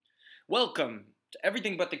Welcome to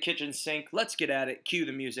Everything But the Kitchen Sink. Let's get at it. Cue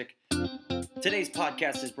the music. Today's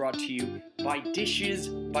podcast is brought to you by Dishes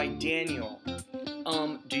by Daniel.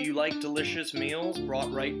 Do you like delicious meals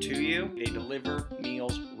brought right to you? They deliver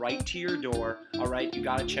meals right to your door. All right, you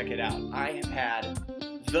gotta check it out. I have had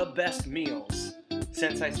the best meals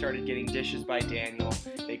since I started getting Dishes by Daniel.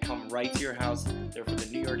 They come right to your house. They're from the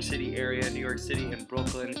New York City area, New York City and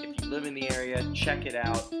Brooklyn. If you live in the area, check it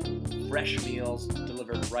out. Fresh meals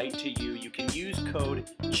delivered right to you. You can use code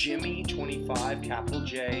JIMMY25, capital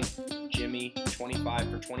J,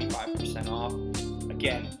 JIMMY25 for 25% off.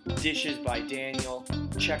 Again, Dishes by Daniel.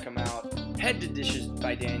 Check them out. Head to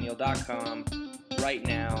dishesbydaniel.com right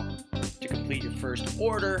now to complete your first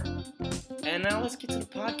order. And now let's get to the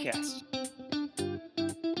podcast.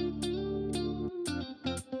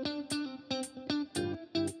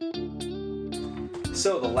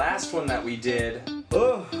 So the last one that we did,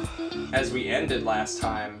 as we ended last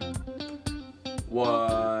time,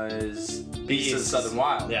 was Beasts of the Southern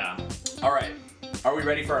Wild. Yeah. All right. Are we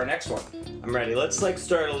ready for our next one? I'm ready. Let's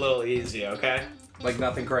start a little easy, okay? Like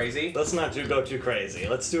nothing crazy? Let's not go too crazy.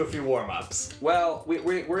 Let's do a few warm-ups. Well,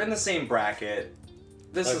 we're in the same bracket.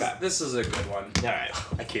 This is a good one. All right.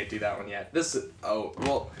 I can't do that one yet.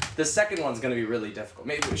 The second one's gonna be really difficult.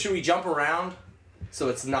 Maybe should we jump around so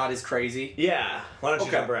it's not as crazy? Yeah. Why don't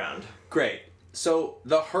you jump around? Great. So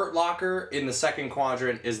the Hurt Locker in the second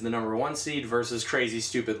quadrant is the number 1 seed versus Crazy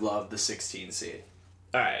Stupid Love, the 16 seed.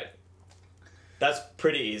 All right. That's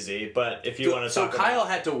pretty easy, but if you want to talk So Kyle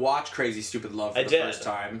had to watch Crazy Stupid Love for the first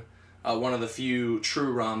time. One of the few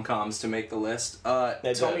true rom-coms to make the list.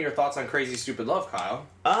 Tell me your thoughts on Crazy Stupid Love, Kyle.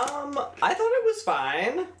 I thought it was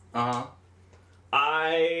fine. Uh-huh.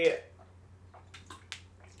 I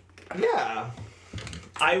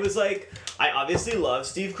obviously love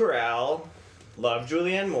Steve Carell, love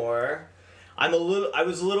Julianne Moore. I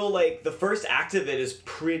was a little like, the first act of it is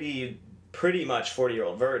pretty much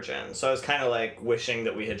 40-Year-Old Virgin. So I was kind of like wishing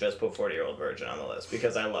that we had just put 40-Year-Old Virgin on the list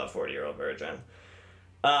because I love 40-Year-Old Virgin.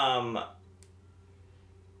 You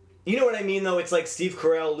know what I mean though? It's like Steve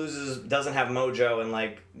Carell doesn't have mojo and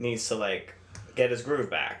like needs to like get his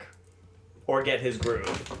groove back. Or get his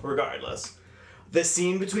groove, regardless. The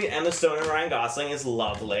scene between Emma Stone and Ryan Gosling is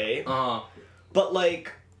lovely. But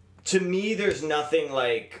like, to me there's nothing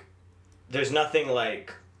like if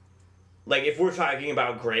we're talking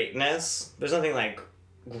about greatness, there's nothing like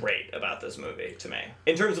great about this movie to me.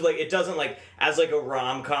 In terms of like, it doesn't like, as like a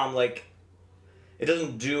rom-com, like, it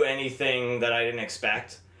doesn't do anything that I didn't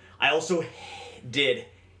expect. I also didn't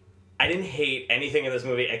hate anything in this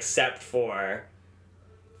movie except for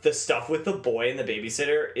the stuff with the boy and the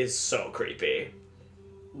babysitter is so creepy.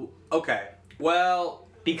 Okay. Well,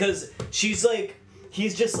 because she's like,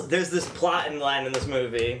 there's this plot and line in this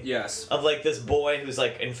movie. Yes. Of like this boy who's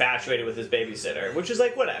like infatuated with his babysitter, which is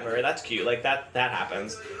like whatever, that's cute, like that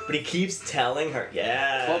happens. But he keeps telling her,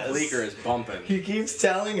 Club Bleecker is bumping. He keeps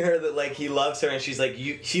telling her that like he loves her, and she's like,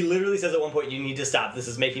 she literally says at one point, "You need to stop. This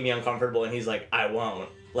is making me uncomfortable." And he's like, "I won't."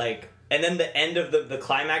 Like, and then the end of the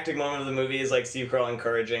climactic moment of the movie is like Steve Carell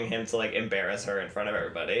encouraging him to like embarrass her in front of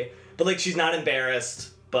everybody. But like she's not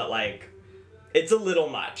embarrassed, but like it's a little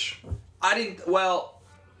much. Well,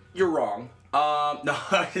 you're wrong. No, no,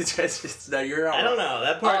 you're wrong. I don't know.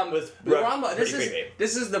 That part was pretty creepy.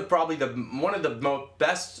 This is probably one of the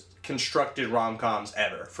best constructed rom-coms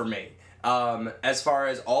ever for me. As far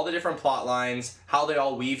as all the different plot lines, how they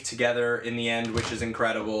all weave together in the end, which is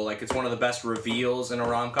incredible. Like, it's one of the best reveals in a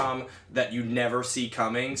rom-com that you never see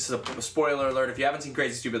coming. So, spoiler alert, if you haven't seen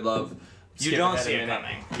Crazy Stupid Love, you don't see it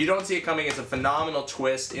coming. You don't see it coming. It's a phenomenal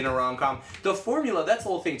twist in a rom-com. The formula, that's the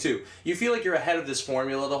whole thing too. You feel like you're ahead of this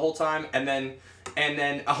formula the whole time, and then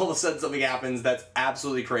all of a sudden something happens that's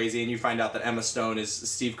absolutely crazy, and you find out that Emma Stone is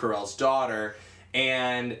Steve Carell's daughter,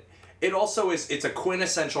 and it also it's a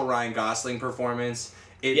quintessential Ryan Gosling performance.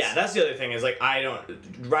 That's the other thing is like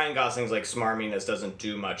Ryan Gosling's like smarminess doesn't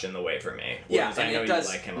do much in the way for me. Yeah, I know it does.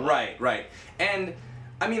 You like him a lot. Right. And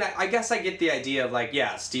I mean, I guess I get the idea of like,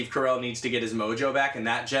 yeah, Steve Carell needs to get his mojo back in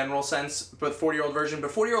that general sense, but 40-Year-Old Virgin.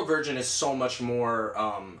 But 40-Year-Old Virgin is so much more,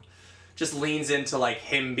 just leans into like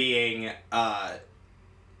him being,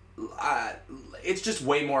 it's just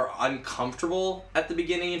way more uncomfortable at the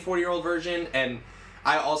beginning in 40-Year-Old Virgin, and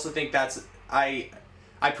I also think I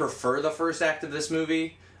prefer the first act of this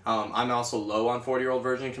movie. I'm also low on 40-Year-Old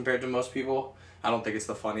Virgin compared to most people. I don't think it's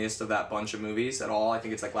the funniest of that bunch of movies at all. I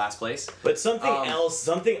think it's like last place. But something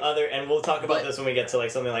other, and we'll talk about this when we get to like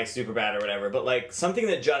something like Superbad or whatever, but like something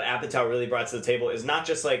that Judd Apatow really brought to the table is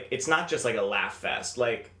it's not just like a laugh fest.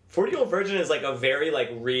 Like 40-Year-Old Virgin is like a very like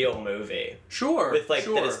real movie. Sure. With like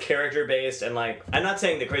sure. that is character based and like I'm not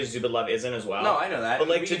saying that Crazy Stupid Love isn't as well. No, I know that. But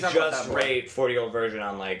like We to can talk about just that more. rate 40-Year-Old Virgin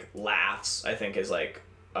on like laughs, I think is like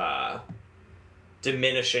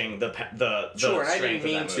diminishing the Sure, and I strength didn't of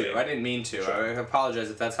mean that to. movie. I didn't mean to. Sure. I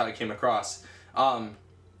apologize if that's how it came across.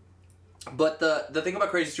 But the thing about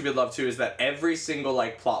Crazy Stupid Love too is that every single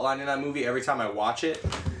like plot line in that movie, every time I watch it,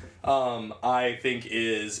 I think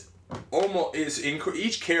each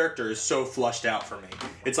character is so flushed out for me.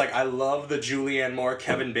 It's like I love the Julianne Moore,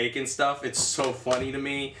 Kevin Bacon stuff. It's so funny to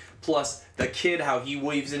me. Plus the kid, how he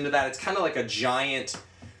weaves into that. It's kind of like a giant,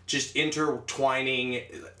 just intertwining,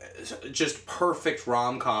 just perfect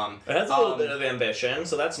rom-com. It has a little bit of ambition,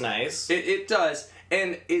 so that's nice. It does,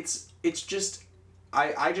 and it's just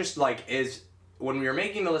I just like is when we were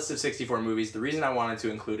making the list of 64 movies, the reason I wanted to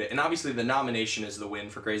include it, and obviously the nomination is the win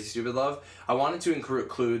for Crazy Stupid Love, I wanted to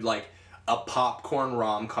include like a popcorn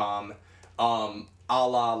rom-com, a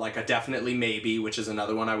la like a Definitely Maybe, which is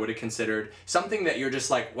another one I would have considered. Something that you're just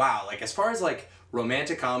like, wow, like as far as like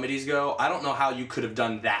romantic comedies go, I don't know how you could have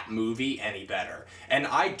done that movie any better. And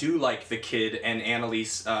I do like The Kid and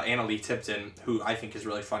Annalee Tipton, who I think is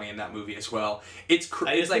really funny in that movie as well. It's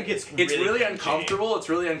really uncomfortable. It's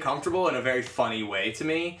really uncomfortable in a very funny way to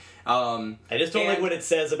me. I just don't like what it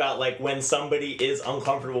says about like when somebody is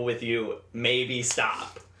uncomfortable with you, maybe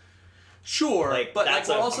stop. Sure, Like, but like that's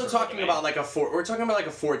we're also uncomfortable talking to me. about like we're talking about like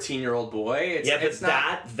a 14-year-old boy.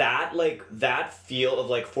 That feel of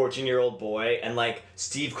like 14-year-old boy and like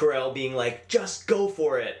Steve Carell being like, just go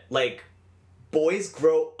for it. Like, boys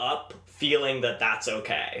grow up feeling that that's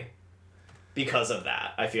okay. Because of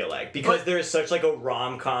that, I feel like. Because there's such like a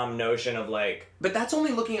rom-com notion of like... But that's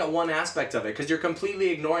only looking at one aspect of it, because you're completely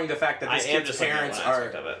ignoring the fact that this kid's parents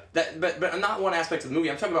are... But not one aspect of the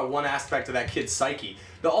movie, I'm talking about one aspect of that kid's psyche.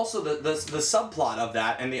 But also the subplot of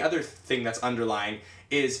that, and the other thing that's underlying,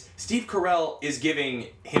 is Steve Carell is giving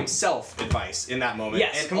himself advice in that moment.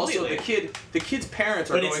 Yes, and completely. also the kid's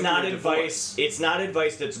parents are going through a divorce. It's not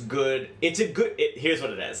advice that's good. Here's what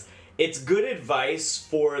it is. It's good advice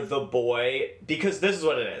for the boy, because this is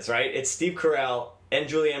what it is, right? It's Steve Carell and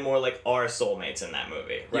Julianne Moore like are soulmates in that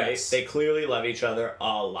movie, right? Yes. They clearly love each other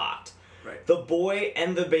a lot. Right. The boy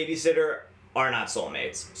and the babysitter are not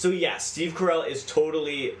soulmates. So yes, Steve Carell is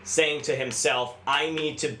totally saying to himself, I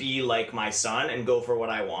need to be like my son and go for what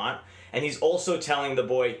I want. And he's also telling the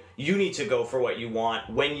boy, you need to go for what you want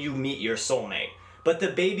when you meet your soulmate. But the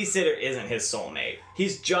babysitter isn't his soulmate.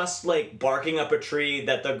 He's just, like, barking up a tree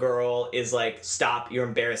that the girl is like, stop, you're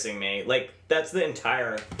embarrassing me. Like, that's the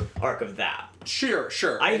entire arc of that. Sure.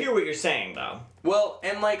 I hear what you're saying, though. Well,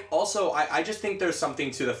 and, like, also, I just think there's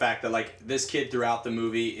something to the fact that, like, this kid throughout the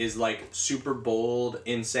movie is, like, super bold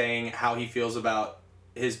in saying how he feels about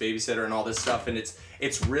his babysitter and all this stuff, and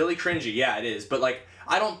it's really cringy. Yeah, it is. But, like,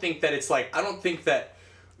 I don't think that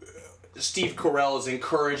Steve Carell is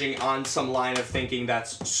encouraging on some line of thinking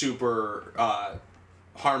that's super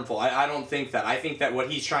harmful. I don't think that. I think that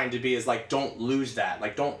what he's trying to be is like, don't lose that.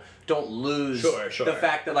 Like, don't lose the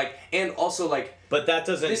fact that like, and also like. But that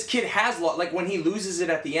doesn't. This kid has like when he loses it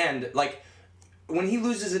at the end,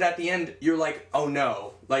 you're like, oh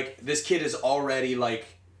no, like this kid is already like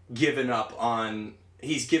given up on.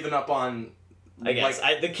 He's given up on. I guess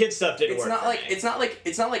like, the kid stuff didn't work. It's not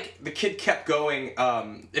like the kid kept going.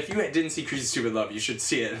 If you didn't see Crazy Stupid Love, you should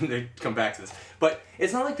see it and then come back to this. But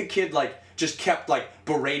it's not like the kid like just kept like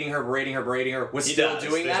berating her. Was He still does.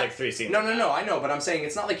 doing There's that. like 3 scenes. No, I know, but I'm saying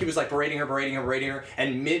it's not like he was like berating her,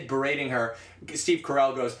 and mid berating her, Steve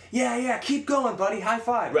Carell goes, yeah, keep going, buddy, high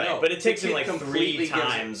five. Right, No, but it takes the him kid like completely 3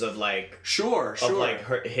 times of like. Sure. Of like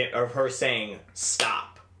her saying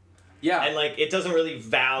stop. Yeah. And like it doesn't really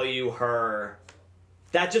value her.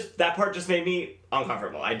 That part just made me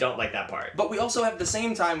uncomfortable. I don't like that part. But we also have, at the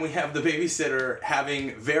same time, we have the babysitter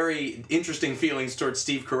having very interesting feelings towards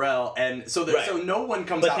Steve Carell, and so no one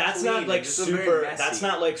comes out But that's clean. not like It's just very super. messy. That's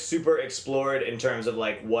not like super explored in terms of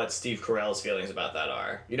like what Steve Carell's feelings about that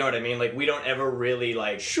are. You know what I mean? Like we don't ever really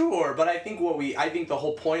like. Sure, but I think the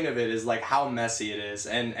whole point of it is like how messy it is,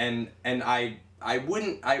 and I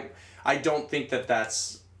don't think that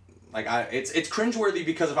that's. Like it's cringeworthy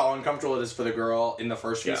because of how uncomfortable it is for the girl in the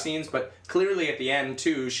first few scenes, but clearly at the end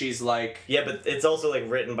too, she's like. Yeah, but it's also like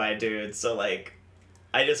written by a dude, so like,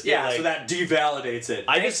 I just feel like so that devalidates it.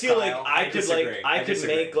 I just feel Kyle. like I could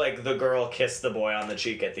disagree. make like the girl kiss the boy on the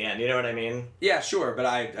cheek at the end. You know what I mean? Yeah, sure, but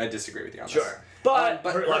I disagree with you on this. Sure, but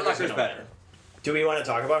Hurt Locker's better. Do we want to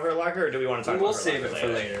talk about Hurt Locker, or do we want to talk about We'll Hurt save Locker it for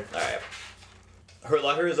later. All right. Hurt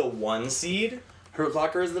Locker is a 1 seed. Hurt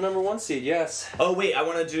Locker is the number 1 seed, yes. Oh wait, I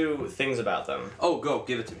want to do things about them. Oh, go,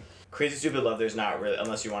 give it to me. Crazy Stupid Love, there's not really,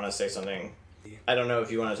 unless you want to say something. I don't know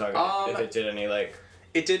if you want to talk, if it did any, like...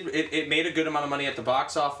 It made a good amount of money at the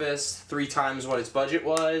box office, 3 times what its budget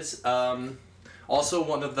was. Also,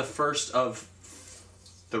 one of the first of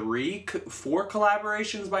 4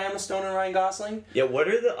 collaborations by Emma Stone and Ryan Gosling. Yeah, what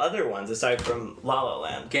are the other ones aside from La La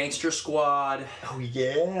Land? Gangster Squad. Oh,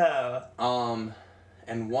 yeah.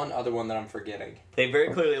 And one other one that I'm forgetting. They very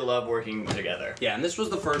clearly love working together. Yeah, and this was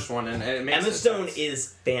the first one, and it makes Emma Stone sense.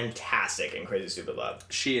 is fantastic in Crazy Stupid Love.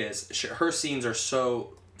 She is. Her scenes are so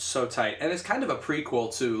tight, and it's kind of a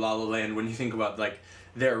prequel to La La Land when you think about like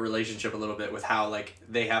their relationship a little bit with how like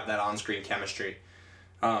they have that on-screen chemistry,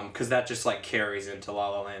 because that just like carries into La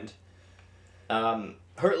La Land.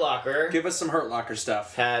 Hurt Locker. Give us some Hurt Locker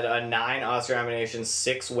stuff. Had 9 Oscar nominations,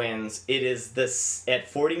 6 wins. It is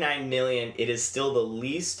at $49 million. It is still the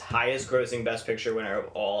least highest grossing Best Picture winner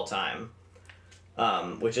of all time,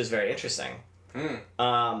 which is very interesting.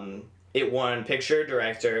 It won picture,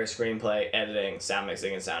 director, screenplay, editing, sound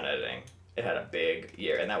mixing, and sound editing. It had a big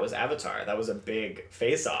year, and that was Avatar. That was a big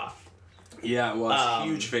face-off. Yeah, it was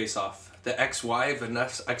huge face-off. The ex-wife and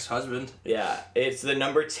ex-husband. Yeah, it's the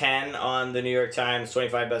number 10 on the New York Times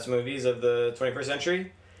 25 Best Movies of the 21st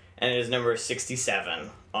Century, and it is number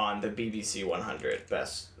 67 on the BBC 100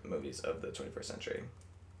 Best Movies of the 21st Century.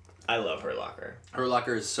 I love Hurt Locker. Hurt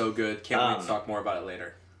Locker is so good. Can't wait to talk more about it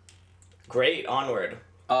later. Great, onward.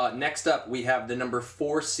 Next up, we have the number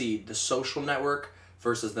 4 seed, The Social Network,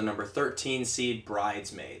 versus the number 13 seed,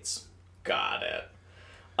 Bridesmaids. Got it.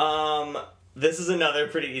 This is another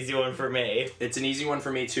pretty easy one for me. It's an easy one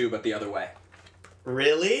for me too, but the other way.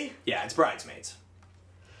 Really? Yeah, it's Bridesmaids.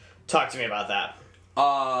 Talk to me about that.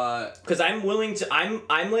 Because I'm willing to...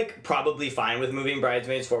 I'm like, probably fine with moving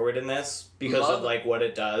Bridesmaids forward in this because of, like, what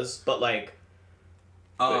it does. But, like...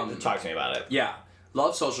 talk to me about it. Yeah.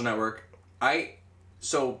 Love Social Network.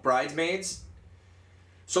 So, Bridesmaids...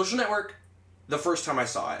 Social Network, the first time I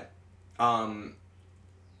saw it,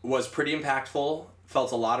 was pretty impactful.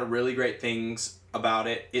 Felt a lot of really great things about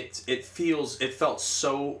it. It felt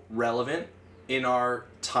so relevant in our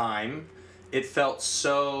time. It felt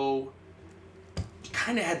so...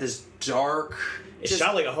 kind of had this dark... It's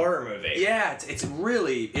shot like a horror movie. Yeah, it's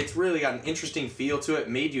really got an interesting feel to it.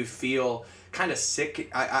 Made you feel kind of sick.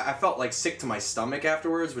 I felt like sick to my stomach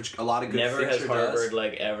afterwards, which a lot of good Never has Harvard does.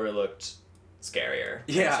 like ever looked scarier.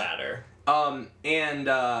 Yeah. Sadder.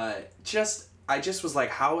 I just was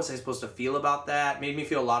like, how was I supposed to feel about that? Made me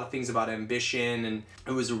feel a lot of things about ambition, and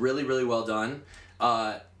it was really, really well done.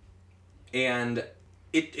 And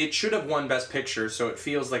it should have won Best Picture, so it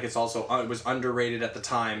feels like it's also it was underrated at the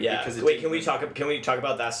time. Yeah. Because Wait, can we talk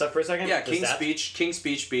about that stuff for a second? Yeah, King's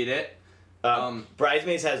Speech beat it.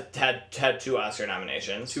 Bridesmaids had 2 Oscar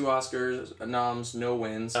nominations. 2 Oscars noms, no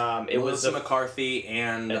wins. It was Melissa McCarthy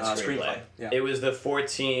and screenplay. Yeah. It was the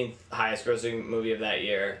 14th highest grossing movie of that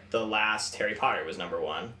year. The last Harry Potter was number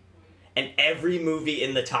 1, and every movie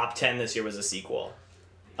in the top 10 this year was a sequel.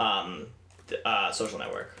 Social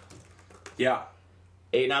Network. Yeah.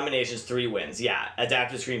 8 nominations, 3 wins. Yeah,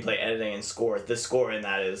 adapted screenplay, editing, and score. The score in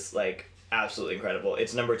that is like absolutely incredible.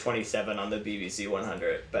 It's number 27 on the BBC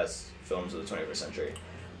 100 Best Films of the 21st Century.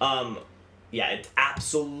 Yeah, it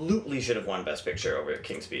absolutely should have won Best Picture over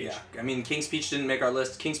King's Speech. Yeah, I mean, King's Speech didn't make our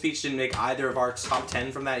list. King's Speech didn't make either of our top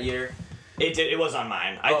 10 from that year. It did. It was on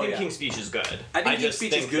mine. I think King's Speech is good. I think King's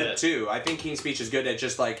Speech is good too. I think King's Speech is good at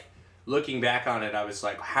just like looking back on it. I was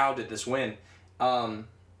like, how did this win?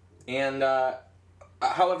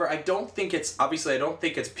 However, I don't think it's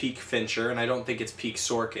peak Fincher, and I don't think it's peak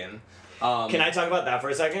Sorkin. Can I talk about that for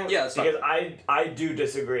a second? Yeah, because I do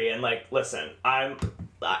disagree, and like, listen, I'm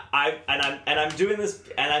doing this,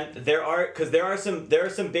 and there are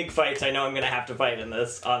some big fights I know I'm gonna have to fight on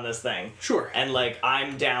this thing. Sure. And like,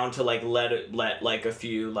 I'm down to like let like a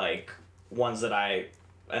few like ones that I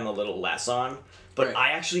am a little less on, but Right.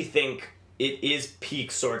 I actually think it is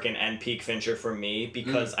peak Sorkin and peak Fincher for me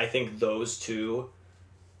because I think those two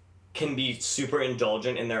can be super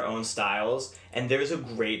indulgent in their own styles. And there's a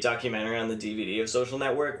great documentary on the DVD of Social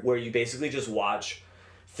Network where you basically just watch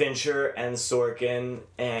Fincher and Sorkin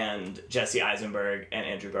and Jesse Eisenberg and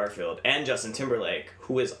Andrew Garfield and Justin Timberlake,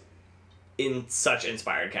 who is in such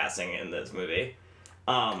inspired casting in this movie.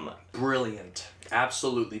 Brilliant.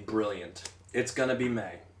 Absolutely brilliant. It's gonna be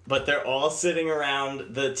May. But they're all sitting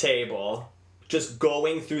around the table just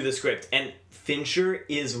going through the script. And Fincher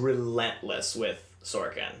is relentless with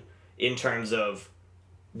Sorkin in terms of,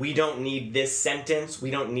 we don't need this sentence, we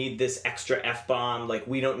don't need this extra F-bomb, like,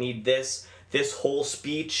 we don't need this whole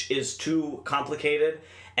speech is too complicated.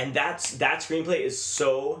 And that screenplay is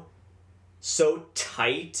so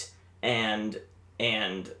tight and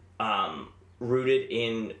rooted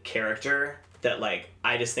in character that, like,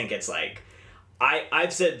 I just think it's, like,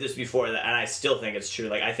 I've said this before, and I still think it's true.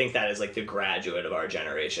 Like, I think that is, like, the Graduate of our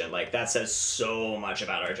generation. Like, that says so much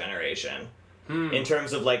about our generation. In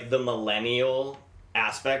terms of, like, the millennial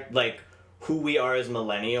aspect, like, who we are as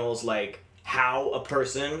millennials, like, how a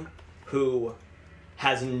person who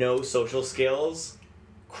has no social skills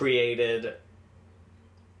created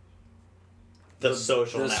the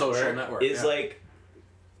social network is, like,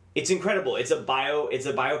 it's incredible. It's a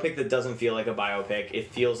biopic that doesn't feel like a biopic.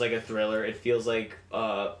 It feels like a thriller. It feels like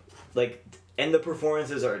and the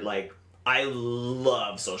performances are, like, I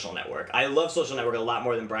love Social Network. I love Social Network a lot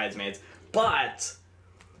more than Bridesmaids, but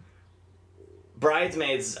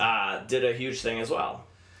Bridesmaids did a huge thing as well.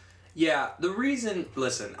 Yeah, the reason,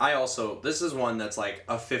 listen, this is one that's like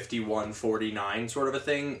a 51-49 sort of a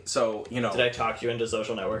thing, so, you know. Did I talk you into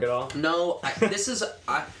Social Network at all? No,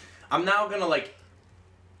 I'm now gonna, like,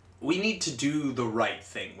 we need to do the right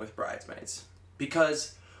thing with Bridesmaids.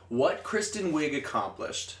 Because what Kristen Wiig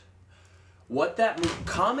accomplished,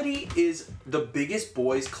 comedy is the biggest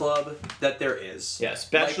boys club that there is. Yeah,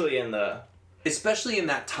 especially in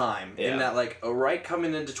that time, in that, like, right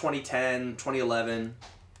coming into 2010, 2011,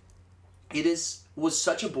 was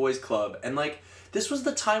such a boys club, and, like, this was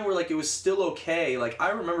the time where, like, it was still okay. Like,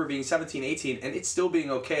 I remember being 17, 18, and it still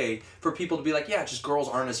being okay for people to be like, yeah, just girls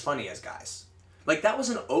aren't as funny as guys. Like, that was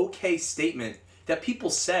an okay statement that people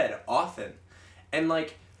said often. And,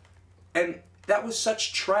 like, and that was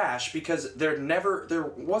such trash because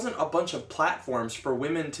there wasn't a bunch of platforms for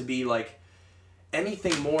women to be, like,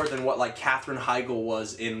 anything more than what, like, Katherine Heigl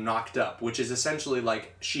was in Knocked Up, which is essentially,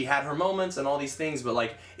 like, she had her moments and all these things, but,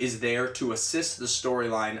 like, is there to assist the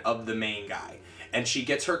storyline of the main guy. And she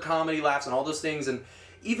gets her comedy laughs and all those things, and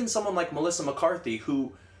even someone like Melissa McCarthy,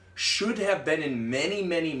 who should have been in many,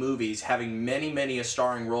 many movies, having many, many a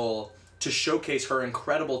starring role to showcase her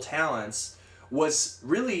incredible talents, was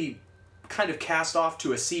really kind of cast off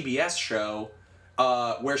to a CBS show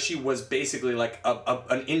where she was basically like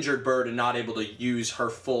an injured bird and not able to use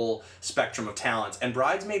her full spectrum of talents. And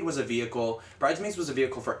Bridesmaids was a vehicle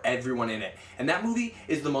for everyone in it. And that movie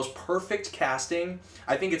is the most perfect casting.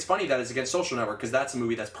 I think it's funny that it's against Social Network because that's a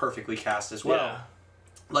movie that's perfectly cast as well. Yeah.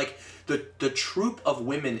 Like, the troupe of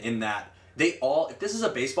women in that, they all, if this is a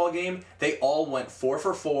baseball game, they all went 4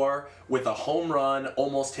 for 4 with a home run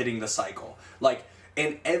almost hitting the cycle. Like,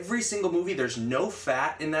 in every single movie, there's no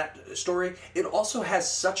fat in that story. It also has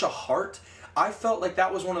such a heart. I felt like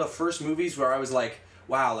that was one of the first movies where I was like,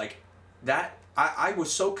 wow, like, that, I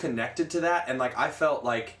was so connected to that, and, like, I felt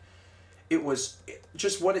like it was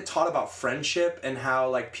just what it taught about friendship and how,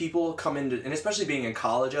 like, people come into, and especially being in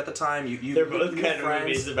college at the time, they're both kind of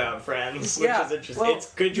movies about friends, which is interesting. Well,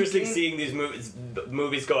 it's interesting seeing these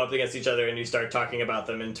movies go up against each other and you start talking about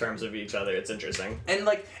them in terms of each other. It's interesting. And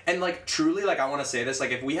truly, like, I want to say this,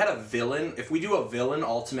 like, if we do a villain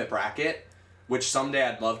ultimate bracket, which someday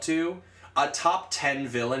I'd love to, a top 10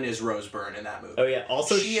 villain is Rose Byrne in that movie. Oh yeah.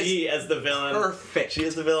 Also, she as the villain. Perfect. She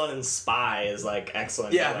as the villain in Spy is, like,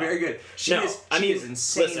 excellent. Yeah, very good. She is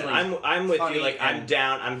insanely. Listen, I'm with you. Like, and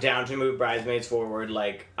I'm down to move Bridesmaids forward.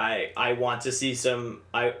 Like, I want to see some.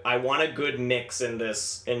 I want a good mix in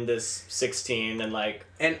this 16, and, like.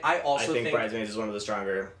 And I think Bridesmaids is one of the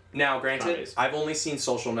stronger. Now, granted, comedies. I've only seen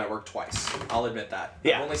Social Network twice. I'll admit that.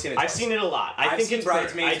 Yeah, I've only seen it I've twice. seen it a lot. I've seen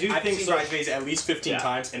Bridesmaids at least 15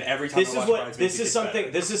 times, and every time Bridesmaids, this is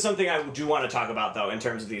something I do want to talk about, though, in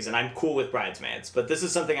terms of these, and I'm cool with Bridesmaids, but this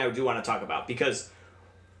is something I do want to talk about because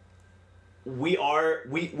we are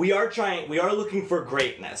looking for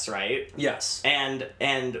greatness, right? Yes.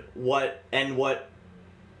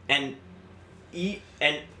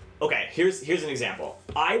 Okay, here's an example.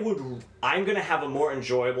 I'm gonna have a more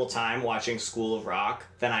enjoyable time watching School of Rock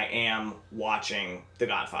than I am watching The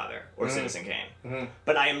Godfather or Citizen Kane. Mm-hmm.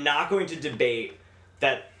 But I am not going to debate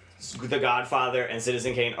that The Godfather and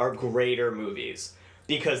Citizen Kane are greater movies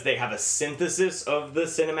because they have a synthesis of the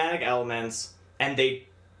cinematic elements and they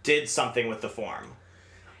did something with the form.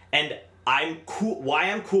 And I'm cool.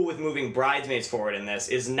 Why I'm cool with moving Bridesmaids forward in this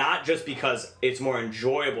is not just because it's more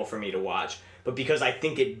enjoyable for me to watch, but because I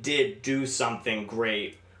think it did do something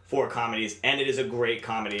great for comedies, and it is a great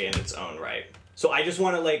comedy in its own right. So I just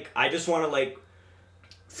want to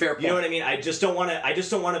fair point. You know what I mean? I just don't want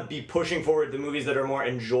to be pushing forward the movies that are more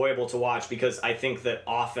enjoyable to watch because I think that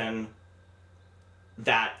often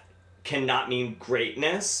that cannot mean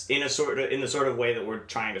greatness in the sort of way that we're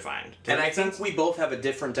trying to find. And I think we both have a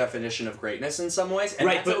different definition of greatness in some ways, and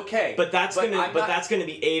that's okay. But that's gonna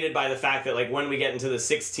be aided by the fact that like when we get into the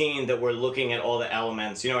 16, that we're looking at all the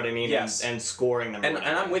elements. You know what I mean? Yes. And scoring them. And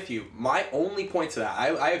I'm with you. My only point to that,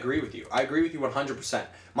 I agree with you. I agree with you 100%.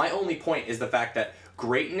 My only point is the fact that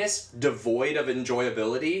greatness devoid of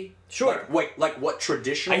enjoyability. Sure. Like what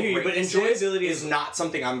traditional I hear you, but greatness enjoyability is not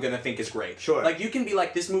something I'm gonna think is great. Sure. Like you can be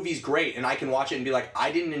like, this movie's great, and I can watch it and be like,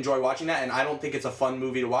 I didn't enjoy watching that, and I don't think it's a fun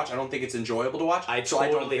movie to watch. I don't think it's enjoyable to watch. I so I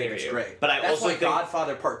don't totally think hear it's you. great. But that's also why think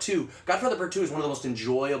Godfather Part 2. Godfather Part 2 is one of the most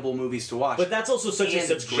enjoyable movies to watch. But that's also such a And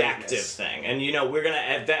it's subjective greatness. thing, and we're gonna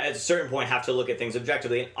at a certain point have to look at things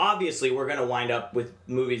objectively, and obviously we're gonna wind up with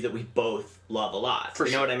movies that we both love a lot. For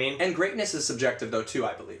you know sure. what I mean? And greatness is subjective though too,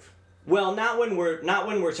 I believe. Well, not when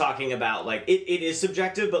we're talking about like it is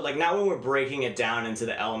subjective, but like not when we're breaking it down into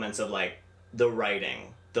the elements of like the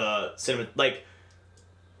writing, the cinema,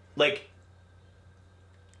 like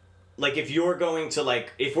if you're going to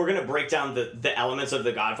like if we're gonna break down the elements of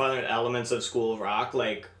The Godfather and elements of School of Rock,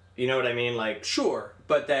 like you know what I mean, like Sure,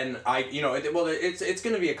 but then it's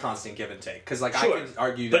going to be a constant give and take because like Sure. I can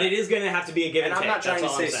argue that. but it is gonna have to be a give and And I'm take. not trying to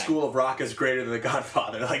That's all say I'm saying. School of Rock is greater than The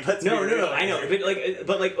Godfather. Like let's No, be real I know, here.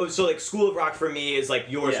 but like so like School of Rock for me is like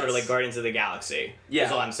your sort of Yes. like Guardians of the Galaxy. Yeah.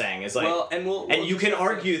 Is all I'm saying. Is like Well, and we'll you just can have to-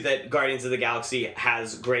 argue that Guardians of the Galaxy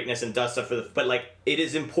has greatness and does stuff for the, but like it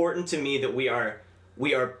is important to me that we are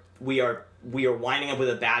winding up with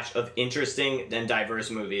a batch of interesting and diverse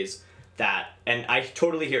movies that, and I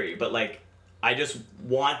totally hear you, but like I just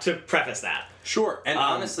want to preface that. Sure, and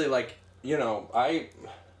honestly, like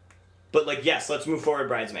But like yes, let's move forward,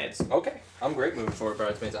 Bridesmaids. okay, I'm great moving forward,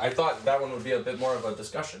 Bridesmaids. I thought that one would be a bit more of a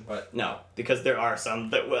discussion, but No, because there are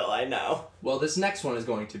some that will. I know. Well, this next one is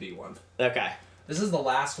going to be one. Okay. This is the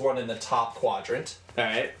last one in the top quadrant. All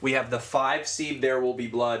right. we have the 5 seed There Will Be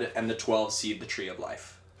Blood and the 12 seed The Tree of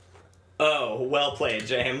Life. Oh, well played,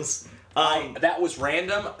 James. That was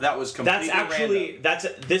random. That was completely That's actually random. that's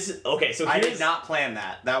this. Okay, so I here's did not plan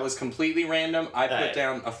that. That was completely random. I put Alright.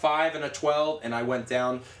 down a 5 and a 12, and I went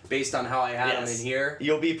down based on how I had them in here.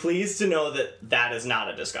 You'll be pleased to know that that is not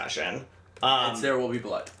a discussion. It's There Will Be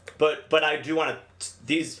Blood. But I do want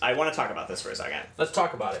to I want to talk about this for a second. Let's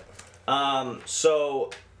talk about it. So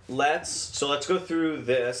let's go through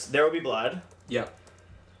this. There Will Be Blood. Yeah.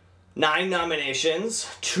 9 nominations,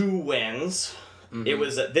 2 wins.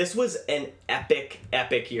 Mm-hmm. This was an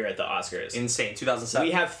epic year at the Oscars. Insane. 2007.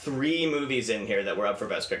 We have 3 movies in here that were up for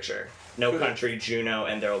Best Picture: No Good. Country, Juno,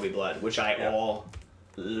 and There Will Be Blood, which I Yeah. all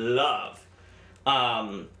love.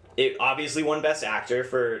 It obviously won Best Actor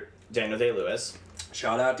for Daniel Day-Lewis.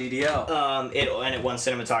 Shout out DDL. It won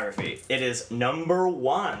cinematography. It is number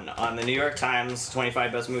 1 on the New York Times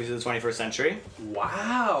 25 Best Movies of the 21st Century.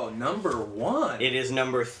 Wow, number 1. It is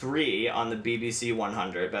number 3 on the BBC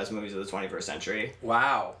 100 Best Movies of the 21st Century.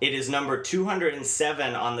 Wow. It is number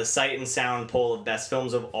 207 on the Sight and Sound poll of best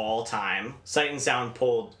films of all time. Sight and Sound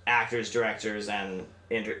polled actors, directors, and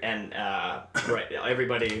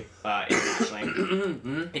everybody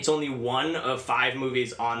internationally. It's only one of 5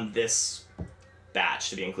 movies on this batch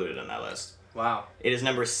to be included on that list. Wow. It is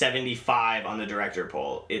number 75 on the director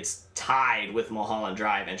poll. It's tied with Mulholland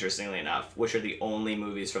Drive, interestingly enough, which are the only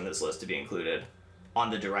movies from this list to be included on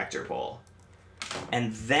the director poll.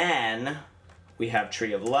 And then we have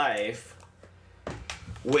Tree of Life,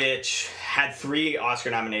 which had 3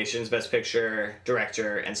 Oscar nominations: Best Picture,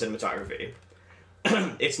 Director, and Cinematography.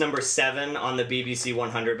 It's number 7 on the BBC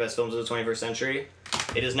 100 Best Films of the 21st Century.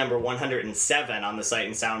 It is number 107 on the Sight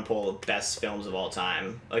and Sound poll of Best Films of All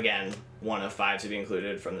Time. Again, one of 5 to be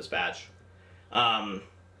included from this batch.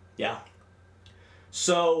 Yeah.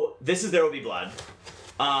 So, this is There Will Be Blood.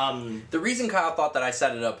 The reason Kyle thought that I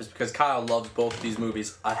set it up is because Kyle loves both of these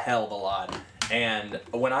movies a hell of a lot. And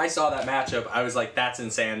when I saw that matchup, I was like, "That's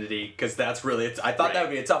insanity," because that's really. I thought that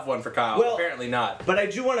would be a tough one for Kyle. Well, apparently not. But I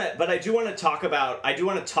do want to talk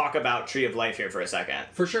about Tree of Life here for a second.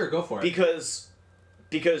 For sure, go for it. Because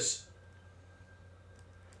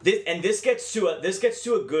this gets to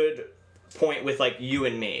a good point with like you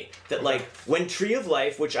and me, that like when Tree of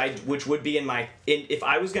Life, which would be if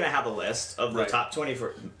I was gonna have a list of the Right. top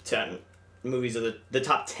 10 movies of the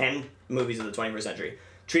top 10 movies of the 21st century,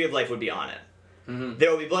 Tree of Life would be on it. Mm-hmm. There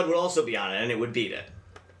Will Be Blood would also be on it, and it would beat it.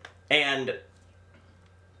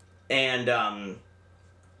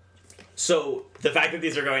 So the fact that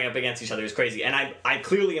these are going up against each other is crazy, and I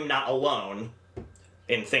clearly am not alone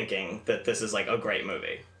in thinking that this is like a great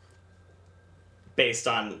movie based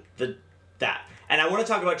on that. And I want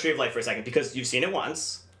to talk about Tree of Life for a second because you've seen it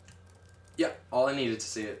once. Yeah, all I needed to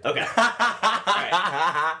see it. Okay.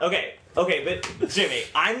 Alright. Okay, but Jimmy,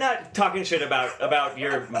 I'm not talking shit about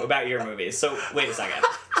your movies. So wait a second.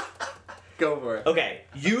 Go for it. Okay,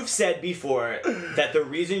 you've said before that the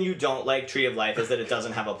reason you don't like Tree of Life is that it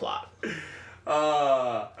doesn't have a plot.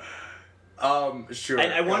 Sure.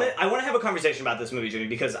 And I want to have a conversation about this movie, Jimmy,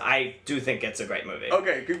 because I do think it's a great movie.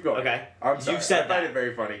 Okay, keep going. Okay. I'm sorry. You've said I find that. it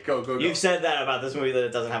very funny. Go. You've said that about this movie, that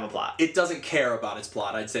it doesn't have a plot. It doesn't care about its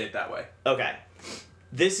plot. I'd say it that way. Okay.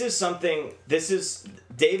 This is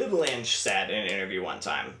David Lynch said in an interview one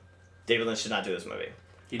time. David Lynch did not do this movie.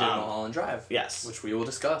 He did Mulholland Drive. Yes. Which we will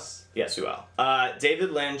discuss. Yes, we will.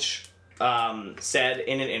 David Lynch said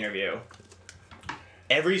in an interview,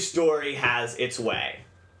 every story has its way.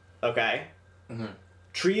 Okay? Mm-hmm.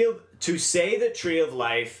 To say that Tree of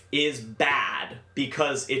Life is bad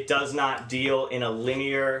because it does not deal in a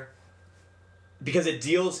linear... because it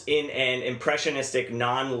deals in an impressionistic,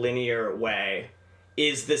 non-linear way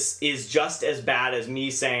is just as bad as me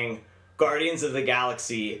saying Guardians of the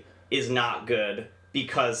Galaxy is not good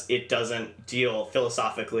because it doesn't deal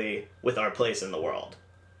philosophically with our place in the world.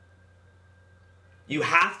 We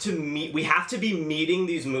have to be meeting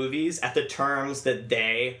these movies at the terms that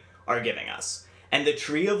they are giving us. And the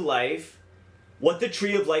Tree of Life, what the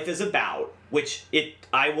Tree of Life is about, which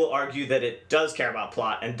I will argue that it does care about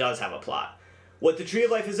plot and does have a plot. What the Tree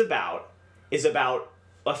of Life is about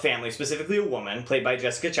a family, specifically a woman, played by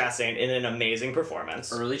Jessica Chastain in an amazing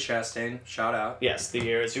performance. Early Chastain, shout out. Yes, the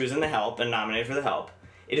year she was in The Help and nominated for The Help.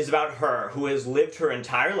 It is about her, who has lived her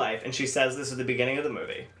entire life, and she says this at the beginning of the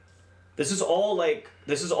movie. This is all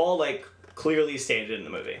clearly stated in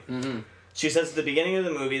the movie. Mm-hmm. She says at the beginning of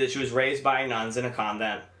the movie that she was raised by nuns in a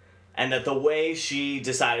convent, and that the way she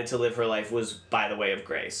decided to live her life was by the way of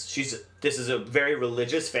grace. This is a very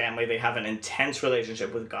religious family. They have an intense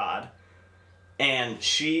relationship with God. And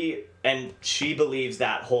she believes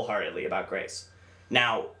that wholeheartedly about grace.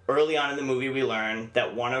 Now, early on in the movie, we learn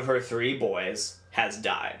that one of her 3 boys has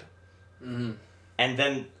died. Mm-hmm. And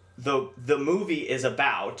then the movie is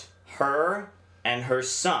about her and her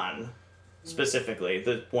son, specifically,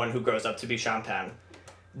 the one who grows up to be Sean Penn,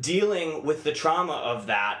 dealing with the trauma of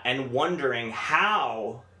that and wondering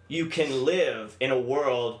how you can live in a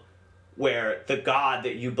world where the God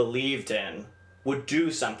that you believed in would do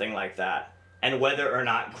something like that, and whether or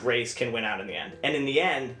not grace can win out in the end. And in the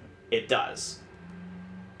end, it does.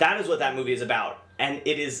 That is what that movie is about. And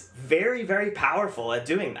it is very, very powerful at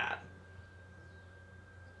doing that.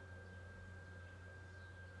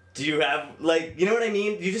 Do you have, you know what I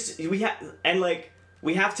mean?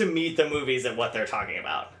 We have to meet the movies at what they're talking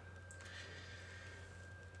about.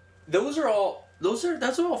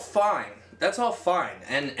 That's all fine. That's all fine.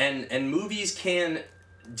 And movies can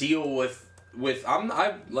deal with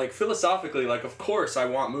philosophically, of course I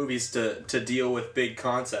want movies to deal with big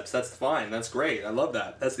concepts. That's fine. That's great. I love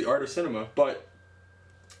that. That's the art of cinema. But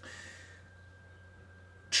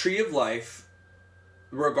Tree of Life,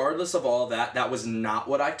 regardless of all that was not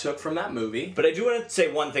what I took from that movie. But I do want to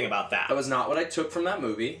say one thing about that. That was not what I took from that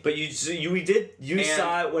movie. But you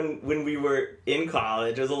saw it when we were in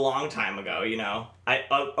college. It was a long time ago, you know. A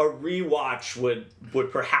rewatch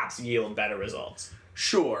would perhaps yield better results.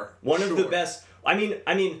 Sure. One of the best. I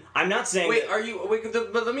mean, I'm not saying.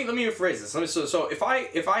 But let me rephrase this. So if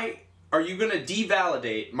I are you gonna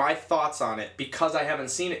devalidate my thoughts on it because I haven't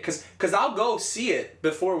seen it? Because I'll go see it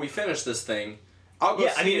before we finish this thing.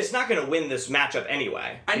 It's not going to win this matchup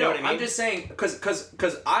anyway. I know. What I mean? I'm just saying because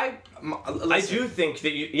I do think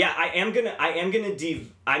that you. Yeah, I'm not gonna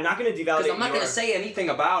devalidate. Because I'm not gonna say anything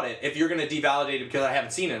about it if you're gonna devalidate it because I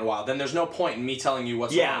haven't seen it in a while. Then there's no point in me telling you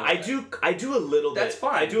what's wrong with it. I do a little bit. That's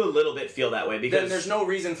fine. I do a little bit feel that way because then there's no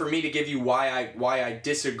reason for me to give you why I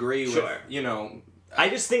disagree with I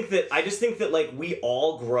just think that we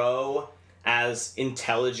all grow as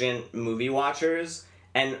intelligent movie watchers.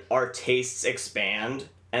 And our tastes expand,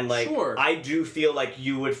 and Sure. I do feel like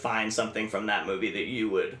you would find something from that movie that you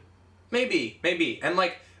would. Maybe, and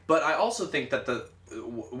but I also think that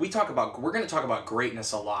we're going to talk about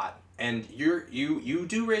greatness a lot, and you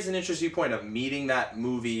do raise an interesting point of meeting that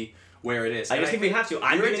movie where it is. I just think we have to.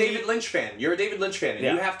 You're a David Lynch fan, and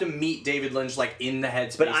you have to meet David Lynch in the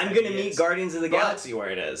headspace. But I'm going to meet Guardians of the Galaxy where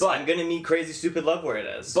it is. But I'm going to meet Crazy Stupid Love where it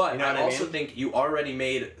is. But you know I also think you already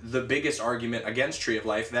made the biggest argument against Tree of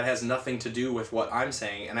Life that has nothing to do with what I'm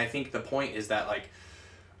saying, and I think the point is that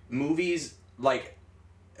movies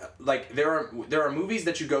there are movies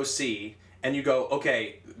that you go see and you go,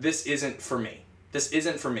 okay, this isn't for me. This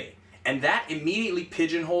isn't for me. And that immediately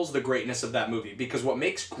pigeonholes the greatness of that movie, because what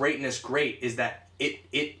makes greatness great is that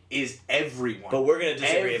it is everyone. But we're gonna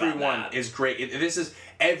disagree everyone about that. is great. This is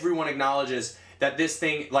everyone acknowledges that this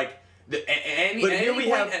thing like. At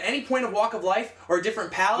any point of walk of life or a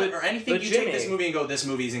different palette or anything, you Jimmy, take this movie and go, this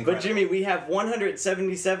movie is But incredible. Jimmy, we have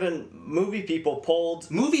 177 movie people polled.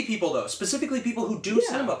 Movie people though, specifically people who do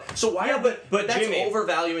cinema. So why? But that's Jimmy,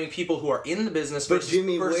 overvaluing people who are in the business But versus,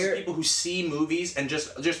 Jimmy, versus people who see movies and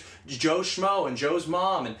just Joe Schmo and Joe's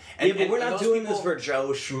mom and yeah, but we're not those doing people, this for Joe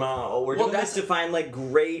Schmo. We're Well, doing this to find like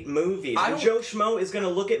great movies. I And don't- Joe Schmo is going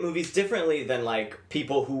to look at movies differently than like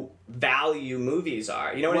people who value movies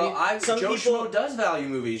are. You know what I mean? Some Joe people Schmo does value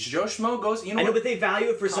movies. Joe Schmo goes, you know. I know, what? but they value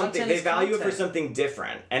it for Content something. They is value it for content. something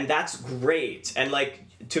different, and that's great. And like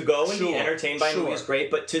to go and be Sure, entertained by a movie is sure. great.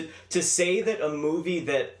 But to say that a movie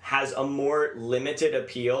that has a more limited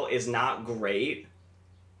appeal is not great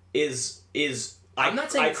is I'm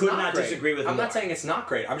not saying I it's could not not great. disagree with. I'm more. not saying it's not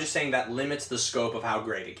great. I'm just saying that limits the scope of how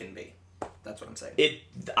great it can be. That's what I'm saying.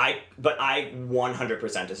 But I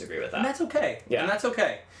 100% disagree with that. And that's okay. Yeah. And that's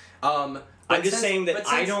okay. I'm just saying that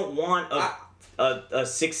I don't want a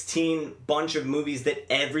 16 bunch of movies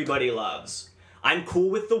that everybody loves. I'm cool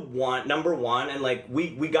with the number one, and like we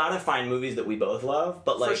gotta find movies that we both love,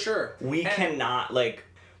 but like For sure. we cannot like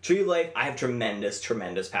Tree of Life. I have tremendous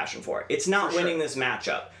passion for it. It's not For sure. winning this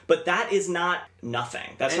matchup, but that is not nothing.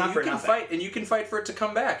 That's not for nothing. And you can fight for it to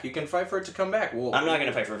come back. You can fight for it to come back. Well, I'm not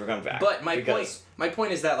gonna fight for it to come back. But my because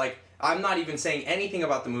point is that like I'm not even saying anything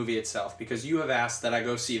about the movie itself because you have asked that I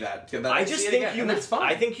go see that. I just think you and would. that's fine.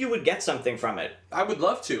 I think you would get something from it. I would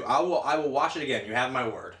love to. I will watch it again. You have my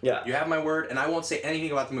word. Yeah. You have my word, and I won't say anything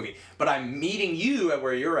about the movie. But I'm meeting you at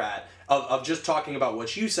where you're at of just talking about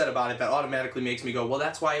what you said about it. That automatically makes me go, well,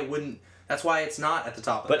 that's why it wouldn't. That's why it's not at the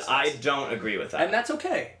top of But this I list. don't agree with that. And that's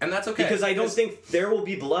okay. Because I don't think There Will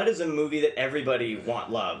Be Blood is a movie that everybody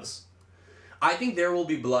loves. I think There Will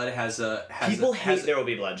Be Blood People hate There Will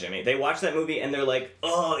Be Blood, Jimmy. They watch that movie and they're like,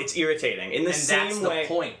 oh, it's irritating. In the and same that's way. the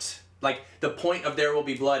point. Like the point of There Will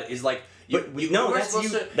Be Blood is like But you no, were that's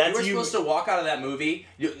supposed you- to that's you were you- supposed to walk out of that movie.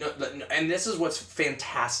 And this is what's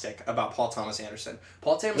fantastic about Paul Thomas Anderson.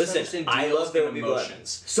 Paul Thomas Listen, Anderson I deals love There Will in Be Blood.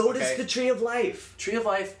 emotions. So does okay? The Tree of Life. Tree of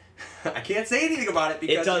Life. I can't say anything about it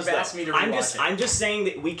because It does you've asked though. me to rewatch I'm just saying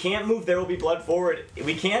that we can't move There Will Be Blood forward.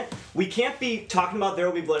 We can't be talking about There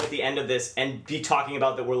Will Be Blood at the end of this and be talking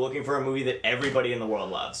about that we're looking for a movie that everybody in the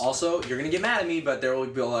world loves. Also, you're gonna get mad at me, but There Will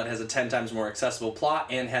Be Blood has a 10 times more accessible plot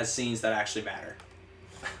and has scenes that actually matter.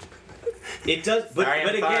 It does, but Sorry, I'm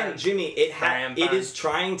again, fine. Jimmy, Sorry, I'm it fine. is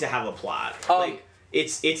trying to have a plot. Um,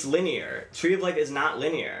 It's linear. Tree of Life is not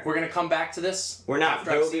linear. We're gonna come back to this. We're not. after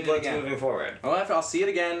There I've Will Be seen it Blood's again. moving forward. Well, after I'll see it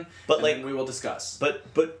again, But, and like- then we will discuss.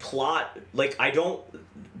 But plot, like I don't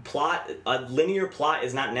plot. A linear plot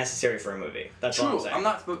is not necessary for a movie. That's all I'm True, saying. I'm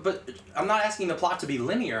not. But I'm not asking the plot to be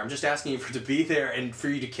linear. I'm just asking you for it to be there and for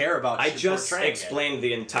you to care about. I just portraying it. explained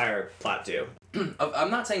the entire plot to you. I'm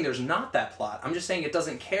not saying there's not that plot. I'm just saying it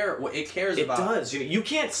doesn't care what it cares It about. does. You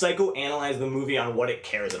can't psychoanalyze the movie on what it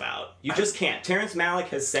cares about. You just can't. Terrence Malick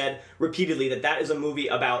has said repeatedly that is a movie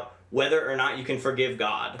about whether or not you can forgive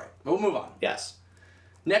God. We'll move on. Yes.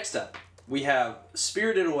 Next up, we have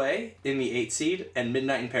Spirited Away in the 8th seed and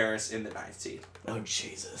Midnight in Paris in the 9th seed. Oh,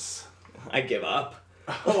 Jesus. I give up.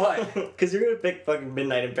 What? Because you're going to pick fucking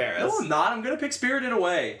Midnight in Paris. No, I'm not. I'm gonna pick Spirited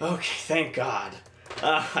Away. Okay, thank God.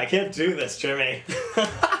 I can't do this, Jimmy.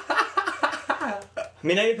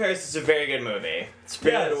 Midnight in Paris is a very good movie.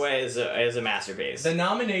 Spirited Yes. Away is a masterpiece. The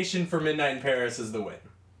nomination for Midnight in Paris is the win.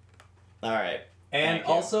 All right. And Thank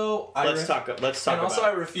you. also, Let's talk and about also,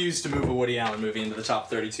 I it. refuse to move a Woody Allen movie into the top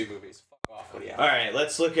 32 movies. Fuck off, Woody Allen. All right,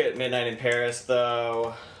 let's look at Midnight in Paris,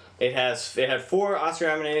 though. It had 4 Oscar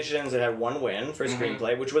nominations. It had 1 win for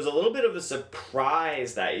screenplay, which was a little bit of a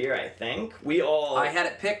surprise that year. I think we all. I had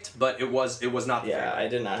it picked, but it was not the Yeah, favorite. I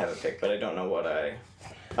did not have a pick, but I don't know what I.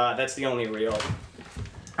 That's the only real.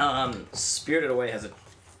 Spirited Away has a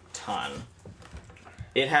ton.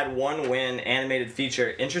 It had 1 win, animated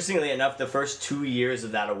feature. Interestingly enough, the first 2 years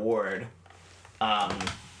of that award,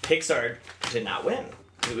 Pixar did not win.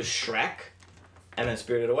 It was Shrek, and then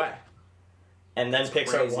Spirited Away, and then Pixar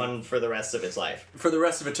crazy. won for the rest of its life. For the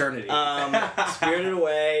rest of eternity. Spirited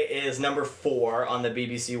Away is number 4 on the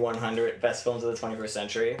BBC 100 Best Films of the 21st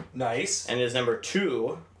Century. Nice. And it is number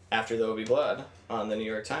 2 after There Will Be Blood on the New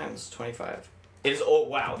York Times 25. It is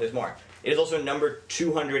wow, there's more. It is also number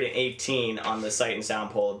 218 on the Sight and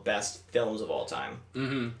Sound poll of best films of all time.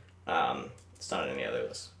 It's not on any other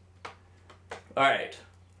list. All right.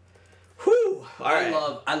 Whew. All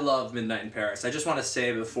right. I love Midnight in Paris. I just want to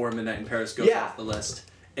say before Midnight in Paris goes Yeah. off the list,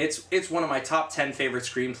 it's one of my top 10 favorite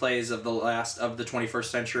screenplays of the 21st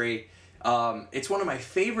century. It's one of my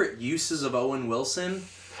favorite uses of Owen Wilson.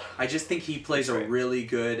 I just think he plays a great. really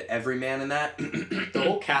good everyman in that. The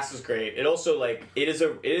whole cast is great. It also like it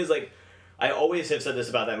is like I always have said this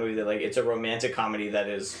about that movie that like it's a romantic comedy that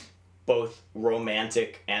is both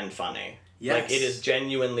romantic and funny. Yes. Like it is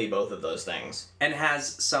genuinely both of those things. And has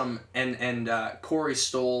some and Corey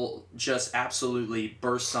Stoll just absolutely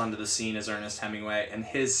bursts onto the scene as Ernest Hemingway, and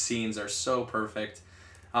his scenes are so perfect.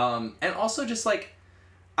 And also just like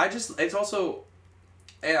it's also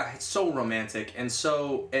it's so romantic, and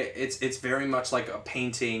so it's very much like a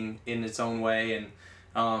painting in its own way,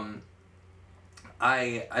 and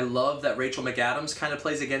I love that Rachel McAdams kind of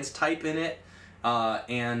plays against type in it,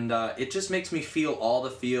 and it just makes me feel all the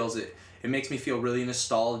feels. It makes me feel really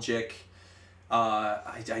nostalgic.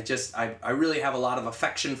 I really have a lot of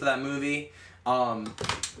affection for that movie. But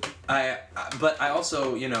I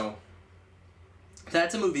also, you know,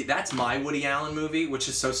 that's a movie, that's my Woody Allen movie, which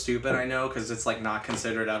is so stupid, I know, because it's like not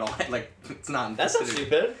considered at all. Like, it's not That's not considered.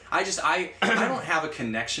 stupid. I don't have a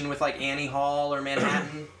connection with like Annie Hall or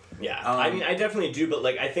Manhattan. Yeah, I mean, I definitely do, but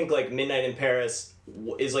like I think like Midnight in Paris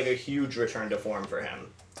is like a huge return to form for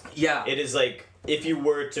him. Yeah. It is like if you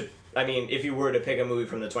were to pick a movie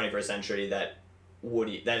from the 21st century that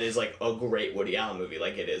is like a great Woody Allen movie,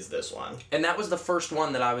 like it is this one. And that was the first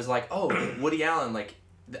one that I was like, oh, Woody Allen, like,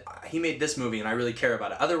 he made this movie and I really care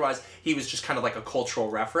about it. Otherwise, he was just kind of like a cultural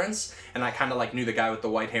reference, and I kind of like knew the guy with the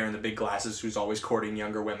white hair and the big glasses who's always courting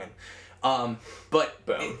younger women. But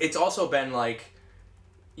it's also been like,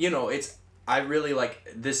 you know, I really like,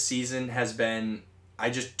 this season has been, I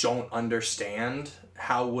just don't understand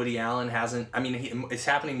how Woody Allen hasn't, I mean, it's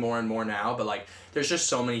happening more and more now, but like, there's just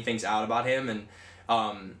so many things out about him, and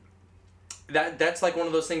that's like one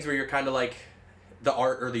of those things where you're kind of like the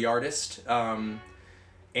art or the artist,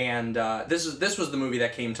 and this was the movie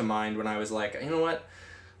that came to mind when I was like, you know what,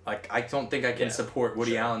 like I don't think I can support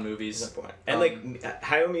Woody Allen movies. And like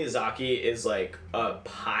Hayao Miyazaki is like a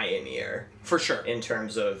pioneer for sure in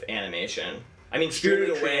terms of animation. I mean,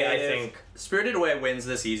 Spirited Away, I think. Spirited Away wins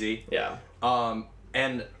this easy. Yeah.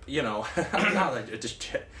 And you know, not that it just,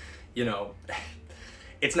 you know,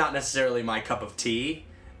 it's not necessarily my cup of tea,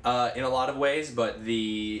 in a lot of ways, but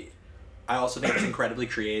I also think it's incredibly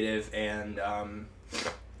creative, and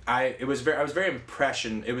it was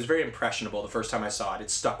very impressionable the first time I saw it. It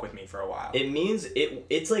stuck with me for a while.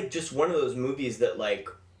 It's like just one of those movies that like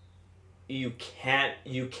you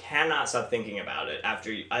cannot stop thinking about it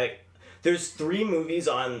after there's 3 movies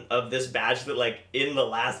of this batch that like in the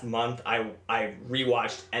last month I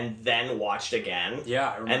rewatched and then watched again. Yeah,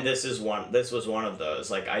 I remember. And this was one of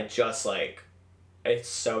those. Like I just like, it's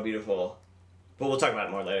so beautiful. But we'll talk about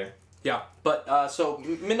it more later. Yeah, but so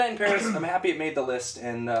Midnight in Paris, I'm happy it made the list,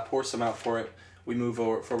 and pour some out for it. We move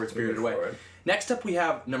forward Spirited Away. Next up we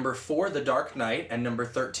have number 4, The Dark Knight, and number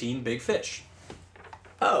 13, Big Fish.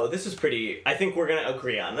 Oh, this is pretty... I think we're going to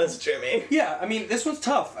agree on this, Jimmy. Yeah, I mean, this one's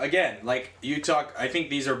tough. Again, like, I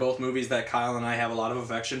think these are both movies that Kyle and I have a lot of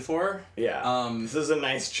affection for. Yeah. This is a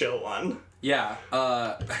nice, chill one. Yeah.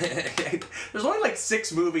 There's only, like,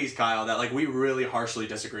 6 movies, Kyle, that, like, we really harshly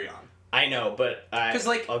disagree on. I know, but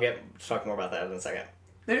like, I'll talk more about that in a second.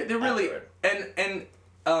 They're really... And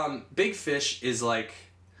Big Fish is, like...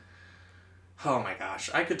 Oh, my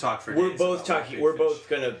gosh. I could talk for days. We're both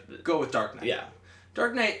going to... Go with Dark Knight. Yeah.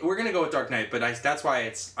 Dark Knight, we're gonna go with Dark Knight, but that's why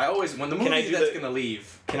I always, when the movie that's gonna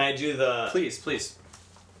leave. Can I do the... Please.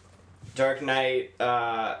 Dark Knight,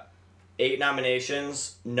 8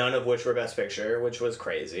 nominations, none of which were Best Picture, which was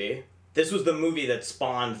crazy. This was the movie that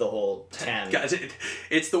spawned the whole 10. Guys,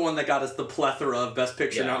 it's the one that got us the plethora of Best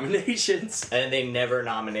Picture nominations. And they never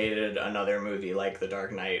nominated another movie like The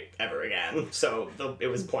Dark Knight ever again, so it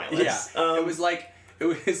was pointless. Yeah, it was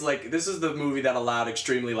like, this is the movie that allowed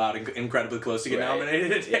Extremely Loud and Incredibly Close to get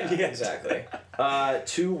nominated. Yeah, exactly.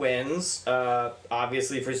 2 wins,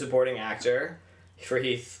 obviously for supporting actor, for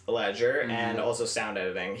Heath Ledger, and also sound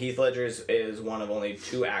editing. Heath Ledger is one of only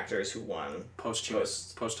 2 actors who won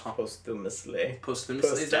posthumously.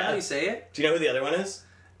 Posthumously, is that how you say it? Do you know who the other one is?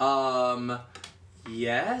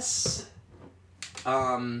 Yes.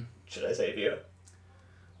 Should I say you?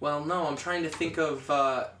 Well, no, I'm trying to think of...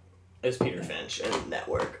 It was Peter Finch in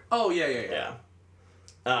Network. Oh, yeah.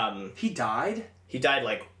 He died? He died,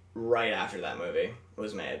 like, right after that movie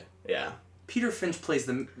was made. Yeah. Peter Finch plays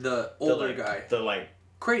the older guy. The, like,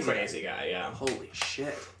 crazy guy, yeah. Holy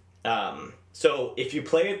shit. So, if you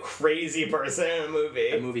play a crazy person in a movie...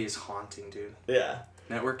 That movie is haunting, dude. Yeah.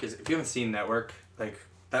 Network is... If you haven't seen Network, like,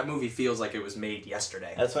 that movie feels like it was made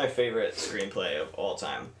yesterday. That's my favorite screenplay of all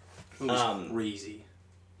time. It was crazy.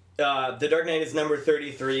 The Dark Knight is number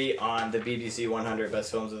 33 on the BBC 100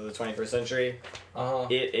 Best Films of the 21st Century.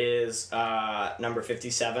 It is number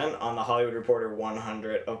 57 on the Hollywood Reporter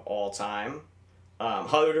 100 of all time.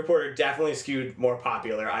 Hollywood Reporter definitely skewed more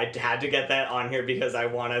popular. I had to get that on here because I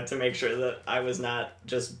wanted to make sure that I was not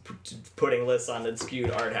just putting lists on that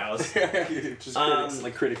skewed art house. Just critics,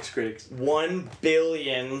 like critics. $1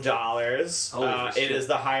 billion. Holy shit. It is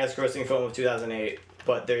the highest grossing film of 2008,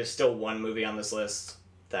 but there's still one movie on this list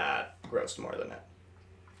that grossed more than it.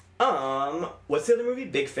 What's the other movie?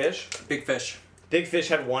 Big Fish? Big Fish. Big Fish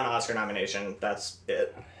had one Oscar nomination. That's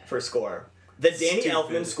it for score. The Danny Stupid.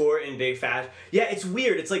 Elfman score in Big Fish. Yeah, it's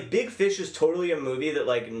weird. It's like Big Fish is totally a movie that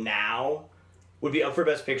like now would be up for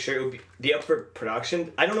Best Picture. It would be up for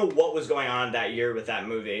production. I don't know what was going on that year with that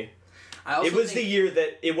movie. It was the year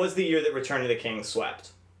that Return of the King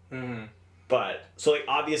swept. Mm-hmm. But so like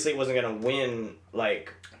obviously it wasn't gonna win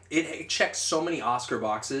like. It checks so many Oscar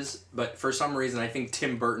boxes, but for some reason I think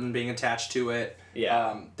Tim Burton being attached to it,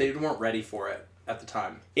 they weren't ready for it at the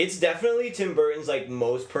time. It's definitely Tim Burton's like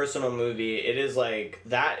most personal movie. It is like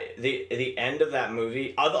that the end of that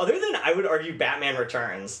movie. Other than I would argue Batman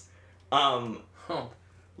Returns,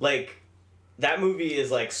 like that movie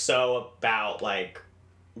is like so about like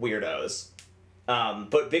weirdos,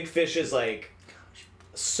 but Big Fish is like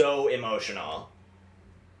so emotional.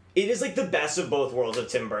 It is like the best of both worlds of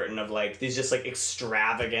Tim Burton of like these just like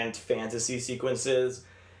extravagant fantasy sequences.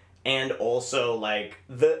 And also, like,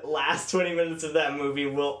 the last 20 minutes of that movie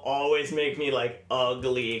will always make me, like,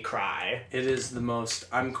 ugly cry. It is the most...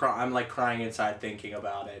 I'm like, crying inside thinking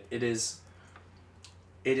about it. It is...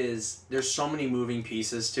 There's so many moving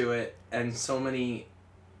pieces to it, and so many...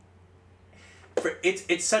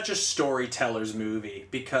 It's such a storyteller's movie,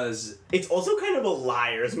 because... It's also kind of a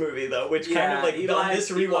liar's movie, though, which kind of, like, on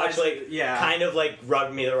this rewatch, kind of, like,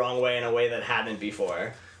 rubbed me the wrong way in a way that hadn't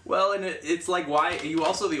before. Well, and it's like, why you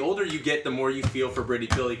also, the older you get, the more you feel for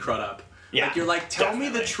Billy Crudup. Yeah, like, you're like, tell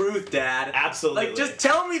definitely. me the truth, Dad. Absolutely. Like, just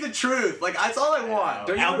tell me the truth. Like, that's all I want.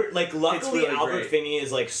 Don't Albert, like, luckily really Albert great. Finney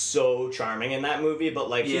is, like, so charming in that movie, but,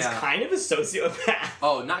 like, he's kind of a sociopath.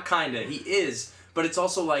 Oh, not kinda. He is. But it's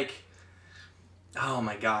also, like, oh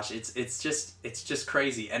my gosh, it's just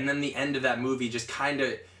crazy. And then the end of that movie just kind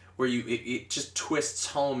of, where it just twists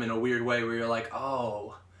home in a weird way, where you're like,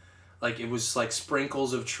 oh... Like, it was, like,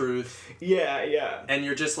 sprinkles of truth. Yeah. And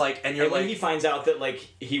you're just, like... And when he finds out that, like,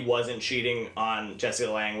 he wasn't cheating on Jessica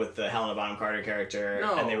Lange with the Helena Bonham Carter character,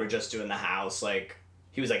 and they were just doing the house, like,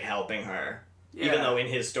 he was, like, helping her. Yeah. Even though in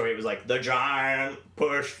his story it was like, the giant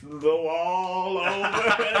pushed the wall over.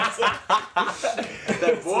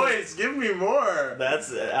 That voice, give me more.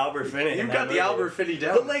 That's Albert Finney. You've got the Albert Finney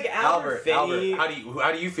down. But like Albert Finney. How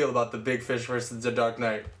do you feel about the Big Fish versus the Dark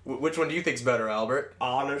Knight? Which one do you think's better, Albert?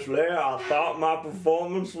 Honestly, I thought my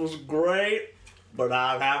performance was great, but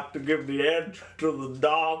I'd have to give the edge to the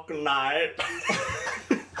Dark Knight.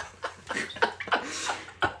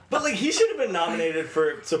 But, like, he should have been nominated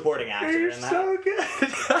for supporting actor in that. So good.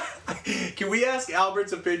 Can we ask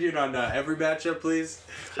Albert's opinion on every matchup, please?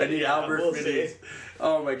 I need Albert Finney's.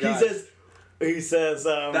 Oh, my God. He says,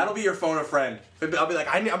 that'll be your phone a friend. I'll be like,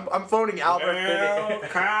 I'm phoning Albert Finney.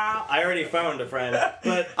 Carl. I already phoned a friend,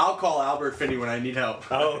 but... I'll call Albert Finney when I need help.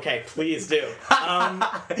 Oh, okay. Please do.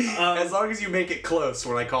 As long as you make it close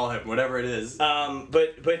when I call him, whatever it is.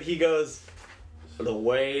 But he goes... The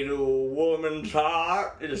way to a woman's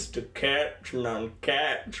heart is to catch an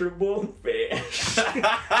uncatchable fish.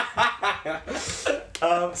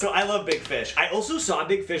 So I love Big Fish. I also saw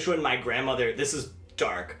Big Fish when my grandmother, this is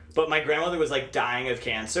dark, but my grandmother was like dying of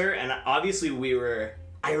cancer, and obviously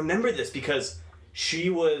I remember this because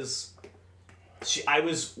we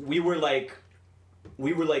were like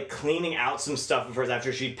cleaning out some stuff of hers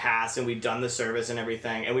after she'd passed, and we'd done the service and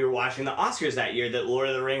everything, and we were watching the Oscars that year that Lord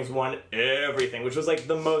of the Rings won everything, which was like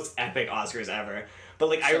the most epic Oscars ever. But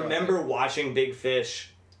like I remember watching Big Fish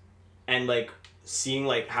and like seeing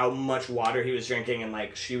like how much water he was drinking, and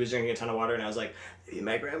like she was drinking a ton of water, and I was like, maybe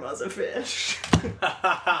my grandma's a fish.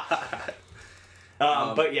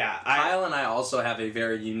 But yeah, Kyle and I also have a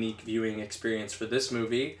very unique viewing experience for this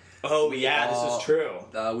movie. Oh, this is true.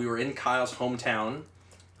 We were in Kyle's hometown,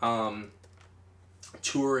 bringing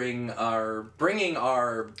the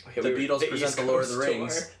Beatles Present the Lord of the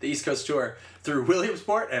Rings, the East Coast tour, through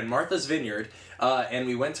Williamsport and Martha's Vineyard. And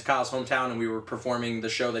we went to Kyle's hometown, and we were performing the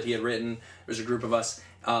show that he had written. There was a group of us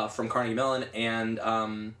from Carnegie Mellon,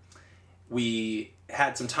 and we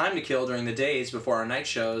had some time to kill during the days before our night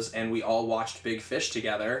shows, and we all watched Big Fish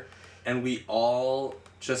together, and we all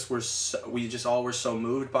were so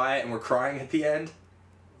moved by it, and we're crying at the end.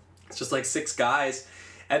 It's just like 6 guys,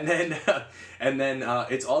 And then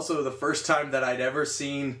it's also the first time that I'd ever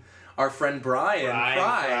seen our friend Brian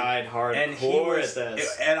cry. Cried hardcore And he was, at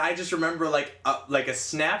this. and I just remember like a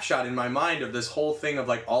snapshot in my mind of this whole thing of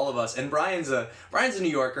like all of us. And Brian's a New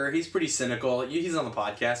Yorker. He's pretty cynical. He's on the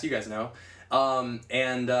podcast. You guys know.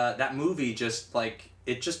 That movie just like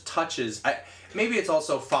it just touches. Maybe it's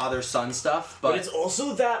also father-son stuff, but it's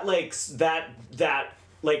also that like that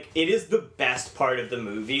like it is the best part of the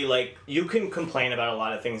movie. Like you can complain about a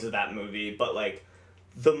lot of things of that movie, but like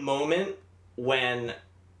the moment when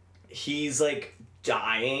he's like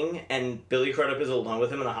dying and Billy Crudup is alone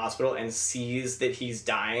with him in the hospital and sees that he's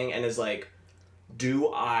dying and is like, do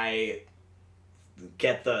I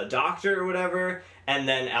get the doctor or whatever? And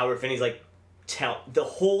then Albert Finney's like, the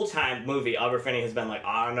whole time movie Albert Finney has been like,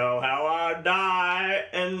 I know how I die,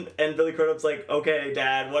 and Billy Crudup's like, okay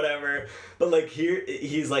dad, whatever. But like here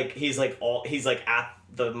he's like at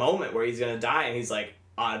the moment where he's gonna die and he's like,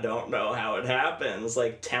 I don't know how it happens,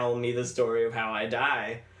 like tell me the story of how I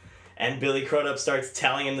die. And Billy Crudup starts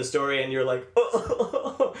telling him the story, and you're like,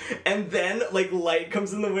 oh. And then, like, light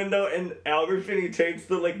comes in the window, and Albert Finney takes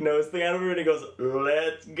the, like, nose thing out of her, and he goes,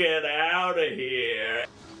 let's get out of here.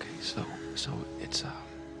 Okay, so it's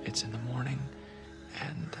in the morning,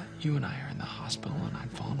 and you and I are in the hospital, and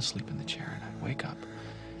I'd fallen asleep in the chair, and I'd wake up,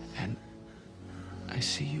 and I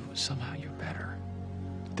see you, somehow you're better.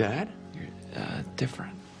 Dad? You're,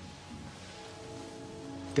 different.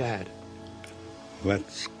 Dad.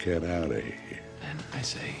 Let's get out of here. And I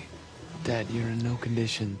say, Dad, you're in no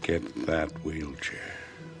condition. Get that wheelchair.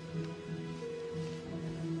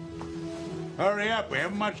 Hurry up, we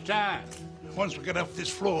haven't much time. Once we get off this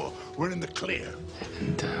floor, we're in the clear.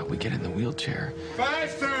 And we get in the wheelchair.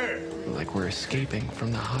 Faster! Like we're escaping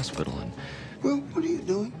from the hospital, and Well, what are you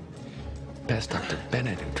doing? past Dr.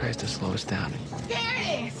 Bennett, who tries to slow us down. And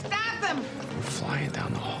Gary, stop them! we're flying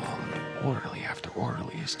down the hall, and orderly after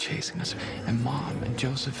orderly is chasing us. And Mom and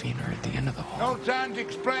Josephine are at the end of the hall. No time to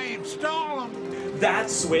explain. Stall them! That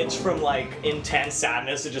switch from, like, intense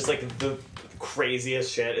sadness to just, like, the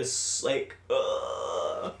craziest shit is, like,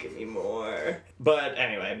 give me more. But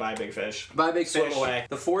anyway, bye Big Fish. Bye Big Swim Fish. away.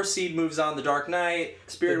 The 4 seed moves on. The Dark Knight,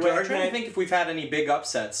 Spirited The Away. I'm Dark trying to Knight. think if we've had any big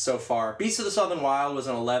upsets so far. Beast of the Southern Wild was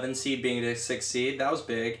an 11 seed, being a 6 seed. That was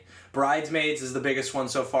big. Bridesmaids is the biggest one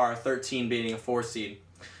so far, 13 beating a 4 seed.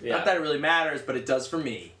 Yeah. Not that it really matters, but it does for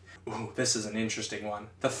me. Ooh, this is an interesting one.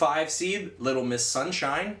 The 5 seed, Little Miss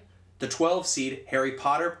Sunshine. The 12 seed, Harry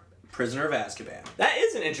Potter, Prisoner of Azkaban. That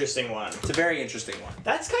is an interesting one. It's a very interesting one.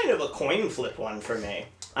 That's kind of a coin flip one for me.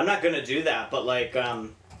 I'm not gonna do that, but like, I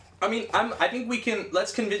mean, I think we can.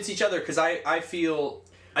 Let's convince each other because I feel.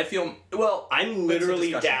 Well, I'm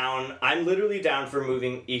literally down. I'm literally down for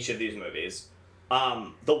moving each of these movies.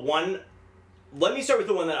 The one. Let me start with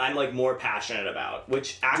the one that I'm like more passionate about,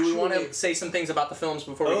 which actually. Do we want to say some things about the films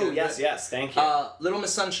before we get Oh into yes, it? yes, thank you. Little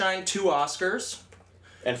Miss Sunshine, 2 Oscars,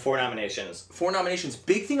 And 4 nominations. 4 nominations.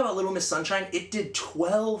 Big thing about Little Miss Sunshine, it did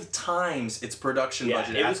 12 times its production Yeah,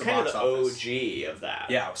 budget it at was the kind of box the office. OG of that.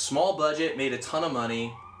 Yeah, small budget, made a ton of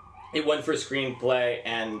money. It won for screenplay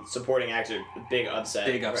and supporting actor. Big upset.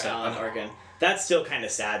 Big for upset, Alan uh-huh. Arkin. That's still kind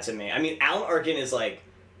of sad to me. I mean, Alan Arkin is like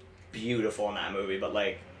beautiful in that movie, but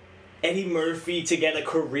like Eddie Murphy to get a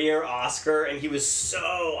career Oscar, and he was so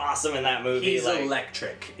awesome in that movie. He's like,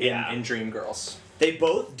 electric Yeah. in Dreamgirls. They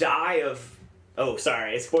both die of. Oh,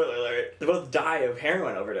 sorry, spoiler alert. They both die of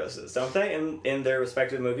heroin overdoses, don't they? In their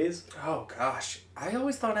respective movies. Oh gosh, I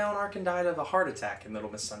always thought Alan Arkin died of a heart attack in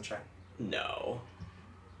Little Miss Sunshine. No.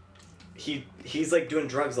 He's like doing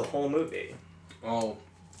drugs the whole movie. Oh,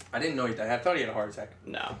 I didn't know he died. I thought he had a heart attack.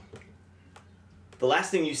 No. The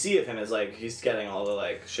last thing you see of him is like he's getting all the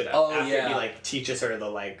like shit out Oh, after yeah. he like teaches her the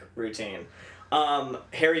like routine.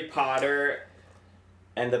 Harry Potter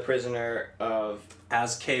and the Prisoner of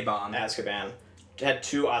Azkaban had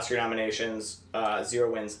 2 Oscar nominations,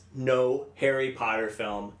 0 wins. No Harry Potter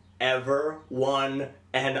film ever won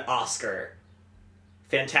an Oscar.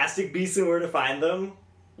 Fantastic Beasts and Where to Find Them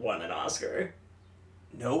won an Oscar.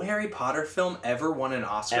 No Harry Potter film ever won an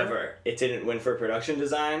Oscar? Ever. It didn't win for production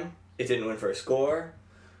design. It didn't win for score.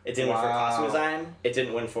 It didn't win for costume design. It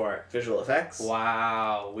didn't win for visual effects.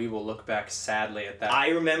 Wow, we will look back sadly at that. I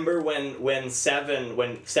remember when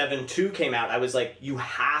Seven 2 came out, I was like, you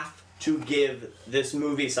have to give this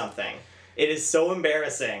movie something. It is so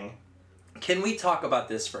embarrassing. Can we talk about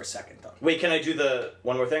this for a second, though? Wait, can I do the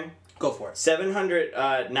one more thing? Go for it.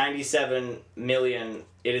 797 million.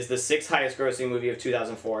 It is the 6th highest grossing movie of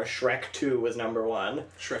 2004. Shrek 2 was number 1.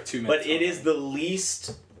 Shrek 2 But it is the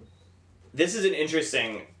least... This is an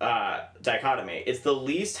interesting dichotomy. It's the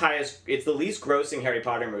least grossing Harry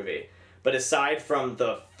Potter movie, but aside from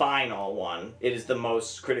the final one, it is the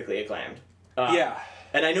most critically acclaimed. Yeah.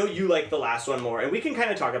 And I know you like the last one more, and we can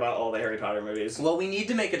kind of talk about all the Harry Potter movies. Well, we need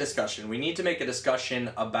to make a discussion. We need to make a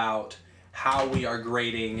discussion about how we are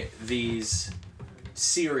grading these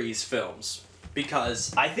series films.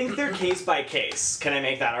 Because I think they're case by case. Can I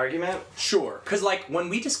make that argument? Sure. Because, like, when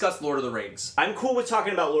we discussed Lord of the Rings... I'm cool with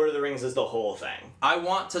talking about Lord of the Rings as the whole thing. I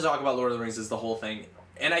want to talk about Lord of the Rings as the whole thing.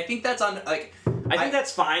 And I think that's on, like... I think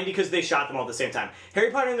that's fine because they shot them all at the same time.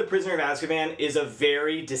 Harry Potter and the Prisoner of Azkaban is a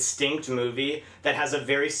very distinct movie that has a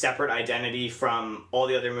very separate identity from all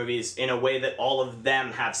the other movies in a way that all of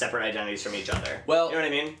them have separate identities from each other. Well, you know what I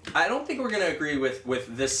mean? I don't think we're going to agree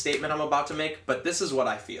with this statement I'm about to make, but this is what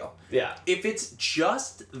I feel. Yeah. If it's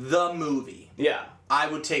just the movie, yeah, I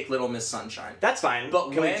would take Little Miss Sunshine. That's fine.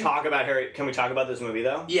 But Can we talk about this movie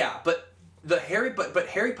though? Yeah, but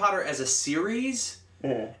Harry Potter as a series...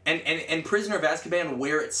 And Prisoner of Azkaban,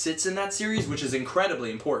 where it sits in that series, which is incredibly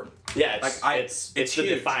important. Yeah, it's the huge.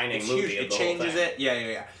 defining movie. Huge. It changes it.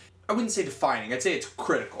 Yeah. I wouldn't say defining. I'd say it's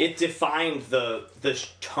critical. It defined the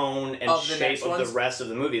tone and shape of the rest of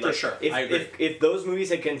the movie. For sure. I agree. If those movies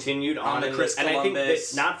had continued on the Chris Columbus, and I think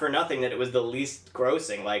that not for nothing that it was the least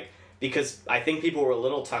grossing, because I think people were a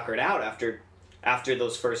little tuckered out after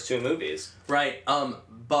those first two movies. Right.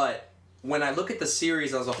 But when I look at the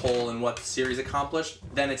series as a whole and what the series accomplished,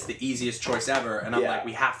 then it's the easiest choice ever. And I'm like,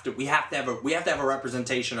 we have to have a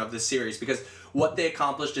representation of this series because what they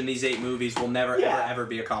accomplished in these 8 movies will never ever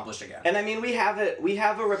be accomplished again. And I mean, we have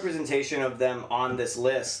a representation of them on this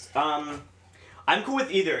list. I'm cool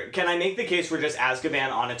with either. Can I make the case for just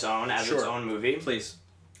Azkaban on its own as its own movie? Please.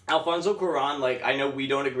 Alfonso Cuarón, I know we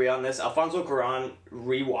don't agree on this. Alfonso Cuarón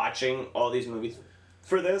rewatching all these movies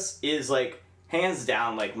for this is hands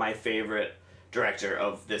down my favorite director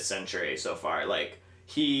of this century so far.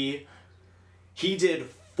 He did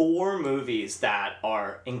 4 movies that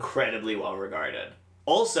are incredibly well regarded.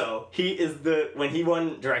 Also, when he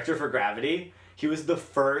won director for Gravity, he was the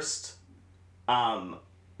first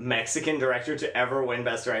Mexican director to ever win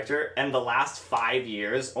Best Director, and the last 5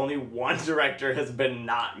 years only one director has been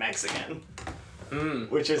not Mexican.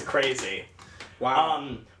 Which is crazy.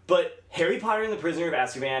 Wow. But Harry Potter and the Prisoner of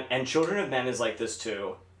Azkaban and Children of Men is like this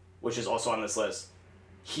too, which is also on this list.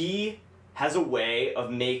 He has a way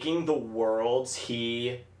of making the worlds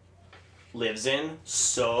he lives in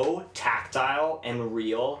so tactile and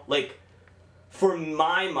real. For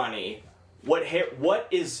my money,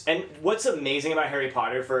 what's amazing about Harry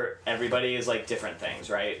Potter for everybody is different things,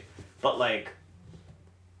 right? But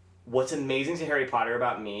what's amazing to Harry Potter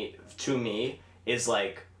to me is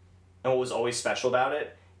and what was always special about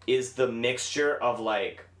it is the mixture of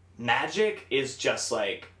magic is just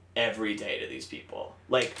every day to these people.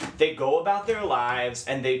 They go about their lives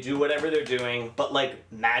and they do whatever they're doing, but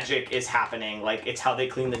magic is happening. It's how they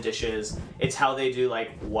clean the dishes. It's how they do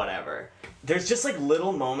whatever. There's just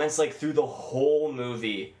little moments through the whole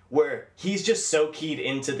movie where he's just so keyed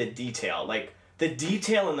into the detail. The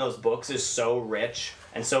detail in those books is so rich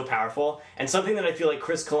and so powerful, and something that I feel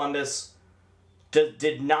Chris Columbus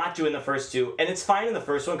did not do in the first 2, and it's fine in the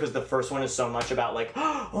first one because the first one is so much about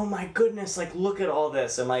oh my goodness, look at all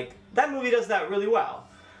this, and that movie does that really well.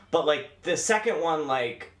 But the second one,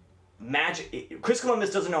 magic, Chris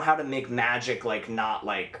Columbus doesn't know how to make magic not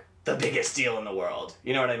the biggest deal in the world.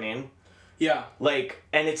 You know what I mean? Yeah.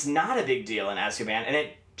 And it's not a big deal in Azkaban, and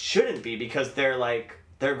it shouldn't be because they're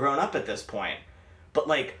grown up at this point. But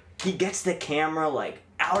he gets the camera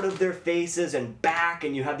out of their faces and back,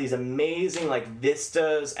 and you have these amazing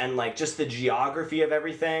vistas and just the geography of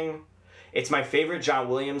everything. It's my favorite John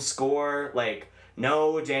Williams score.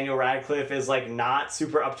 No, Daniel Radcliffe is not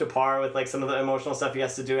super up to par with some of the emotional stuff he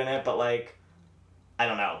has to do in it, but I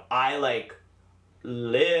don't know. I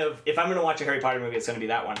live, if I'm gonna watch a Harry Potter movie, it's gonna be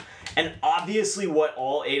that one. And obviously what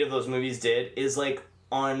all 8 of those movies did is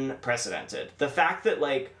unprecedented. The fact that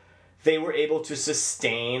they were able to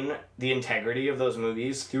sustain the integrity of those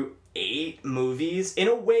movies through 8 movies in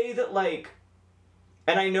a way that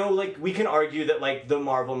and I know we can argue that the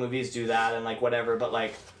Marvel movies do that and whatever, but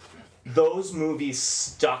those movies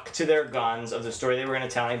stuck to their guns of the story they were going to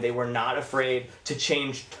tell. They were not afraid to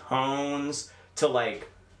change tones, to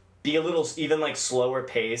be a little even slower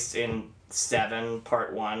paced in 7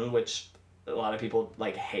 Part 1, which a lot of people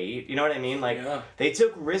hate. You know what I mean? They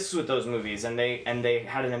took risks with those movies, and they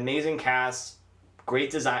had an amazing cast, great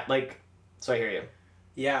design. So I hear you.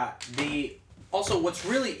 Yeah. Also, what's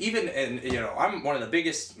really even, and I'm one of the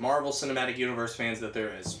biggest Marvel Cinematic Universe fans that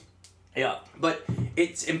there is. Yeah. But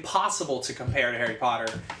it's impossible to compare to Harry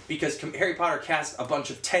Potter because Harry Potter cast a bunch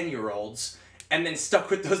of 10-year-olds and then stuck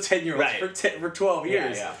with those 10-year-olds Right. for 12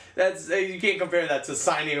 years. Yeah. That's you can't compare that to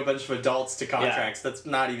signing a bunch of adults to contracts. That's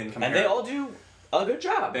not even comparable. And they all do a good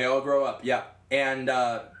job. They all grow up, yeah. And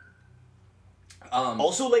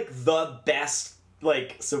also, like, the best,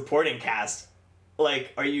 like, supporting cast.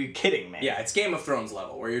 Like, are you kidding me? yeah, it's Game of Thrones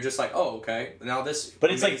level where you're just like, oh, okay, now this.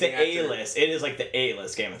 But it's like the amazing actor- A-list. It is like the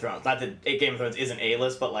A-list Game of Thrones. Not that Game of Thrones isn't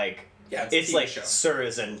A-list, but like Yeah, it's a it's TV like show.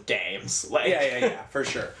 sirs and dames. Like Yeah, for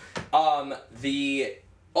sure.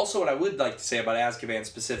 Also what I would like to say about Azkaban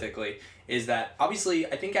specifically is that obviously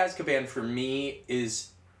I think Azkaban for me is.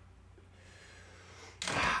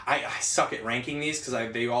 I suck at ranking these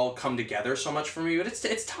because they all come together so much for me, but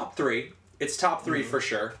it's top 3. It's top 3 for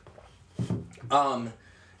sure.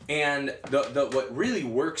 And the what really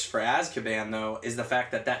works for Azkaban though is the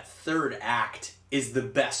fact that third act is the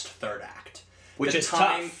best third act. Which The is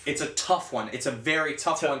time, tough. It's a tough one. It's a very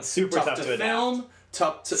tough one. super tough to film.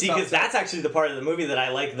 Tough to See, tough because to- that's actually the part of the movie that I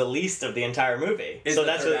like the least of the entire movie. Is So the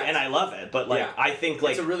that's third really, act. and I love it. But like, Yeah. I think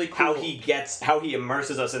like It's a really how cool- how he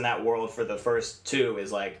immerses us in that world for the first 2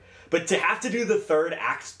 is like. But to have to do the third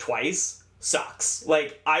act twice sucks.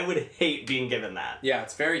 Like, I would hate being given that. Yeah,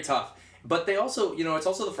 it's very tough. But they also, it's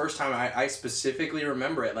also the first time I specifically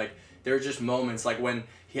remember it. Like, there are just moments, like when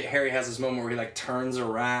Harry has this moment where he, like, turns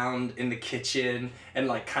around in the kitchen and,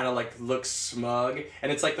 like, kind of, like, looks smug.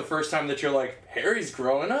 And it's, like, the first time that you're like, Harry's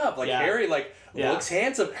growing up. Like, Yeah. Harry, like, Yeah. looks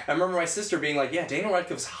handsome. I remember my sister being like, yeah, Daniel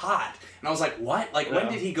Radcliffe's hot. And I was like, what? Like, when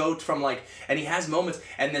Yeah. did he go from, like, and he has moments.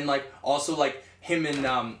 And then, like, also, like, him and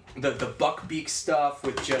the Buckbeak stuff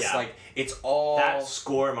with just, Yeah. like, it's all... That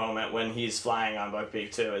score moment when he's flying on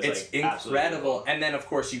Buckbeak too is It's like absolutely incredible. cool. And then, of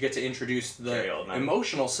course, you get to introduce Gary the Oldman.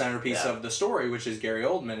 emotional centerpiece Yeah. of the story, which is Gary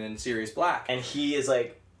Oldman in Sirius Black. And he is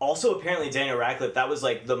like also apparently Daniel Radcliffe. That was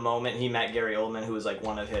like the moment he met Gary Oldman, who was like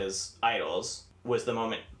one of his idols. Was the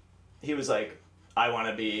moment he was like, I want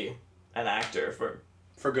to be an actor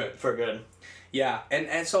For good. for good. Yeah.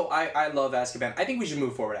 And so I love Azkaban. I think we should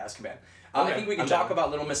move forward to Azkaban. I Okay, think we can I'm talk down. about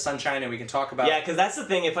Little Miss Sunshine and we can talk about... Yeah, because that's the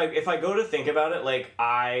thing. If I go to think about it, like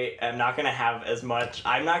I am not gonna have as much.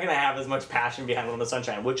 I'm not gonna have as much passion behind Little Miss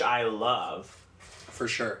Sunshine, which I love. For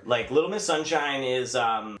sure. Like Little Miss Sunshine is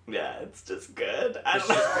yeah, it's just good. I It's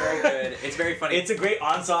don't know. just very good. It's very funny. It's a great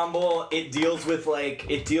ensemble. It deals with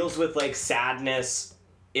like sadness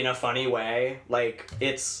in a funny way. Like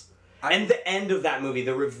and the end of that movie,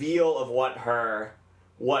 the reveal of what her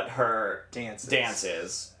dance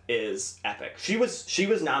is epic. She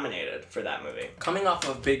was nominated for that movie. Coming off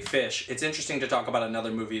of Big Fish, it's interesting to talk about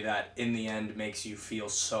another movie that, in the end, makes you feel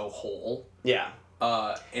so whole. Yeah.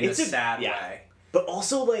 In a sad way. But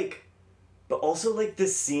also like the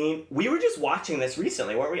scene. We were just watching this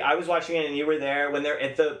recently, weren't we? I was watching it and you were there when they're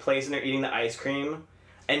at the place and they're eating the ice cream.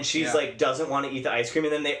 And she's Yeah. like doesn't want to eat the ice cream,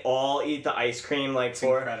 and then they all eat the ice cream like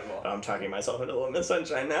for. Incredible. Oh, I'm talking myself into Little Miss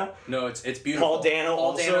Sunshine now. No, it's beautiful. Paul Dano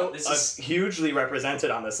also this is... hugely represented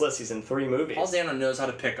on this list. He's in 3 movies. Paul Dano knows how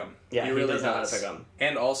to pick them. Yeah, he really does know how to pick 'em.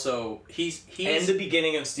 And also, he's and the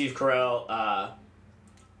beginning of Steve Carell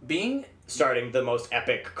being starting the most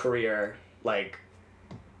epic career like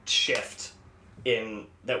shift in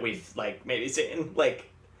that we've like maybe seen. Like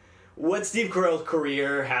what Steve Carell's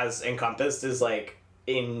career has encompassed is like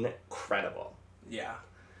incredible. yeah.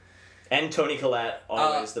 And Toni Collette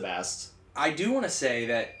always the best. I do want to say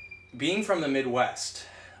that being from the Midwest,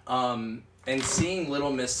 and seeing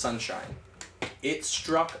Little Miss Sunshine, it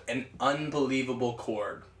struck an unbelievable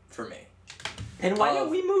chord for me. And why don't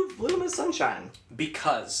we move Little Miss Sunshine?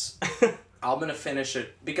 Because I'm going to finish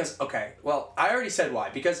it because, okay, well, I already said why.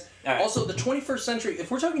 Because All right. also the 21st century,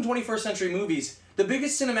 if we're talking 21st century movies, the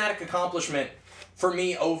biggest cinematic accomplishment for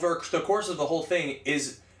me over the course of the whole thing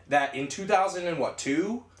is that in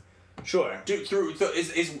 2002, Sure.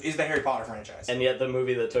 is the Harry Potter franchise. And yet the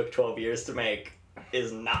movie that took 12 years to make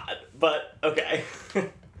is not. But okay.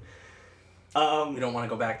 We don't want to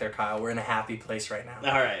go back there, Kyle. We're in a happy place right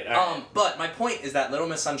now. All right. But my point is that Little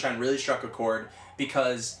Miss Sunshine really struck a chord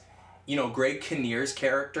because, Greg Kinnear's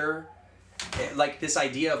character, like this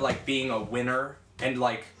idea of like being a winner and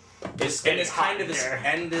like this getting and this hot kind of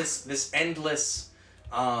in this there. this endless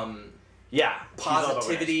Yeah.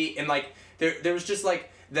 positivity and like there was just like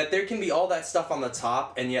that there can be all that stuff on the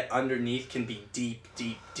top and yet underneath can be deep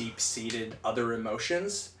seated other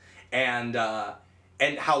emotions and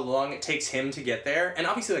how long it takes him to get there. And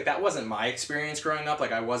obviously like that wasn't my experience growing up.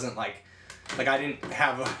 Like I wasn't like I didn't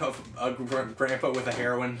have a grandpa with a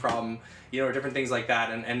heroin problem, or different things like that.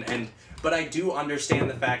 And but I do understand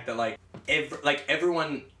the fact that like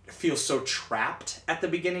everyone feels so trapped at the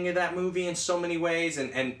beginning of that movie in so many ways,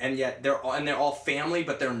 and yet they're all family,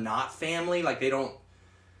 but they're not family. Like they don't.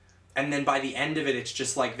 and then by the end of it, it's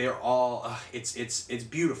just like they're all. It's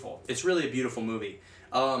beautiful. It's really a beautiful movie.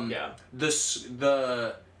 Yeah.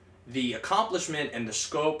 The accomplishment and the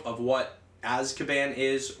scope of what Azkaban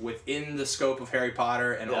is within the scope of Harry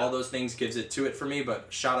Potter and all those things gives it to it for me. But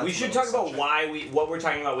shout out. We should talk about what we're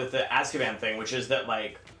talking about with the Azkaban thing, which is that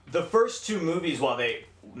like the first two movies, while they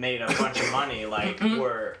made a bunch of money, like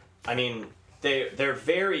were, I mean, they're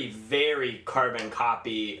very, very carbon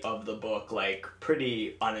copy of the book, like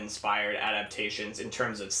pretty uninspired adaptations in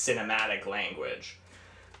terms of cinematic language.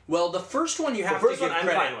 Well, the first one you have the first to give one I'm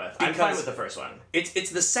credit fine with. I'm fine with the first one. It's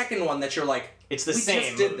the second one that you're like, it's the we same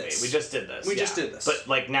just did movie. this. We just did this. We just did this. But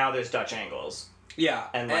like now there's Dutch angles. Yeah.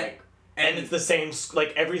 And it's the same,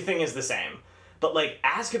 like everything is the same. But like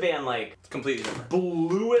Azkaban like completely different.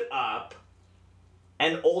 Blew it up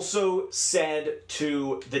and also said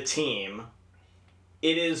to the team,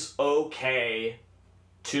 it is okay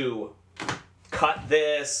to cut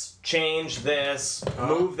this, change this,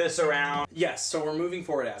 move this around. Yes, so we're moving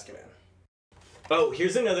forward to Azkaban. Oh,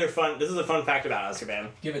 here's another this is a fun fact about Azkaban.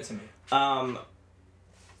 Give it to me.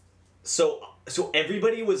 So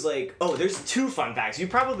everybody was like, oh, there's two fun facts. You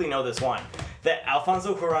probably know this one. That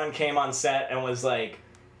Alfonso Cuarón came on set and was like,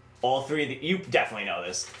 all three of you definitely know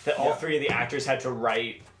this, that all three of the actors had to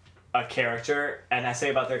write an essay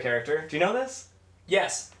about their character. Do you know this?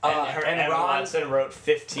 Yes. And and Emma Ron Watson wrote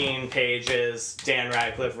 15 pages, Dan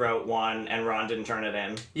Radcliffe wrote 1, and Ron didn't turn it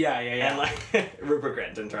in. Yeah. And like Rupert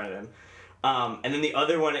Grint didn't turn it in. And then the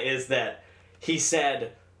other one is that he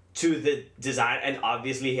said to the design, and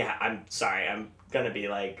obviously I'm sorry, I'm gonna be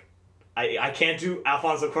like, I can't do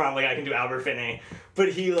Alfonso Cuarón like I can do Albert Finney, but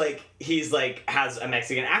he's has a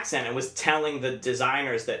Mexican accent and was telling the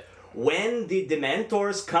designers that when the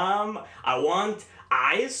Dementors come, I want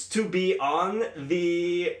eyes to be on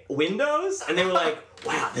the windows, and they were like,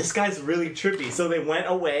 wow, this guy's really trippy. So they went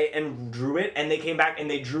away and drew it, and they came back and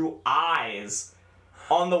they drew eyes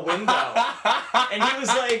on the window. And he was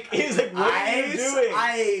like, what are you doing?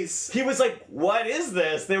 Eyes. He was like, what is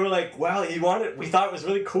this? They were like, well, we thought it was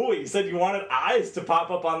really cool. You said you wanted eyes to pop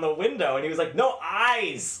up on the window. And he was like, no,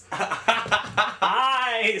 eyes.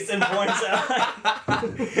 Eyes. And points out.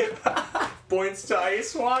 Points to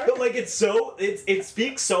Ice Water. But like, it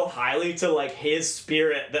speaks so highly to like his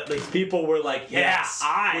spirit that like people were like, yes,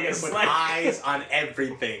 eyes. We're gonna put eyes on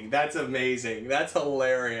everything. That's amazing. That's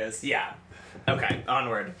hilarious. Yeah. Okay,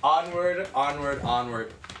 onward. Onward.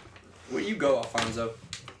 Where you go, Alfonso?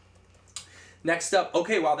 Next up,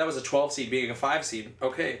 okay, wow, that was a 12 seed being a 5 seed.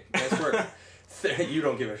 Okay, nice work. You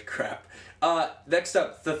don't give a crap. Next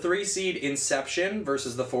up, the 3 seed Inception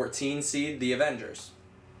versus the 14 seed The Avengers.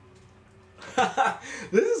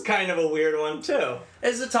 This is kind of a weird one, too.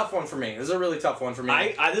 This is a tough one for me. This is a really tough one for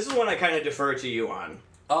me. This is one I kind of defer to you on.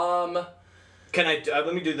 Can I?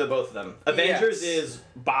 Let me do both of them. Avengers is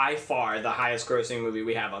by far the highest grossing movie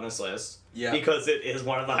we have on this list. Yeah. Because it is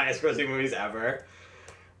one of the highest grossing movies ever.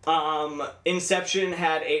 Inception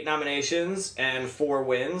had 8 nominations and 4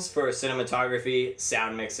 wins for cinematography,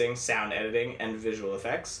 sound mixing, sound editing, and visual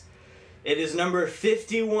effects. It is number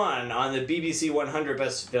 51 on the BBC 100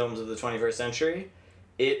 Best Films of the 21st Century.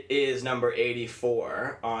 It is number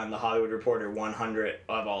 84 on the Hollywood Reporter 100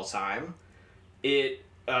 of all time. It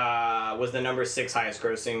was the number 6 highest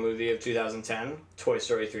grossing movie of 2010. Toy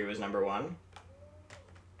Story 3 was number 1.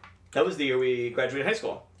 That was the year we graduated high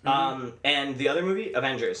school. Mm-hmm. And the other movie,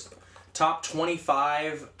 Avengers. Top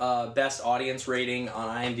 25 best audience rating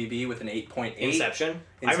on IMDb with an 8.8. Inception.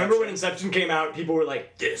 I remember when Inception came out, people were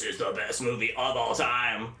like, this is the best movie of all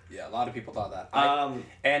time. Yeah, a lot of people thought that.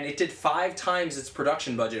 And it did 5 times its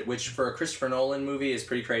production budget, which for a Christopher Nolan movie is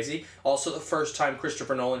pretty crazy. Also the first time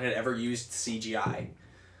Christopher Nolan had ever used CGI.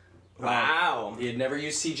 Wow. He had never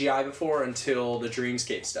used CGI before until the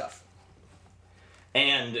Dreamscape stuff.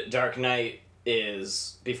 And Dark Knight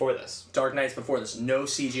is before this. Dark Knight's before this. No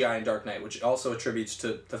CGI in Dark Knight, which also attributes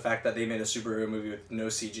to the fact that they made a superhero movie with no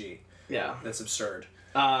CG. Yeah. That's absurd.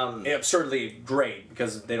 Absurdly great,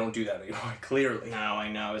 because they don't do that anymore, clearly. No,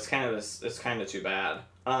 I know. It's kind of too bad.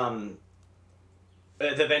 The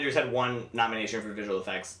Avengers had 1 nomination for visual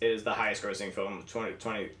effects. It is the highest grossing film of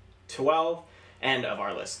 2012 and of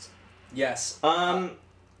our list. Yes. I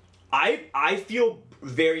feel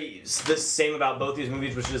the same about both these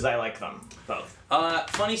movies, which is I like them both.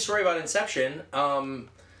 Funny story about Inception.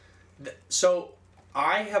 So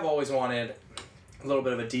I have always wanted a little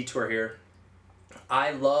bit of a detour here.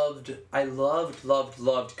 I loved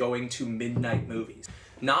going to midnight movies.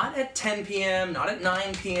 Not at 10 p.m., not at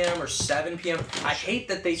 9 p.m. or 7 p.m. I hate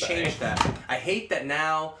that they changed that. I hate that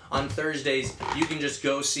now on Thursdays you can just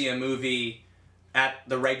go see a movie at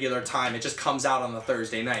the regular time. It just comes out on the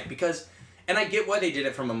Thursday night because, and I get why they did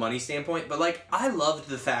it from a money standpoint, but like I loved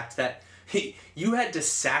the fact that you had to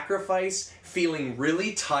sacrifice feeling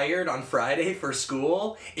really tired on Friday for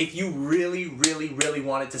school if you really, really, really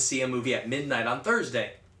wanted to see a movie at midnight on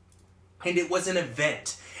Thursday. And it was an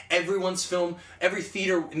event. Everyone's film, every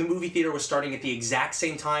theater in the movie theater was starting at the exact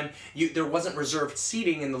same time. There wasn't reserved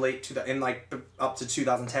seating in up to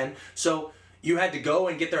 2010. So you had to go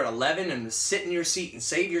and get there at 11 and sit in your seat and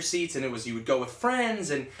save your seats, and you would go with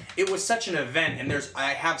friends, and it was such an event. And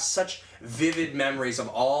I have such vivid memories of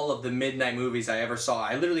all of the midnight movies I ever saw.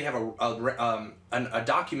 I literally have a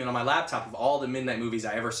document on my laptop of all the midnight movies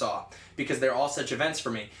I ever saw because they're all such events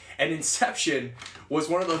for me. And Inception was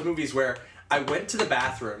one of those movies where I went to the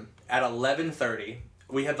bathroom at 11:30.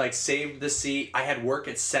 We had like saved the seat. I had work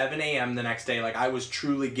at 7 a.m. the next day. Like I was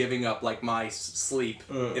truly giving up like my sleep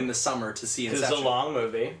in the summer to see Inception. It's a long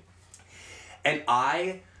movie. And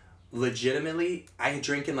I legitimately, I had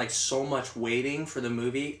drinking like so much waiting for the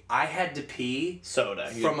movie. I had to pee.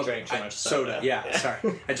 Soda. You drank too much soda. Yeah,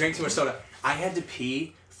 sorry. I drank too much soda. I had to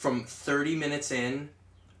pee from 30 minutes in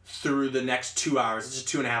through the next 2 hours. It's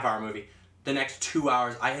a 2.5 hour movie. The next 2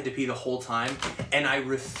 hours, I had to pee the whole time, and I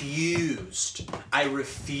refused to I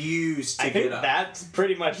get think up. that's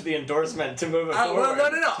pretty much the endorsement to move it forward.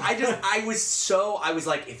 Well, no. I was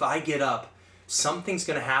like, if I get up, something's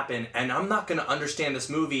gonna happen, and I'm not gonna understand this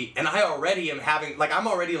movie, and I already am having, like, I'm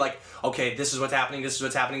already like, okay, this is what's happening, this is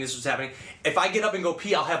what's happening, this is what's happening. If I get up and go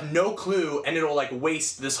pee, I'll have no clue, and it'll, like,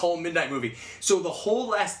 waste this whole midnight movie. So the whole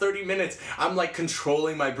last 30 minutes, I'm, like,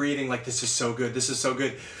 controlling my breathing, like, this is so good,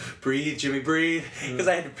 breathe, Jimmy, breathe, because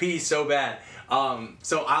I had to pee so bad.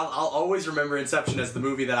 So I'll always remember Inception as the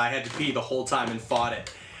movie that I had to pee the whole time and fought it.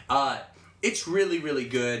 It's really, really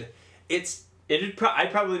good.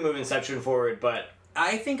 I'd probably move Inception forward, but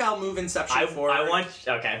I think I'll move Inception forward.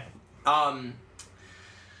 Okay.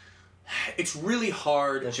 It's really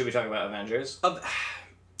hard. Then should we talk about Avengers?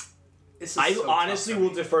 I honestly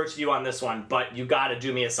will defer to you on this one, but you gotta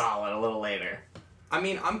do me a solid a little later. I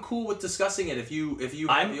mean, I'm cool with discussing it if you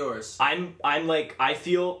have yours. I'm like, I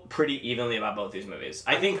feel pretty evenly about both these movies.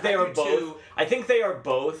 I think they are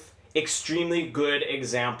both extremely good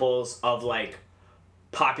examples of like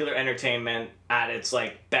popular entertainment at its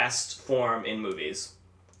like best form in movies.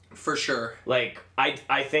 For sure. Like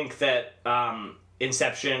I think that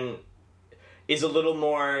Inception is a little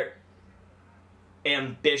more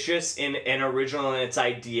ambitious and original in its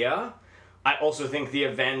idea. I also think The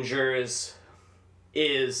Avengers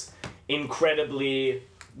is incredibly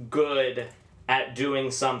good at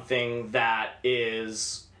doing something that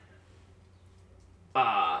is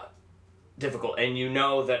difficult, and you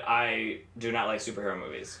know that I do not like superhero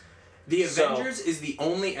movies. The Avengers is the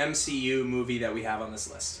only MCU movie that we have on this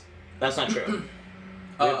list. That's not true.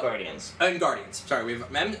 We have Guardians. And Guardians. Sorry, we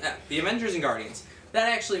have the Avengers and Guardians.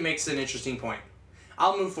 That actually makes an interesting point.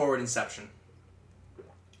 I'll move forward Inception.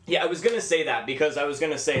 Yeah, I was gonna say that because I was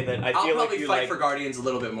gonna say that I feel like you I'll probably fight for Guardians a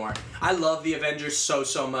little bit more. I love the Avengers so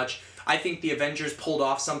much. I think the Avengers pulled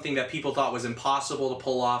off something that people thought was impossible to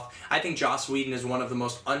pull off. I think Joss Whedon is one of the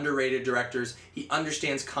most underrated directors. He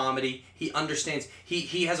understands comedy. He understands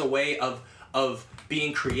he has a way of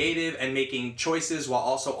being creative and making choices while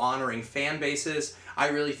also honoring fan bases. I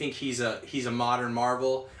really think he's a modern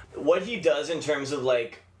Marvel. What he does in terms of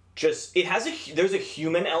like just there's a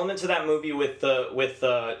human element to that movie with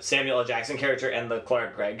the Samuel L. Jackson character and the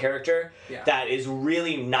Clark Gregg character that is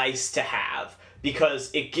really nice to have. Because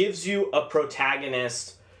it gives you a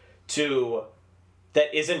protagonist that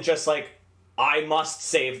isn't just like, I must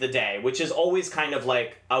save the day, which is always kind of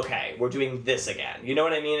like, okay, we're doing this again. You know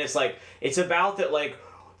what I mean? It's like, it's about that like,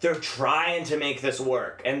 they're trying to make this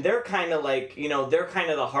work. And they're kind of like, they're kind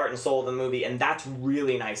of the heart and soul of the movie, and that's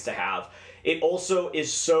really nice to have. It also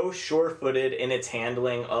is so sure-footed in its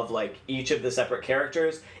handling of like each of the separate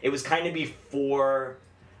characters. It was kind of before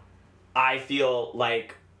I feel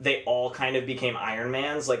like they all kind of became Iron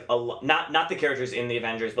Mans, like not the characters in the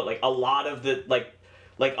Avengers, but like a lot of the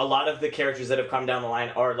a lot of the characters that have come down the line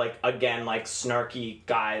are like, again, like snarky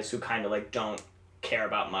guys who kind of like don't care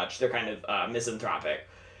about much. They're kind of misanthropic.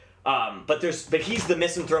 But he's the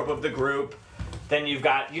misanthrope of the group. Then you've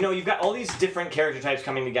got all these different character types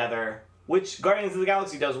coming together, which Guardians of the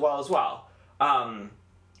Galaxy does well as well.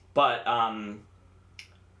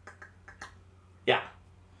 Yeah.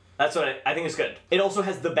 That's what I think is good. It also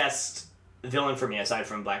has the best villain for me, aside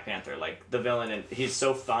from Black Panther. Like, the villain, and he's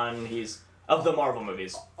so fun. He's of the Marvel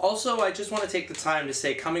movies. Also, I just want to take the time to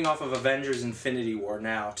say, coming off of Avengers Infinity War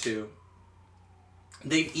now, too,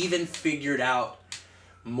 they've even figured out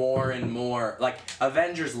more and more. Like,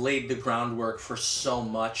 Avengers laid the groundwork for so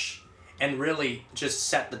much and really just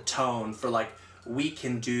set the tone for, like, we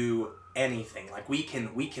can do anything. Like, we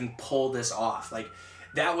can pull this off. Like,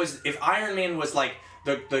 that was, if Iron Man was, like,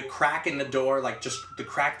 the crack in the door, like, just the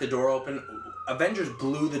crack the door open, Avengers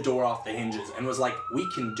blew the door off the hinges and was like, we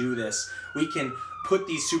can do this. We can put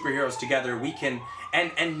these superheroes together. We can,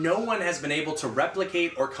 and no one has been able to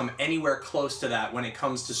replicate or come anywhere close to that when it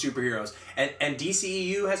comes to superheroes. And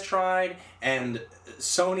DCEU has tried, and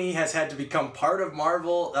Sony has had to become part of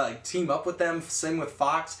Marvel, team up with them, same with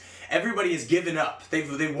Fox. Everybody has given up.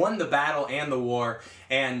 They won the battle and the war,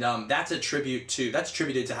 and that's attributed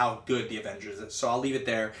to how good the Avengers is. So I'll leave it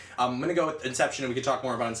there. I'm gonna go with Inception, and we can talk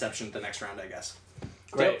more about Inception at the next round, I guess.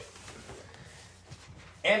 Great. Dope.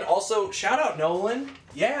 And also, shout out Nolan.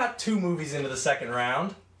 Yeah, 2 movies into the second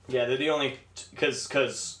round. Yeah, they're the only...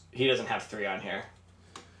 Because he doesn't have 3 on here.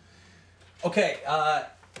 Okay,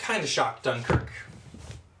 kind of shocked Dunkirk.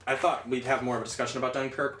 I thought we'd have more of a discussion about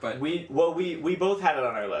Dunkirk, but... We both had it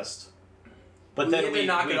on our list. But We then had to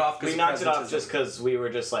knock it off 'cause we of knocked it off presentism. just because we were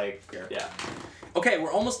just like... Yeah. Okay,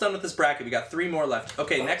 we're almost done with this bracket. We got 3 more left.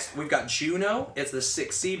 Okay, next we've got Juno. It's the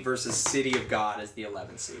 6th seed versus City of God as the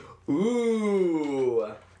 11th seed.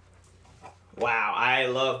 Ooh. Wow, I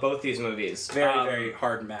love both these movies. Very, very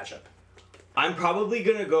hard matchup. I'm probably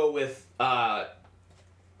gonna go with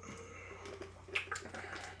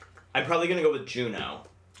Juno.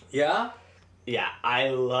 Yeah? Yeah, I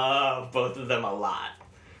love both of them a lot.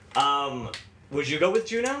 Would you go with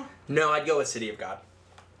Juno? No, I'd go with City of God.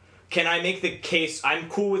 Can I make the case? I'm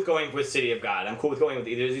cool with going with City of God. I'm cool with going with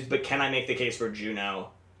either of these, but can I make the case for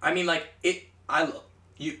Juno? I mean, like,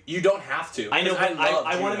 you don't have to. I know, but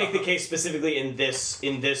I want to Juno. make the case specifically in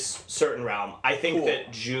this certain realm. I think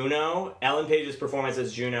that Juno, Ellen Page's performance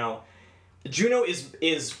as Juno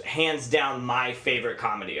is hands down my favorite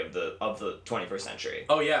comedy of the 21st century.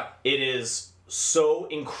 Oh, yeah. It is so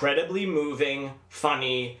incredibly moving,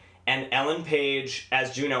 funny, and Ellen Page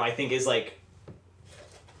as Juno, I think, is like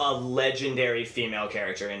a legendary female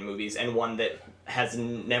character in movies, and one that has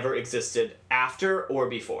never existed after or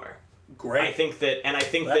before. Great. I think that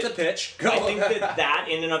That's a pitch. Go. I think that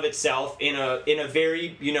in and of itself, in a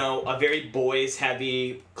very a very boys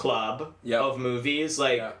heavy club of movies,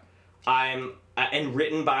 like and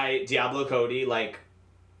written by Diablo Cody, like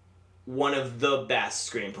one of the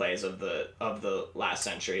best screenplays of the last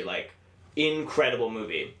century, like incredible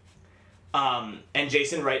movie. And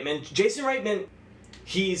Jason Reitman,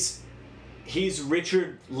 he's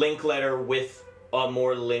Richard Linklater with a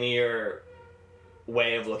more linear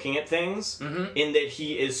way of looking at things, in that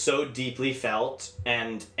he is so deeply felt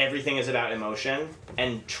and everything is about emotion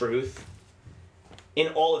and truth in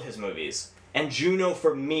all of his movies. And Juno,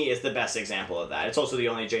 for me, is the best example of that. It's also the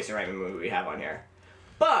only Jason Reitman movie we have on here.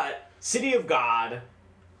 But City of God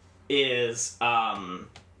is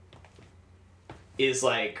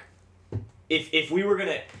like, if we were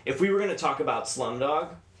gonna talk about Slumdog,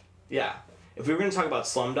 if we were gonna talk about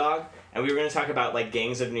Slumdog and we were gonna talk about like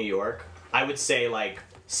Gangs of New York, I would say like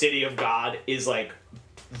City of God is like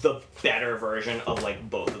the better version of like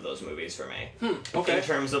both of those movies for me. Okay. In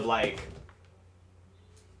terms of like,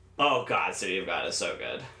 oh god, City of God is so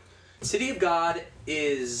good. City of God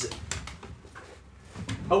is...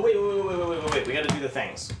 Oh wait, we gotta do the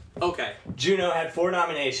things. Okay. Juno had 4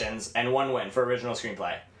 nominations and 1 win for original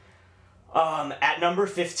screenplay. At number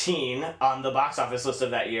 15 on the box office list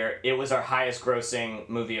of that year, it was our highest grossing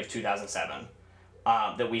movie of 2007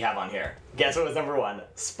 that we have on here. Guess what was number 1?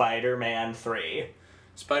 Spider-Man 3.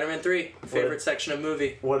 Spider-Man 3, favorite section of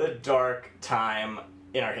movie. What a dark time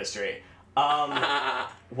in our history.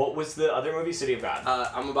 What was the other movie? City of God.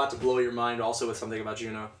 I'm about to blow your mind also with something about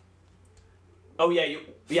Juno. Oh yeah,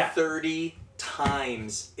 30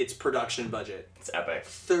 times its production budget. It's epic.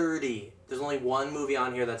 30. There's only one movie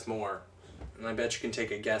on here that's more. And I bet you can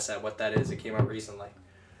take a guess at what that is. It came out recently.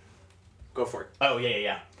 Go for it. Oh,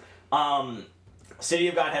 yeah. City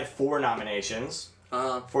of God had 4 nominations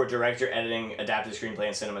for director, editing, adapted screenplay,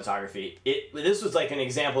 and cinematography. This was like an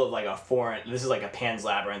example of like this is like a Pan's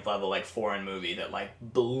Labyrinth level like foreign movie that like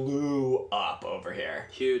blew up over here.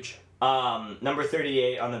 Huge. Number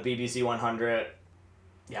 38 on the BBC 100.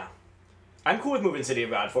 Yeah. I'm cool with moving City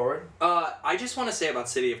of God forward. I just want to say about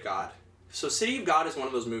City of God. So City of God is one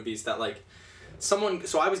of those movies that like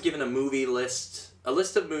so I was given a list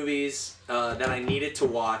of movies that I needed to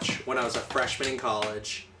watch when I was a freshman in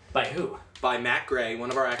college. By who? By Matt Gray, one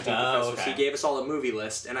of our acting professors. Okay. He gave us all a movie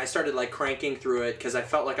list, and I started like cranking through it because I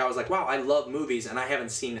felt like I was like, wow, I love movies, and I haven't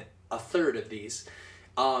seen a third of these.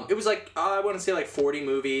 It was like, I want to say like 40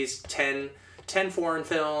 movies, 10 foreign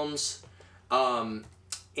films,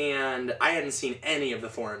 and I hadn't seen any of the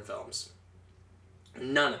foreign films.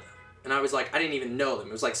 None of them. And I was like, I didn't even know them.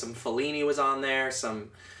 It was like some Fellini was on there,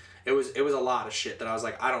 it was a lot of shit that I was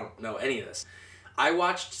like, I don't know any of this. I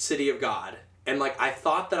watched City of God, and like I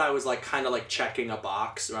thought that I was like kind of like checking a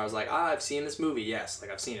box, where I was like, I've seen this movie, yes,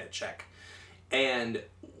 like I've seen it, check. And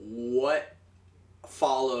what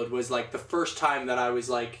followed was like the first time that I was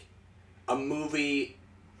like, a movie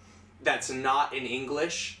that's not in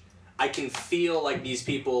English, I can feel like these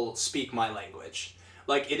people speak my language.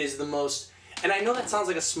 Like, it is the most... And I know that sounds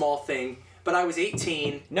like a small thing, but I was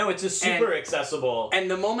 18. No, it's just super accessible. And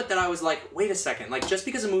the moment that I was like, wait a second, like, just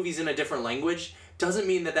because a movie's in a different language doesn't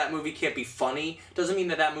mean that that movie can't be funny, doesn't mean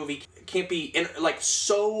that that movie can't be, like,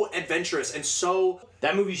 so adventurous and so...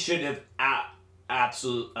 That movie should have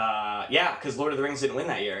because Lord of the Rings didn't win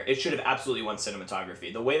that year. It should have absolutely won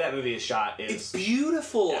cinematography. The way that movie is shot is... It's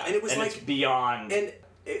beautiful, and it was and like... it's beyond... And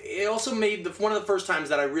it also made one of the first times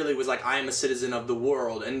that I really was like, I am a citizen of the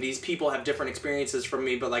world, and these people have different experiences from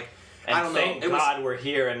me, but like, and I don't know. Thank God we're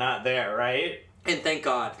here and not there, right? And thank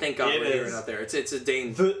God we're here and not there. It's a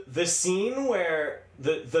Dane. The scene where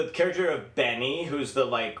the character of Benny, who's the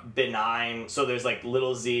like benign, so there's like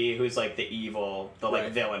Little Z, who's like the evil, the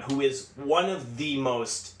like villain, who is one of the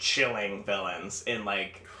most chilling villains in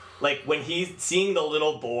like when he's seeing the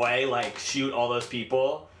little boy like shoot all those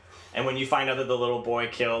people. And when you find out that the little boy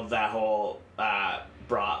killed that whole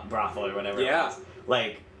brothel or whatever it was,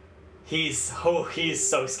 like, he's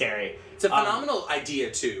so scary. It's a phenomenal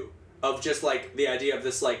idea, too, of just, like, the idea of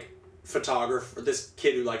this, like, photographer, this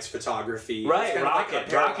kid who likes photography. Right,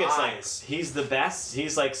 Rocket's like, he's the best.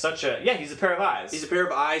 He's, like, he's a pair of eyes. He's a pair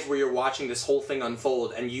of eyes where you're watching this whole thing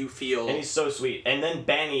unfold, and you feel... And he's so sweet. And then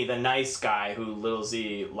Benny, the nice guy who Little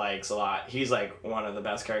Z likes a lot, he's, like, one of the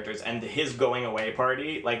best characters. And his going away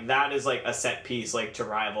party, like, that is, like, a set piece, like, to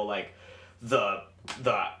rival, like, the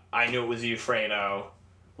I knew it was you, Fredo,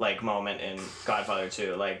 like, moment in Godfather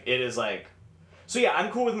 2. Like, it is, like... So yeah,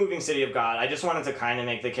 I'm cool with moving City of God. I just wanted to kind of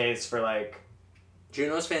make the case for like...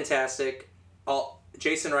 Juno's fantastic.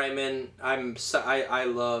 Jason Reitman, I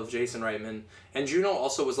love Jason Reitman. And Juno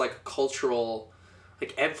also was like a cultural...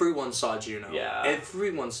 Like everyone saw Juno. Yeah.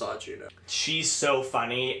 Everyone saw Juno. She's so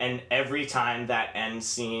funny, and every time that end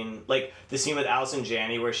scene... Like, the scene with Allison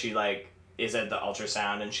Janney where she like is at the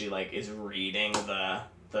ultrasound and she like is reading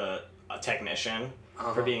the technician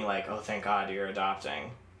for being like, oh, thank God you're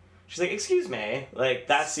adopting. She's like, excuse me. Like,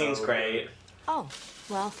 that scene's great. Good. Oh,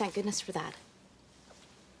 well, thank goodness for that.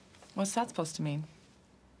 What's that supposed to mean?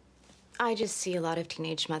 I just see a lot of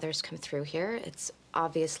teenage mothers come through here. It's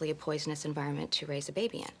obviously a poisonous environment to raise a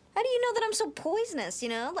baby in. How do you know that I'm so poisonous, you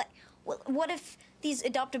know? Like, what if these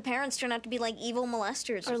adoptive parents turn out to be, like, evil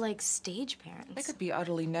molesters? Or, like, stage parents. They could be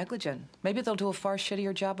utterly negligent. Maybe they'll do a far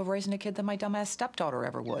shittier job of raising a kid than my dumbass stepdaughter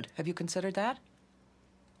ever would. Have you considered that?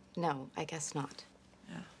 No, I guess not.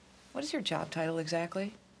 What is your job title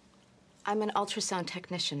exactly? I'm an ultrasound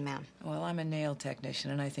technician, ma'am. Well, I'm a nail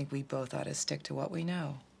technician, and I think we both ought to stick to what we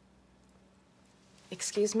know.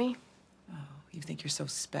 Excuse me? Oh, you think you're so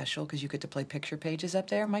special because you get to play picture pages up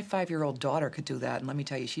there? My 5-year-old daughter could do that, and let me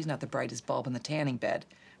tell you, she's not the brightest bulb in the tanning bed.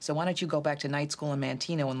 So why don't you go back to night school in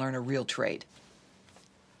Mantino and learn a real trade?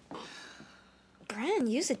 Bren,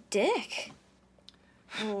 use a dick.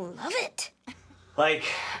 I love it. Like,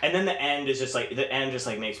 and then the end just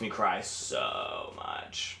makes me cry so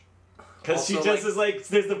much. Because she just is like,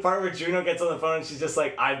 there's the part where Juno gets on the phone and she's just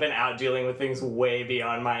like, I've been out dealing with things way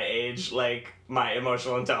beyond my age, like my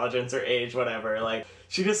emotional intelligence or age, whatever. Like,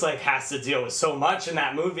 she just like has to deal with so much in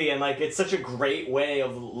that movie, and like, it's such a great way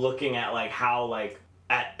of looking at like how like,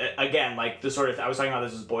 again, like the sort of, I was talking about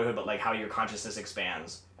this as Boyhood, but like how your consciousness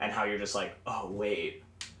expands and how you're just like, oh wait.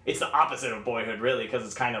 It's the opposite of Boyhood, really, because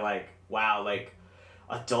it's kind of like, wow, like,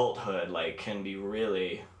 adulthood like can be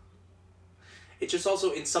really... It's just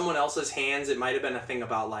also in someone else's hands. It might have been a thing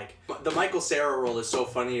about like the Michael Cera role is so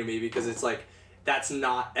funny to me because it's like that's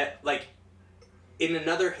not like in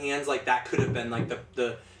another hands like that could have been like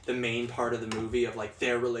the main part of the movie of like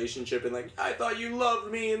their relationship and like I thought you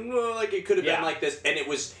loved me and like it could have been like this, and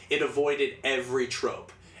it avoided every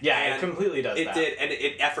trope. Yeah, and it completely does. It did, and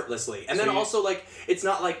it effortlessly. And so then also like it's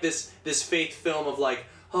not like this faith film of like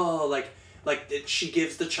like she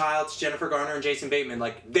gives the child to Jennifer Garner and Jason Bateman.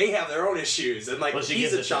 Like they have their own issues, and like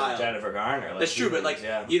he's a child. Jennifer Garner. Like, that's true, but like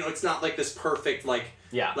you know, it's not like this perfect like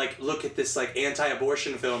look at this like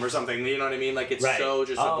anti-abortion film or something. You know what I mean? Like it's so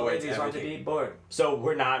just avoids everything. Want to be bored. So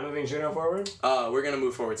we're not moving Juno forward. We're gonna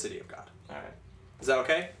move forward City of God. All right. Is that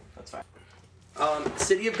okay? That's fine.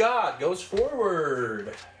 City of God goes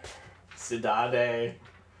forward. Cidade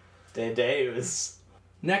de Deus.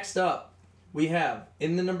 Next up, we have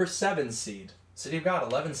in the number 7 seed, City of God,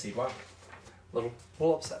 11 seed. Wow. Little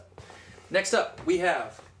upset. Next up, we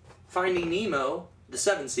have Finding Nemo, the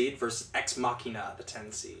 7 seed, versus Ex Machina, the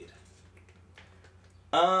 10 seed.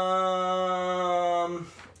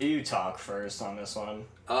 You talk first on this one.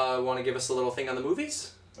 Want to give us a little thing on the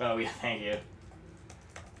movies? Oh, yeah, thank you.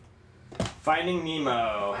 Finding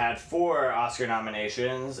Nemo had 4 Oscar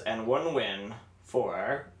nominations and 1 win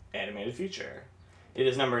for Animated Feature. It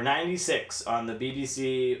is number 96 on the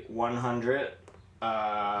BBC 100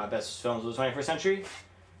 Best Films of the 21st Century.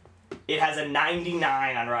 It has a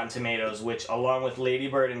 99 on Rotten Tomatoes, which, along with Lady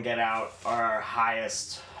Bird and Get Out, are our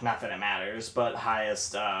highest, not that it matters, but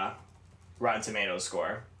highest Rotten Tomatoes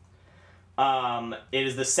score. It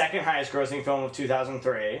is the second highest grossing film of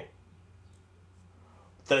 2003.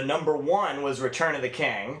 The number 1 was Return of the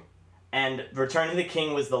King, and Return of the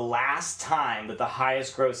King was the last time that the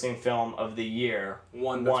highest grossing film of the year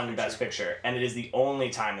won Best Picture, and it is the only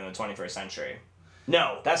time in the 21st century.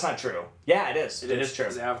 No, that's not true. Yeah, it is. It is true.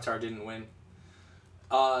 Because Avatar didn't win.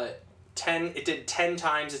 It did 10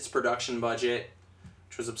 times its production budget,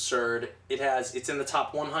 which was absurd. It's in the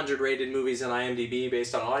top 100 rated movies on IMDb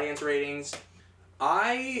based on audience ratings.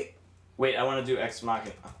 Wait, I want to do Ex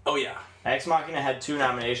Machina. Oh, yeah. Ex Machina had 2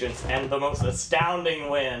 nominations, and the most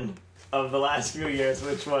astounding win of the last few years,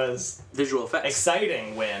 which was... Visual effects.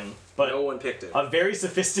 Exciting win, but... No one picked it. A very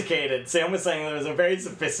sophisticated... Sam was saying there was a very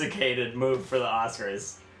sophisticated move for the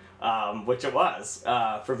Oscars, which it was,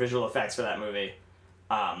 for visual effects for that movie.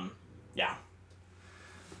 Yeah.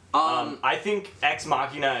 I think Ex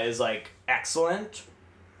Machina is, like, excellent.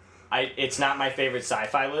 It's not my favorite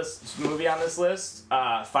sci-fi movie on this list.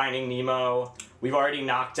 Finding Nemo, we've already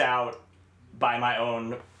knocked out, by my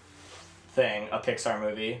own thing, a Pixar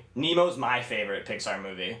movie. Nemo's my favorite Pixar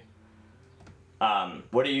movie.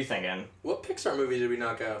 What are you thinking? What Pixar movie did we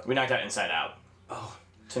knock out? We knocked out Inside Out. Oh.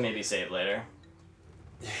 To maybe save later.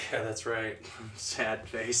 Yeah, that's right. Sad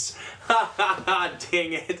face.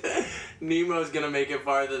 Dang it. Nemo's gonna make it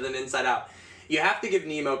farther than Inside Out. You have to give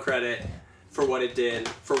Nemo credit for what it did,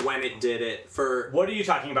 for when it did it, for... What are you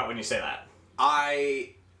talking about when you say that?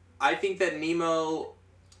 I think that Nemo...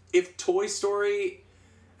 If Toy Story...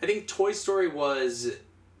 I think Toy Story was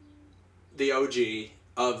the OG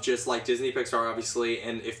of just, like, Disney Pixar, obviously,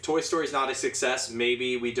 and if Toy Story's not a success,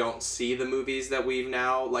 maybe we don't see the movies that we've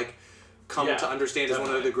now, like, come to understand as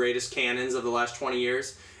one of the greatest canons of the last 20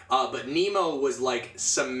 years. But Nemo was, like,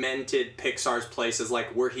 cemented Pixar's place as,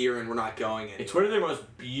 like, we're here and we're not going anywhere. It's one of their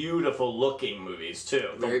most beautiful-looking movies, too.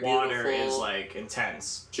 Very the water beautiful. is, like,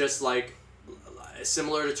 intense. Just, like,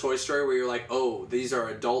 similar to Toy Story, where you're like, oh, these are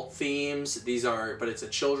adult themes, but it's a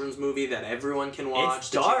children's movie that everyone can watch. It's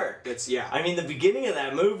dark. Yeah. I mean, the beginning of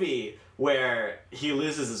that movie, where he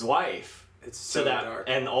loses his wife. It's so dark.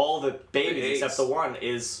 And all the babies, except the one,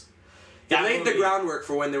 is... They laid the groundwork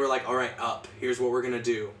for when they were like, all right, up, here's what we're going to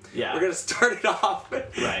do. Yeah. We're going to start it off,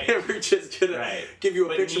 right. and we're just going to give you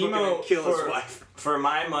a picture book and then kill his wife. For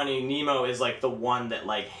my money, Nemo is, like, the one that,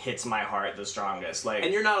 like, hits my heart the strongest. Like,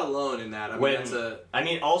 and you're not alone in that. I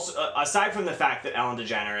mean, also, aside from the fact that Ellen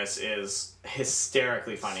DeGeneres is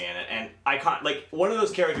hysterically funny in it, and like, one of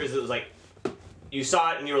those characters that was, like, you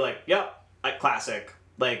saw it and you were like, yep, classic.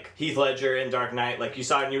 Like, Heath Ledger in Dark Knight, like, you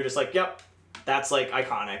saw it and you were just like, yep, that's, like,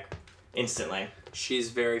 iconic. Instantly. She's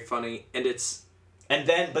very funny, and it's... But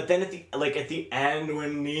then at the end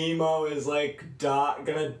when Nemo is, like,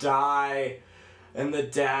 gonna die, and the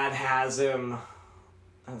dad has him,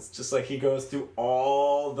 it's just like he goes through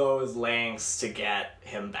all those lengths to get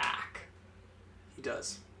him back. He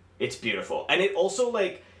does. It's beautiful. And it also,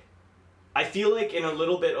 like, I feel like in a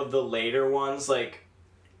little bit of the later ones, like,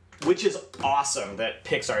 which is awesome that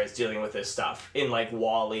Pixar is dealing with this stuff in, like,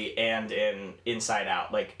 WALL-E and in Inside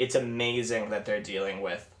Out. Like, it's amazing that they're dealing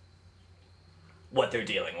with what they're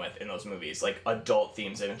dealing with in those movies. Like, adult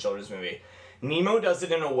themes in a children's movie. Nemo does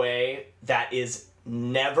it in a way that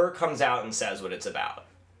never comes out and says what it's about.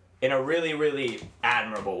 In a really, really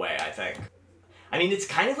admirable way, I think. I mean, it's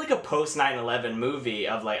kind of like a post 9/11 movie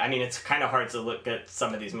of, like... I mean, it's kind of hard to look at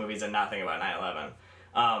some of these movies and not think about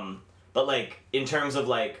 9/11. But, like, in terms of,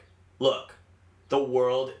 like... Look, the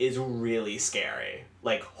world is really scary.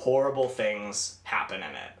 Like, horrible things happen in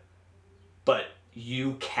it. But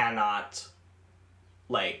you cannot,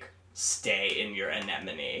 like, stay in your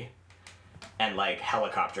anemone and, like,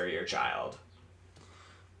 helicopter your child.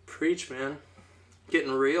 Preach, man.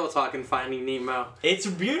 Getting real talking Finding Nemo. It's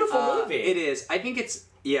a beautiful movie. It is. I think it's...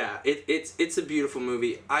 Yeah, it's a beautiful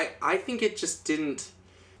movie. I think it just didn't...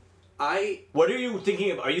 What are you thinking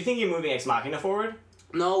of? Are you thinking of moving Ex Machina forward?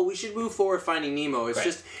 No, we should move forward Finding Nemo.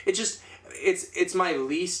 It's my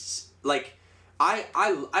least, like,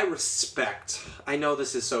 I respect, I know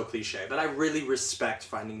this is so cliche, but I really respect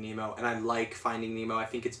Finding Nemo, and I like Finding Nemo. I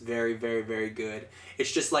think it's very, very, very good.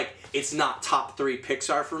 It's just like, it's not top 3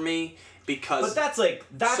 Pixar for me, because... But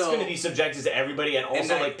that's going to be subjective to everybody, and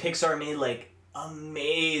also, Pixar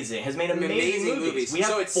made, has made amazing movies. We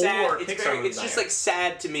have it's 4 sad. Pixar movies. It's just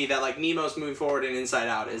sad to me that Nemo's moving forward and Inside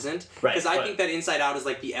Out isn't. Right. Because I think that Inside Out is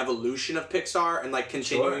the evolution of Pixar and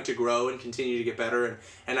continuing to grow and continue to get better,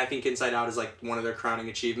 and I think Inside Out is one of their crowning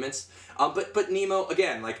achievements. But Nemo,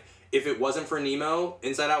 again, if it wasn't for Nemo,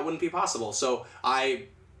 Inside Out wouldn't be possible. So I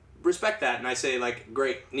respect that, and I say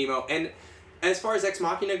great, Nemo. And as far as Ex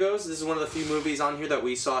Machina goes, this is one of the few movies on here that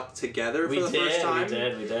we saw together for the first time.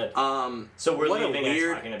 We did. So we're leaving Ex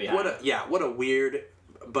Machina behind. What a weird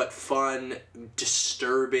but fun,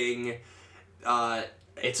 disturbing...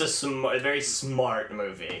 it's a very smart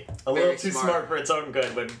movie. A little too smart for its own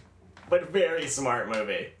good, but very smart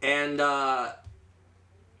movie. And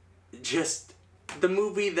just the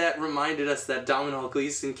movie that reminded us that Domhnall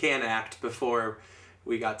Gleeson can act before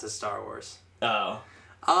we got to Star Wars. Oh.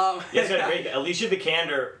 Yes, great. Alicia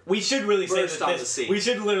Vikander. We should really say that we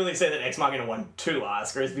should literally say that Ex Machina won 2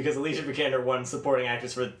 Oscars because Alicia Vikander won supporting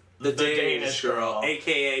actress for the Danish Girl,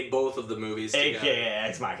 aka both of the movies together. AKA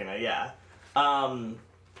Ex Machina. Yeah.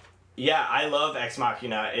 Yeah, I love Ex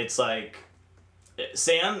Machina. It's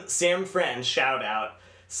Sam Friend, shout out,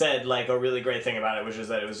 said a really great thing about it, which is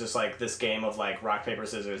that it was just this game of rock paper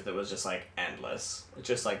scissors that was just endless. It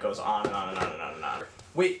just goes on and on and on and on and on.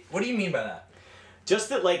 Wait, what do you mean by that? Just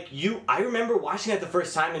that, I remember watching it the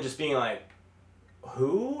first time and just being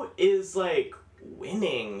who is,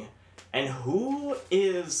 winning? And who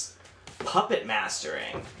is puppet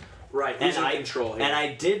mastering? Right, who's in control here? And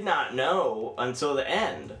I did not know until the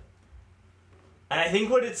end. And I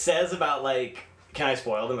think what it says about, can I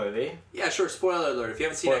spoil the movie? Yeah, sure, spoiler alert. If you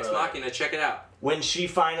haven't seen Ex Machina, check it out. When she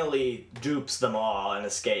finally dupes them all and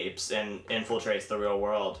escapes and infiltrates the real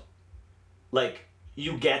world,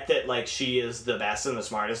 you get that, she is the best and the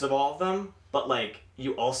smartest of all of them, but,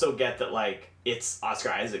 you also get that, it's Oscar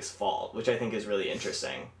Isaac's fault, which I think is really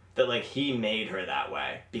interesting. That, he made her that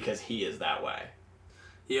way because he is that way.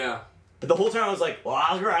 Yeah. But the whole time I was well,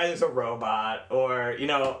 Oscar Isaac's a robot, or,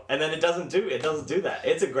 and then it doesn't do that.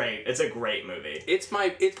 It's a great movie. It's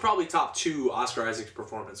probably top 2 Oscar Isaac's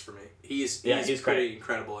performance for me. He's pretty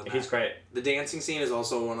incredible in that. He's great. The dancing scene is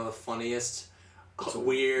also one of the funniest,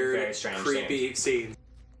 weird, very strange creepy scenes.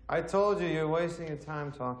 I told you you're wasting your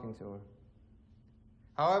time talking to her.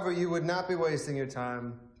 However, you would not be wasting your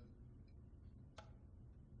time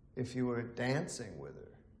if you were dancing with her.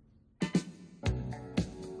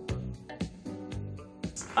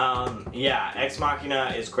 Yeah, Ex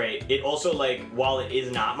Machina is great. It also, while it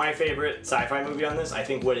is not my favorite sci-fi movie on this, I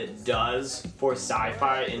think what it does for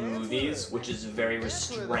sci-fi in movies, which is very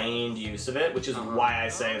restrained use of it, which is why I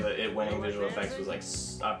say that it winning visual effects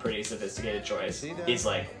was, a pretty sophisticated choice, is,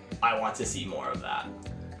 I want to see more of that.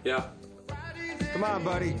 Yeah. Come on,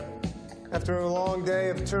 buddy. After a long day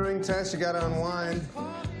of Turing tests, you gotta unwind.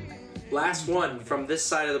 Last one from this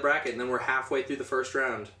side of the bracket, and then we're halfway through the first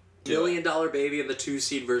round. $1 Million Baby in the 2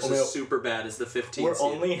 seed versus Superbad is the 15th seed. We're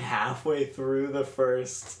only halfway through the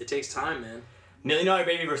first. It takes time, man. $1 Million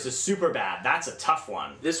Baby versus Superbad. That's a tough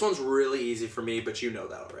one. This one's really easy for me, but you know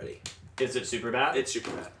that already. Is it Superbad? It's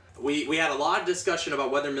Superbad. We had a lot of discussion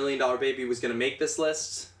about whether $1 Million Baby was going to make this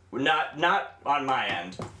list. Not on my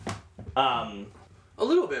end. A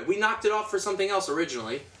little bit. We knocked it off for something else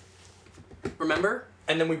originally. Remember?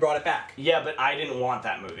 And then we brought it back. Yeah, but I didn't want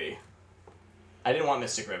that movie. I didn't want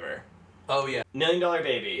Mystic River. Oh, yeah. $1 Million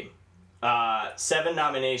Baby. 7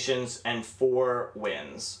 nominations and 4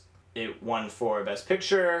 wins. It won for Best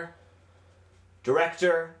Picture,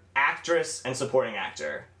 Director, Actress, and Supporting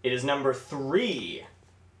Actor. It is number 3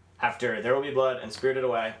 after There Will Be Blood and Spirited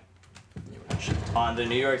Away on the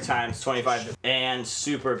New York Times 25 and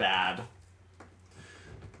Superbad,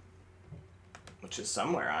 which is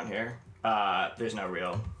somewhere on here. There's no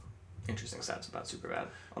real interesting stats about Superbad.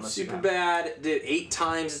 Superbad did 8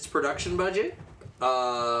 times its production budget.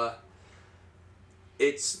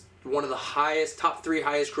 It's one of the top 3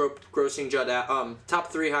 highest grossing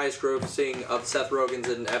of Seth Rogen's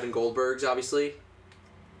and Evan Goldberg's, obviously.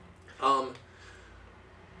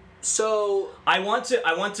 So I want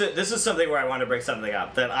to. This is something where I want to break something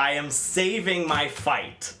up. That I am saving my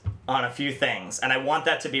fight on a few things, and I want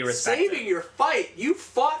that to be respected. Saving your fight? You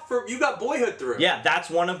got Boyhood through. Yeah, that's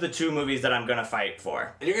one of the 2 movies that I'm gonna fight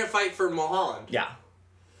for. And you're gonna fight for Mulholland. Yeah.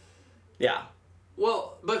 Yeah.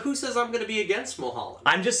 Well, but who says I'm gonna be against Mulholland?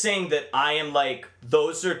 I'm just saying that I am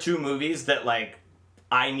those are 2 movies that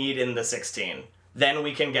I need in the 16. then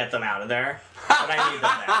we can get them out of there. But I need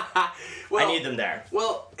them there. I need them there.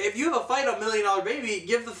 Well, if you have a fight on $1 Million Baby,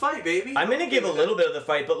 give the fight, baby. I'm gonna give a little bit of the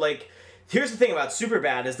fight, but like, here's the thing about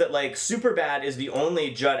Superbad is that like Superbad is the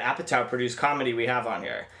only Judd Apatow produced comedy we have on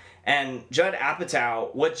here. And what Judd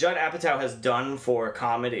Apatow has done for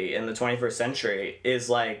comedy in the 21st century is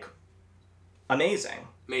like amazing.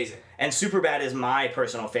 Amazing. And Superbad is my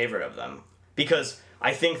personal favorite of them because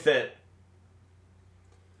I think that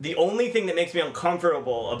the only thing that makes me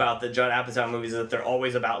uncomfortable about the Judd Apatow movies is that they're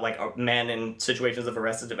always about like men in situations of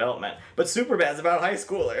Arrested Development. But Superbad's about high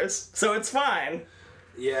schoolers, so it's fine.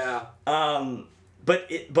 Yeah. But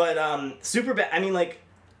Superbad. I mean, like,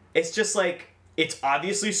 it's just like it's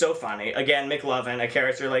obviously so funny. Again, McLovin, a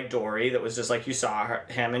character like Dory that was just like you saw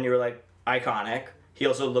him and you were like iconic. He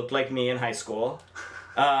also looked like me in high school.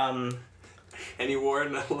 And he wore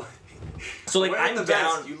so like I'm the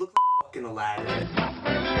down. Vest. You look like fucking Aladdin.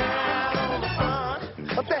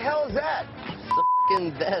 What the hell is that? It's a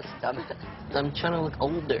fucking vest. I'm trying to look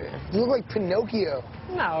older. You look like Pinocchio.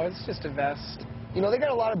 No, it's just a vest. You know, they got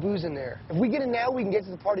a lot of booze in there. If we get in now, we can get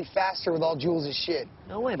to the party faster with all Jules' shit.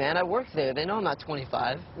 No way, man. I work there. They know I'm not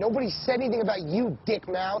 25. Nobody said anything about you, dick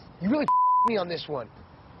mouth. You really f***ed me on this one.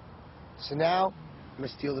 So now, I'm gonna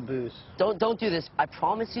steal the booze. Don't do this. I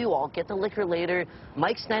promise you, I'll get the liquor later.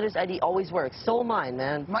 Mike Snyder's ID always works. So mine,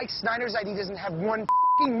 man. Mike Snyder's ID doesn't have one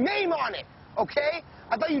f***ing name on it, okay?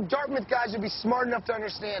 I thought you Dartmouth guys would be smart enough to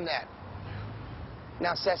understand that.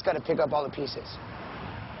 Now Seth's gotta pick up all the pieces.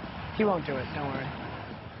 He won't do it, don't worry.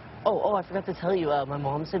 Oh, I forgot to tell you, my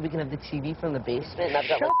mom said we can have the TV from the basement. And I've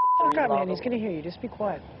got, Shut like, the fuck up, man. He's gonna hear you. Just be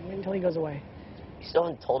quiet. Wait until he goes away. You still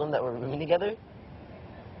haven't told him that we're rooming together?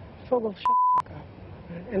 Fogel, shut the fuck up.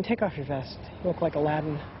 And take off your vest. You look like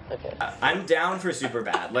Aladdin. Okay. I'm down for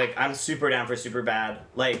Superbad. Like, I'm super down for Superbad.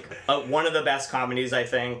 Like, one of the best comedies, I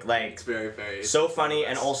think. Like, it's very so funny,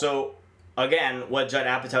 and also, again, what Judd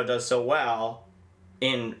Apatow does so well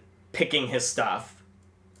in picking his stuff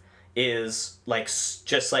is like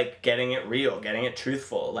just like getting it real, getting it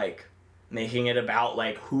truthful, like making it about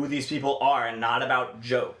like who these people are and not about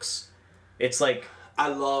jokes. It's like I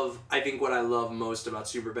think what I love most about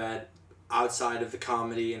Superbad, outside of the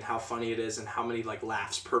comedy and how funny it is and how many like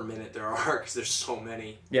laughs per minute there are, because there's so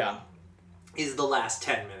many. Yeah. Is the last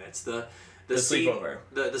 10 minutes the scene, sleepover,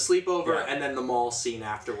 the sleepover, yeah. And then the mall scene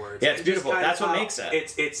afterwards. Yeah, it's beautiful. That's what makes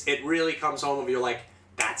it. It really comes home. You're like,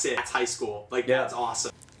 that's it. That's high school. Like that's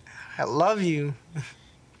awesome. I love you.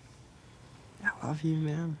 I love you,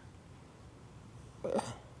 man.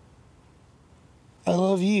 I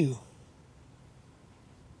love you.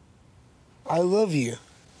 I love you.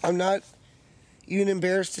 I'm not even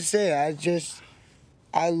embarrassed to say it.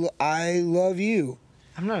 I love you.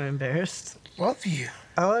 I'm not embarrassed. Love you.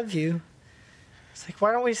 I love you. It's like,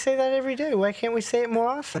 why don't we say that every day? Why can't we say it more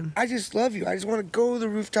often? I just love you. I just want to go to the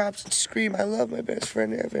rooftops and scream, I love my best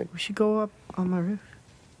friend Evan. We should go up on my roof.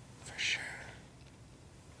 For sure.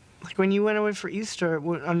 Like when you went away for Easter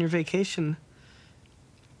on your vacation,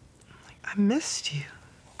 like, I missed you.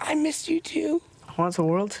 I missed you too. I want the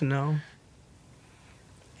world to know.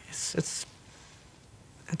 It's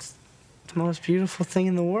the most beautiful thing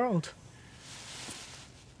in the world.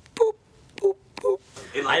 Boop, boop, boop.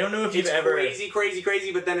 I don't know if you've ever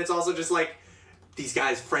crazy, but then it's also just like these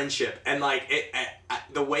guys' friendship and like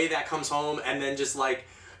the way that comes home, and then just like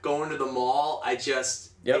going to the mall.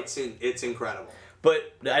 It's incredible.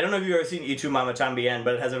 But I don't know if you've ever seen Y Tu Mama Tambien,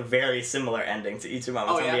 but it has a very similar ending to Y Tu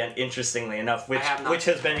Mama Tambien, interestingly enough, which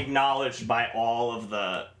has been acknowledged by all of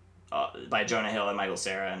the by Jonah Hill and Michael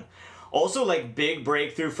Cera, and also like big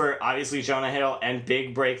breakthrough for obviously Jonah Hill and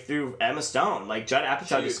big breakthrough Emma Stone. Like Judd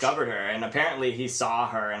Apatow discovered her, and apparently he saw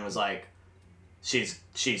her and was like, she's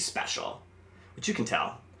special, which you can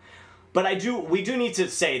tell. But we do need to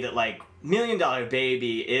say that like $1 Million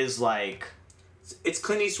Baby is like, it's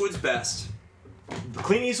Clint Eastwood's best.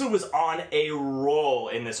 Clint Eastwood was on a roll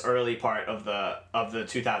in this early part of the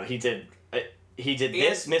 2000s. He did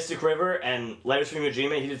this, Mystic River, and Letters from Iwo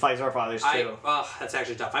Jima. He did Fights of Our Fathers too. That's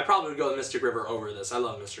actually tough. I probably would go with Mystic River over this. I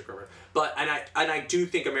love Mystic River, but I do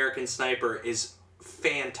think American Sniper is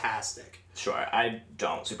fantastic. Sure, I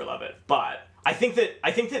don't super love it, but I think that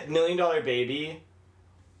 $1 Million Baby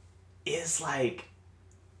is like,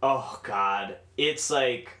 oh god, it's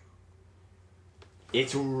like,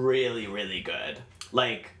 it's really, really good.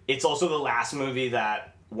 Like, it's also the last movie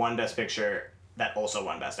that won Best Picture that also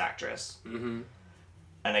won Best Actress. Mm-hmm.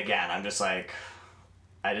 And again, I'm just like,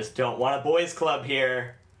 I just don't want a boys club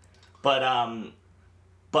here. But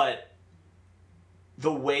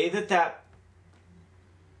the way that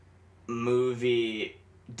movie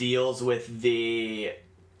deals with the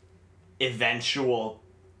eventual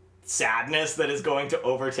sadness that is going to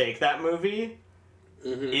overtake that movie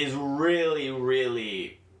is really,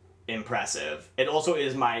 really impressive. It also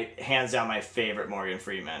is hands down my favorite Morgan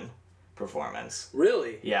Freeman performance.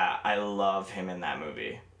 Really? Yeah, I love him in that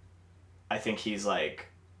movie. I think he's like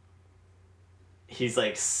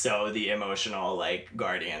so the emotional like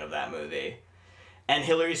guardian of that movie. And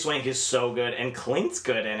Hilary Swank is so good, and Clint's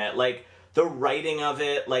good in it. Like, the writing of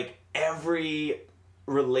it, like, every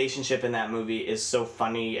relationship in that movie is so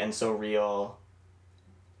funny and so real.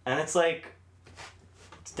 And it's like,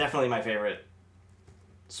 it's definitely my favorite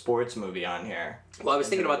sports movie on here. Well, I was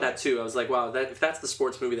thinking about that too. I was like, wow, if that's the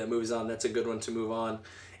sports movie that moves on, that's a good one to move on.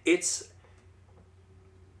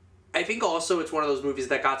 I think also it's one of those movies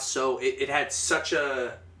that got so, it had such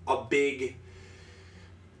a big,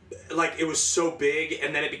 like, it was so big,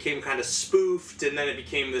 and then it became kind of spoofed, and then it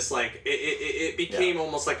became this, like, it became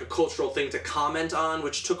almost like a cultural thing to comment on,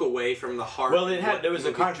 which took away from the heart. Well, there was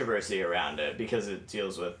a controversy around it, because it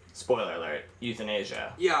deals with, spoiler alert,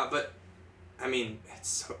 euthanasia. Yeah, but, I mean,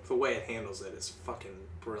 the way it handles it is fucking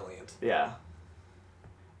brilliant. Yeah.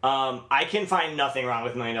 I can find nothing wrong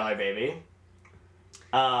with $1 Million Baby.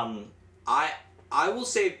 I will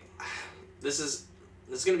say, this is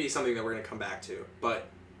going to be something that we're going to come back to, but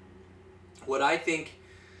what I think,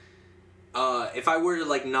 if I were to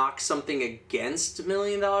like knock something against $1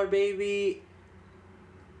 Million Baby,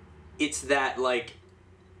 it's that like,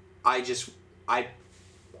 I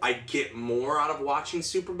get more out of watching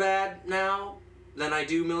Superbad now than I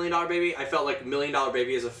do $1 Million Baby. I felt like $1 Million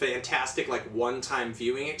Baby is a fantastic like one-time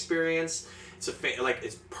viewing experience. It's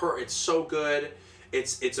it's so good.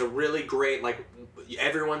 It's a really great, like,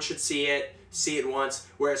 everyone should see it once,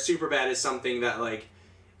 whereas Superbad is something that, like,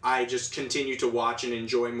 I just continue to watch and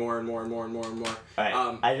enjoy more and more and more and more and more. All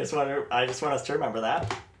right. I just want us to remember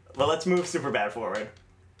that. Well, let's move Superbad forward.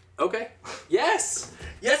 Okay. Yes!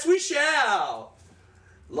 Yes, we shall!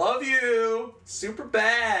 Love you!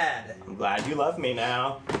 Superbad! I'm glad you love me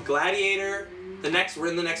now. Gladiator. We're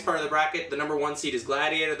in the next part of the bracket. The number 1 seed is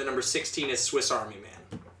Gladiator. The number 16 is Swiss Army Man.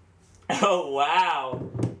 Oh, wow.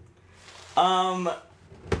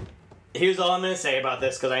 Here's all I'm going to say about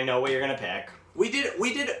this, because I know what you're going to pick. We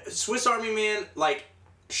did Swiss Army Man, like,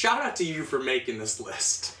 shout out to you for making this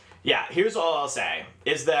list. Yeah, here's all I'll say,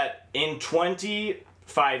 is that in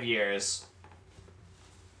 25 years,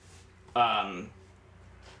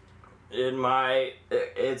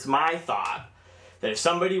 it's my thought that if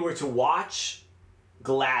somebody were to watch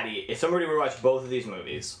both of these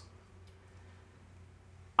movies,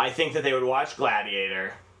 I think that they would watch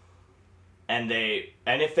Gladiator, and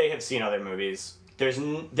if they have seen other movies, there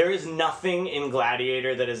is nothing in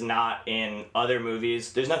Gladiator that is not in other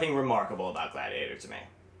movies. There's nothing remarkable about Gladiator to me.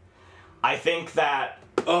 I think that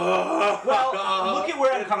look at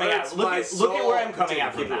where I'm coming at. Look at where I'm coming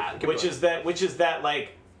at from that, which is that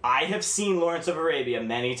like, I have seen Lawrence of Arabia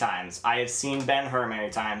many times. I have seen Ben-Hur many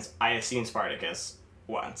times. I have seen Spartacus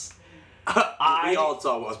once. We all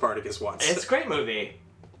saw Spartacus once. It's a great movie.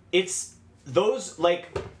 It's those,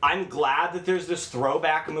 like, I'm glad that there's this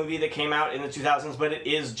throwback movie that came out in the 2000s, but it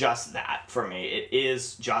is just that for me. It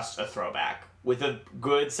is just a throwback with a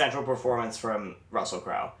good central performance from Russell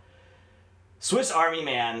Crowe. Swiss Army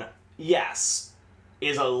Man, yes,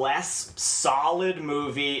 is a less solid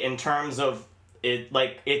movie in terms of it,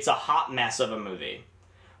 like, it's a hot mess of a movie.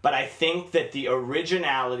 But I think that the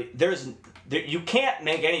originality, you can't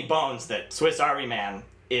make any bones that Swiss Army Man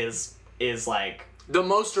is like the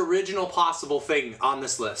most original possible thing on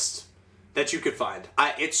this list that you could find.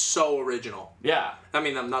 It's so original. Yeah. I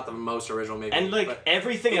mean, I'm not the most original, maybe. And, like,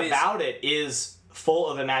 everything about it is full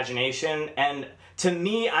of imagination. And to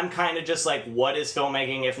me, I'm kind of just like, what is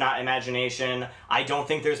filmmaking if not imagination? I don't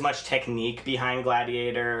think there's much technique behind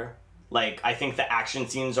Gladiator. Like, I think the action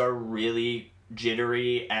scenes are really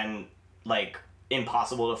jittery and, like,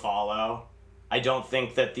 impossible to follow. I don't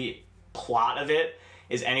think that the plot of it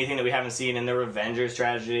is anything that we haven't seen in The Revengers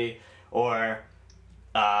Tragedy or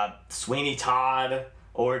Sweeney Todd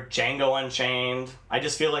or Django Unchained. I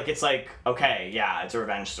just feel like it's like, okay, yeah, it's a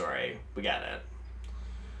revenge story. We get it.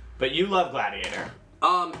 But you love Gladiator.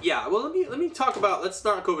 Yeah, well, let me talk about, let's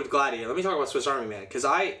not go with Gladiator. Let me talk about Swiss Army Man, because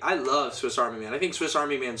I love Swiss Army Man. I think Swiss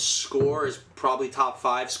Army Man's score is probably top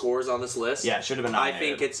 5 scores on this list. Yeah, it should have been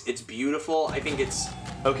nominated. I think it's beautiful. I think it's...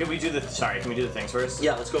 Oh, can we do the things first?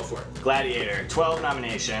 Yeah, let's go for it. Gladiator, 12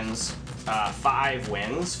 nominations, 5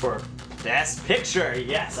 wins for Best Picture.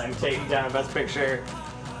 Yes, I'm taking down Best Picture.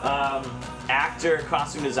 Actor,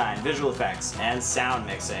 costume design, visual effects, and sound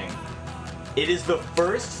mixing. It is the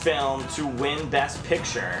first film to win Best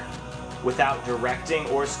Picture without directing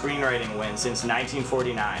or screenwriting win since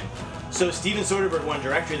 1949. So Steven Soderbergh won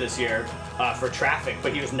director this year for Traffic,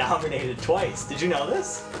 but he was nominated twice. Did you know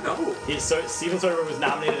this? No. Steven Soderbergh was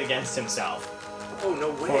nominated against himself. Oh,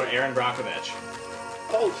 no way. For Aaron Brockovich.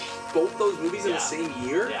 Oh, both those movies in the same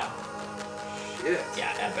year? Yeah. Shit.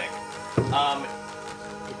 Yeah, epic.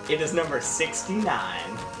 It is number 69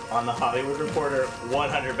 on the Hollywood Reporter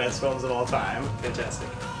 100 Best Films of All Time. Fantastic.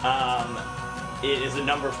 It is the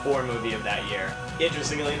number 4 movie of that year.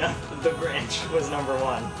 Interestingly enough, The Grinch was number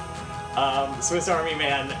 1. Swiss Army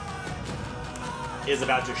Man is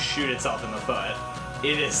about to shoot itself in the foot.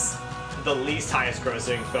 It is the least highest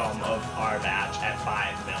grossing film of our batch at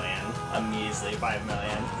 $5 million. A measly $5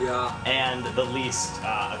 million. Yeah. And the least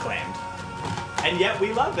acclaimed. And yet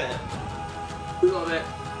we love it. We love it.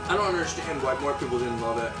 I don't understand why more people didn't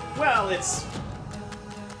love it. Well, it's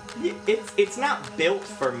not built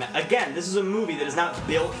for again, this is a movie that is not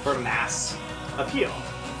built for mass appeal.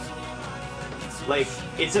 Like,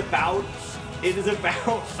 it is about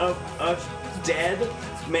a dead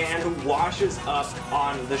man who washes up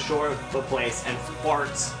on the shore of a place and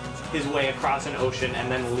farts his way across an ocean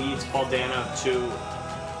and then leads Paul Dano to,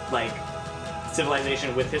 like,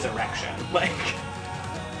 civilization with his erection. Like,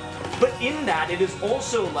 but in that, it is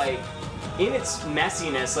also, like, in its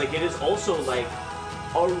messiness, like, it is also, like,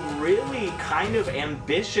 a really kind of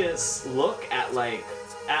ambitious look at life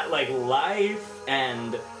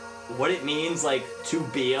and what it means, like, to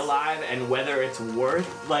be alive and whether it's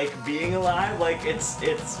worth, like, being alive. Like, it's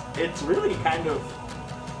really kind of...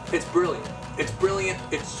 It's brilliant. It's brilliant.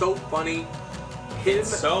 It's so funny.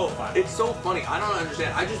 It's so funny. It's so funny. I don't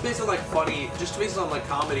understand. I just based on, like, funny, just based on, like,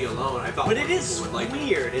 comedy alone, I thought... But it is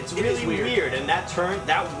weird. It's really weird. And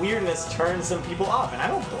that weirdness turns some people off, and I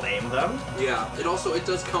don't blame them. Yeah. It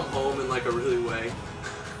does come home in, like, a really way.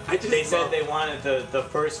 They said they wanted the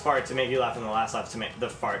first fart to make you laugh and the last laugh to make the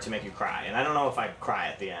fart to make you cry. And I don't know if I cry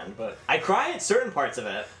at the end, but I cry at certain parts of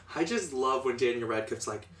it. I just love when Daniel Radcliffe's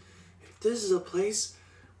like, if this is a place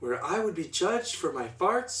where I would be judged for my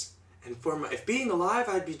farts, and if being alive,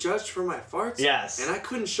 I'd be judged for my farts. Yes. And I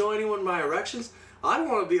couldn't show anyone my erections. I don't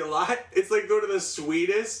want to be alive. It's like go to the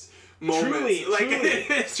sweetest moments. Truly.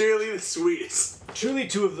 It's really the sweetest. Truly,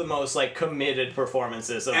 two of the most, like, committed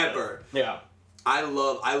performances of ever. Yeah. I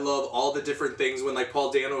love all the different things when, like,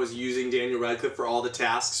 Paul Dano is using Daniel Radcliffe for all the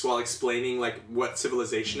tasks while explaining, like, what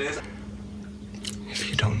civilization is. If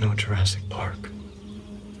you don't know Jurassic Park,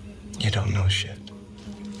 you don't know shit.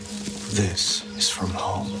 This is from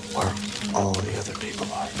home, where all the other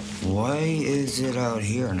people are. Why is it out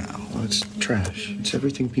here now? Well, it's trash. It's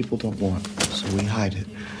everything people don't want, so we hide it.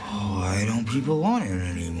 Why don't people want it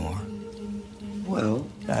anymore? Well,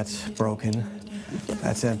 that's broken.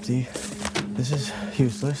 That's empty. This is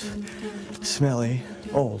useless, smelly,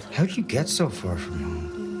 old. How'd you get so far from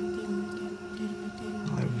home?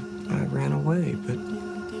 I ran away, but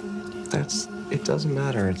it doesn't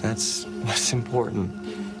matter. That's what's important,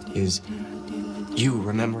 is you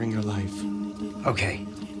remembering your life. Okay,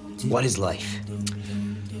 what is life?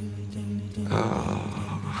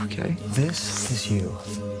 Okay. This is you.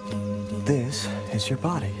 This is your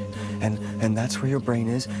body. And that's where your brain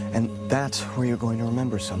is, and that's where you're going to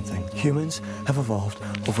remember something. Humans have evolved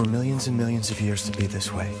over millions and millions of years to be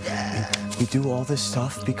this way. And we do all this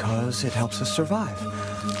stuff because it helps us survive.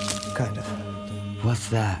 Kind of. What's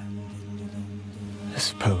that?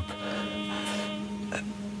 This poop.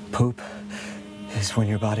 Poop is when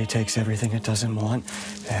your body takes everything it doesn't want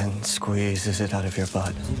and squeezes it out of your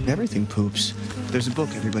butt. Everything poops. There's a book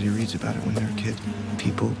everybody reads about it when they're a kid.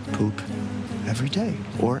 People poop every day,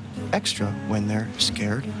 or extra when they're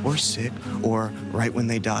scared or sick, or right when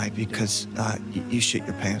they die because you shit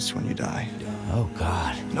your pants when you die. Oh,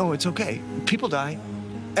 God. No, it's okay. People die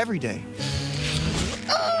every day.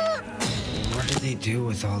 What do they do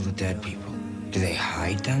with all the dead people? Do they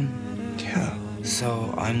hide them? Yeah.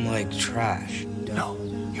 So I'm like trash. No,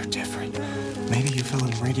 you're different. Maybe you fell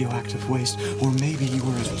in radioactive waste, or maybe you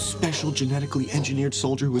were a special genetically engineered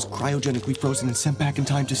soldier who was cryogenically frozen and sent back in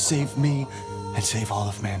time to save me and save all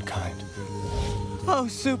of mankind. Oh,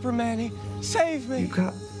 Superman-y, save me! You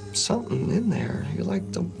got something in there. You're like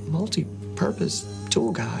the multi-purpose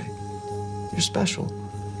tool guy. You're special.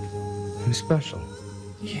 I'm special.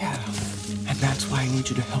 Yeah, and that's why I need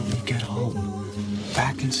you to help me get home.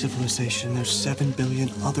 Back in civilization, there's 7 billion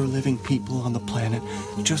other living people on the planet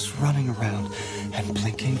just running around and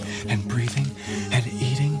blinking and breathing and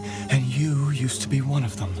eating, and you used to be one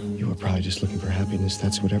of them. You were probably just looking for happiness.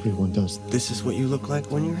 That's what everyone does. This is what you look like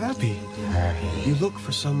when you're happy. You look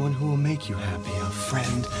for someone who will make you happy. A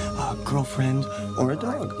friend, a girlfriend, or a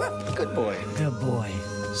dog. Good boy. Good boy.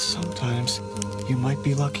 Sometimes you might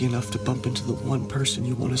be lucky enough to bump into the one person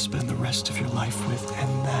you want to spend the rest of your life with,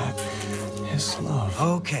 and that is love.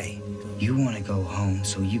 Okay, you want to go home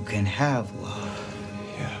so you can have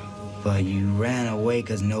love. Yeah. But you ran away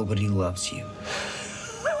because nobody loves you.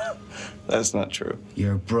 That's not true.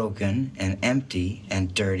 You're broken and empty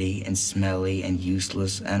and dirty and smelly and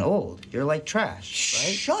useless and old. You're like trash,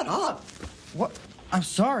 right? Shut up! What? I'm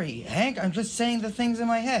sorry, Hank. I'm just saying the things in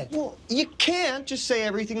my head. Well, you can't just say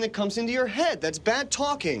everything that comes into your head. That's bad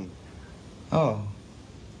talking. Oh,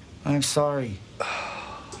 I'm sorry.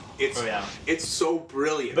 It's so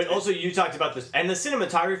brilliant. But also, you talked about this, and the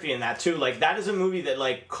cinematography in that too. Like, that is a movie that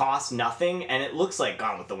like costs nothing, and it looks like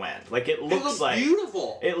Gone with the Wind. Like, it looks like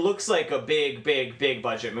beautiful. It looks like a big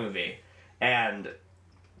budget movie, and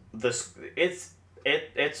it's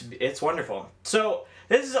wonderful. So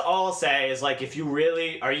this is all I'll say is, like, if you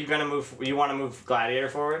really you want to move Gladiator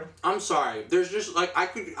forward? I'm sorry. There's just like I'm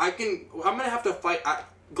gonna have to fight.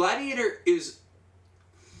 Gladiator is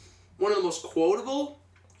one of the most quotable,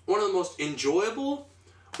 one of the most enjoyable,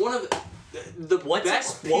 one of the What's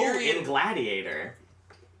best a quote period in Gladiator?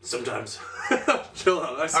 Sometimes. Chill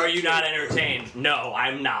out. Are you not entertained? No,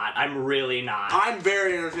 I'm not. I'm really not. I'm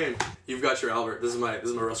very entertained. You've got your Albert. This is my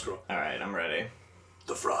rough scroll. All right, I'm ready.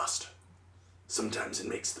 The frost. Sometimes it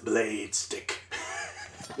makes the blade stick.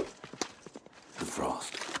 The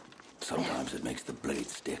frost. Sometimes it makes the blade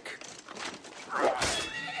stick.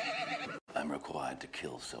 I'm required to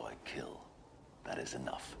kill, so I kill. That is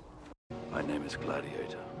enough. My name is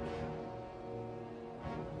Gladiator.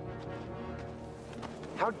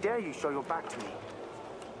 How dare you show your back to me?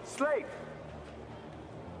 Slave!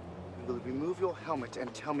 You will remove your helmet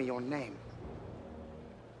and tell me your name.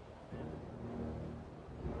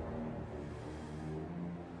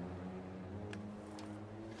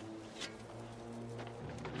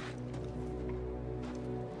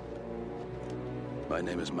 My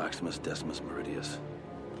name is Maximus Decimus Meridius,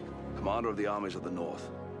 commander of the armies of the North,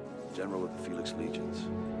 general of the Felix Legions,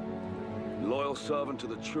 loyal servant to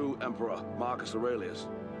the true emperor Marcus Aurelius,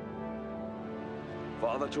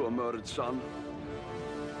 father to a murdered son,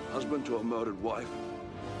 husband to a murdered wife,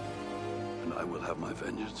 and I will have my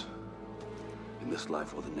vengeance in this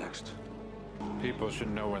life or the next. People should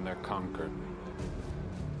know when they're conquered.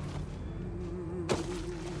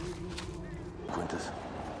 Quintus.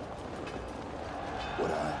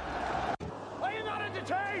 Would I? Are you not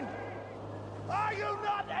entertained? Are you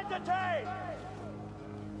not entertained?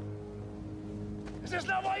 Is this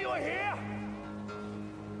not why you are here?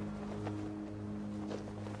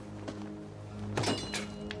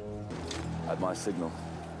 At my signal,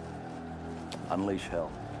 unleash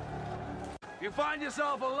hell. If you find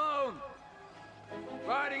yourself alone,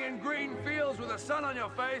 riding in green fields with the sun on your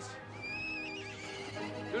face,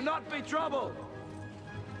 do not be troubled.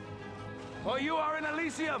 For you are in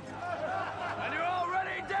Elysium, and you're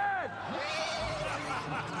already dead!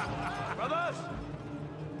 Brothers,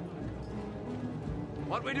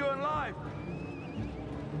 what we do in life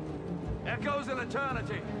echoes in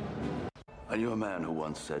eternity. I knew a man who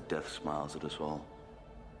once said death smiles at us all.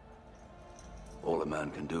 All a man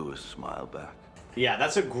can do is smile back. Yeah,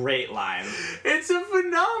 that's a great line. It's a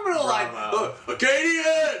phenomenal line.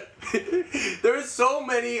 Acadian! There's so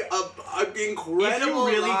many incredible If you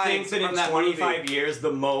really lines think that in from 25 movie. years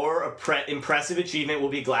the more impressive achievement will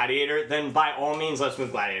be Gladiator, then by all means let's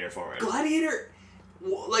move Gladiator forward. Gladiator,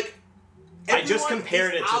 like, I just everyone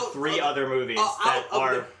compared is it to out three of- other movies that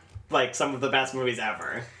are like some of the best movies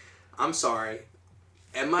ever. I'm sorry.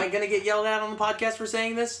 Am I gonna get yelled at on the podcast for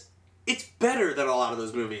saying this? It's better than a lot of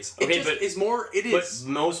those movies. It just is more. It is. But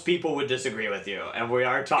most people would disagree with you, and we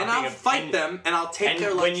are talking. And I'll fight them, and I'll take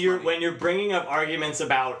their lunch money. When you're bringing up arguments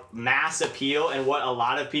about mass appeal and what a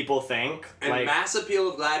lot of people think, And like mass appeal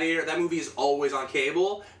of Gladiator, that movie is always on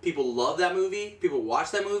cable. People love that movie. People watch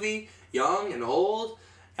that movie, young and old.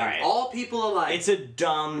 And all people alike. it's a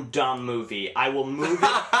dumb movie. I will move it.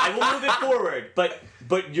 I will move it forward, but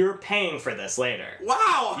you're paying for this later.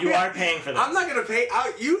 Wow! You are paying for this. I'm not gonna pay.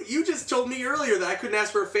 You just told me earlier that I couldn't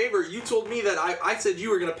ask for a favor. You told me that I said you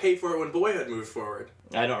were gonna pay for it when Boyhood moved forward.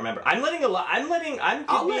 I don't remember.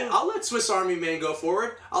 I'll let Swiss Army Man go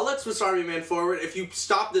forward. I'll let Swiss Army Man forward if you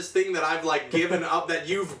stop this thing that I've like given up that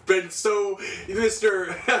you've been so Mr.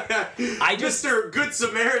 Mr. Good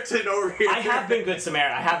Samaritan over here. I have been Good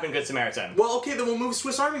Samaritan. Well, okay, then we'll move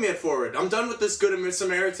Swiss Army Man forward. I'm done with this Good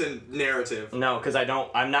Samaritan narrative. No, because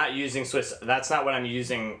I'm not using Swiss. That's not what I'm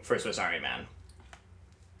using for Swiss Army Man.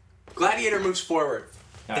 Gladiator moves forward.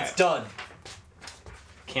 It's done.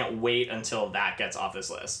 Can't wait until that gets off this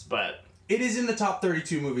list, but It is in the top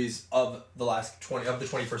 32 movies of the last 20 of the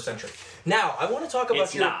 21st century. Now, I want to talk about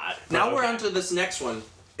It's not, but Now we're okay. on to this next one.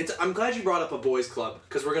 I'm glad you brought up A Boys Club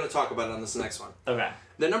because we're going to talk about it on this next one. Okay.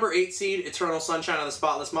 The number 8 seed, Eternal Sunshine of the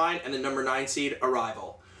Spotless Mind, and the number 9 seed,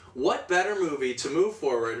 Arrival. What better movie to move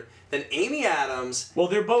forward than Amy Adams? Well,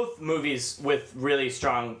 they're both movies with really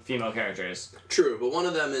strong female characters. True, but one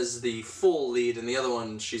of them is the full lead, and the other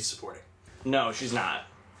one she's supporting. No, she's not.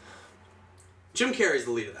 Jim Carrey's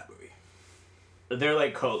the lead of that movie. They're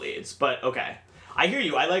like co-leads, but okay. I hear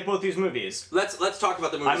you. I like both these movies. Let's talk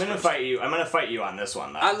about the movies. I'm gonna first. fight you. I'm gonna fight you on this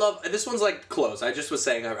one, though. I love this one's like close. I just was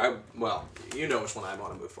saying, well, you know which one I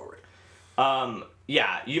want to move forward.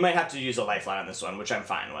 Yeah, you might have to use a lifeline on this one, which I'm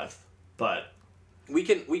fine with, but we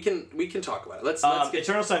can talk about it. Let's get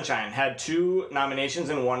Eternal Sunshine had 2 nominations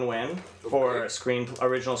and 1 win for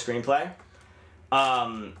original screenplay.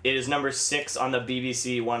 It is number 6 on the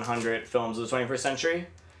BBC 100 films of the 21st century.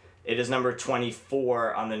 It is number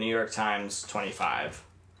 24 on the New York Times 25.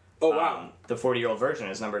 Oh, wow. The 40-year-old virgin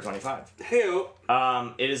is number 25. Hey.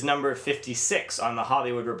 It is number 56 on the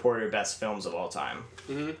Hollywood Reporter Best Films of All Time.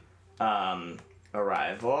 Mm-hmm.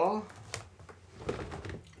 Arrival.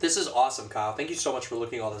 This is awesome, Kyle. Thank you so much for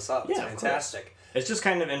looking all this up. It's Yeah, of fantastic. course. It's just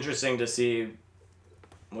kind of interesting to see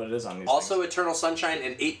what it is on these Also, Eternal Sunshine,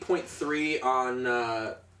 an 8.3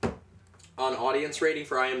 on audience rating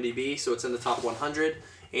for IMDb, so it's in the top 100,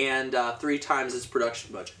 and 3 times its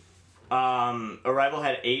production budget. Arrival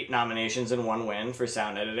had 8 nominations and 1 win for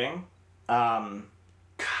sound editing.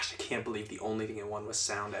 Gosh, I can't believe the only thing it won was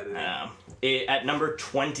sound editing. At number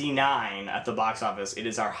 29 at the box office, it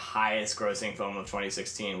is our highest grossing film of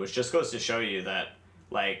 2016, which just goes to show you that,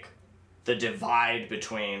 like, the divide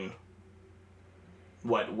between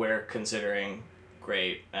what we're considering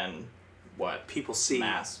great and what people see.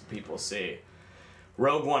 Mass people see.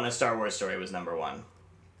 Rogue One, A Star Wars Story was number 1.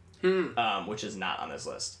 Which is not on this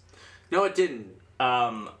list. No, it didn't.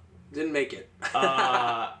 Didn't make it.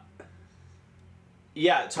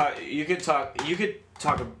 Yeah, you could talk.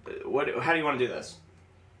 What? How do you want to do this?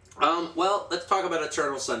 Well, let's talk about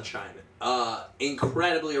Eternal Sunshine.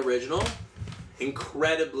 Incredibly original,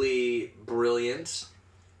 incredibly brilliant,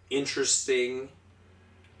 interesting.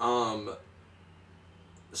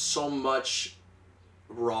 So much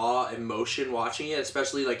raw emotion watching it,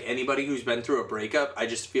 especially like anybody who's been through a breakup. I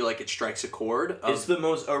just feel like it strikes a chord. It's the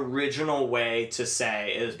most original way to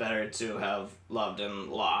say it is better to have loved and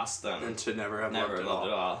lost than to never have loved at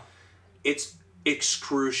all. It's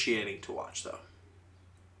excruciating to watch,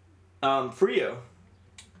 though. For you,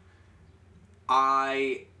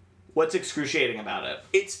 what's excruciating about it?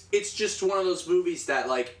 It's just one of those movies that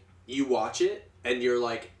like you watch it and you're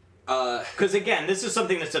like. Because again, this is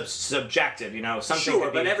something that's subjective, you know. Something sure,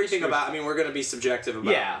 could be but everything about. I mean, we're gonna be subjective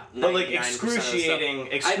about. Yeah, but like 99% of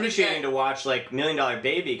the excruciating to watch. Like $1 Million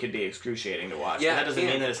Baby could be excruciating to watch. Yeah, but that doesn't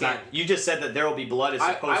mean that it's not. You just said that There Will Be Blood is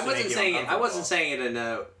supposed to make you uncomfortable. I wasn't saying it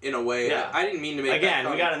in a way. Yeah. I didn't mean to make. Again,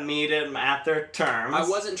 we gotta meet them at their terms. I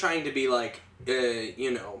wasn't trying to be like,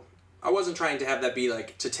 you know. I wasn't trying to have that be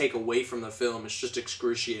like to take away from the film. It's just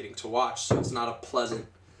excruciating to watch. So it's not a pleasant.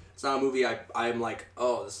 It's not a movie I'm like,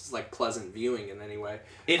 oh, this is like pleasant viewing in any way.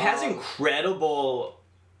 It has incredible.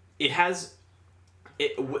 It has.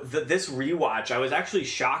 This rewatch, I was actually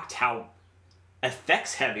shocked how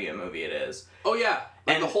effects heavy a movie it is. Oh yeah,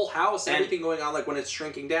 like and the whole house, everything going on, like when it's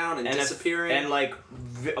shrinking down and disappearing, and like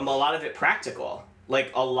a lot of it practical.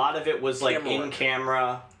 Like a lot of it was like in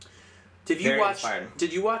camera. Did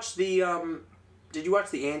you watch the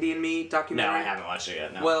Andy and Me documentary? No, I haven't watched it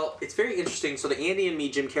yet. No. Well, it's very interesting. So the Andy and Me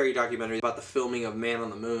Jim Carrey documentary about the filming of Man on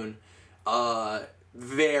the Moon,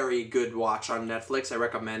 very good watch on Netflix. I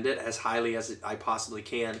recommend it as highly as I possibly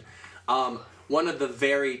can. One of the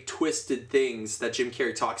very twisted things that Jim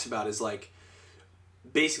Carrey talks about is like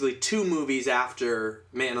basically 2 movies after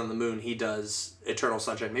Man on the Moon, he does Eternal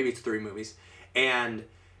Sunshine. Maybe it's 3 movies. And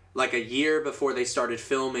like a year before they started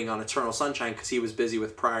filming on Eternal Sunshine, because he was busy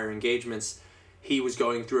with prior engagements, he was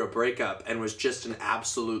going through a breakup and was just an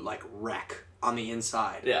absolute like wreck on the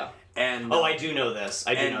inside. Yeah. And I do know this.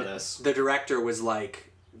 I do know this. The director was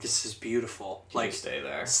like, "This is beautiful. Can you stay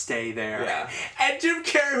there. Stay there." Yeah. And Jim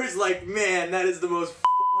Carrey was like, "Man, that is the most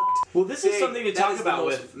fucked." Well, this is something to talk about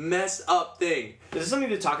with messed up thing. This is something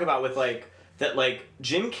to talk about with like that. Like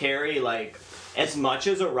Jim Carrey, like as much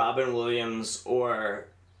as a Robin Williams or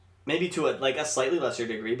maybe to a slightly lesser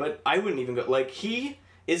degree, but I wouldn't even go like he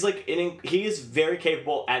is like he is very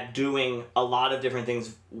capable at doing a lot of different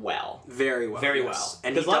things well. Very well.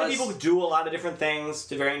 And because a lot of people do a lot of different things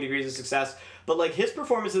to varying degrees of success, but like his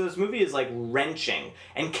performance in this movie is like wrenching.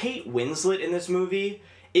 And Kate Winslet in this movie,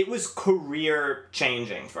 it was career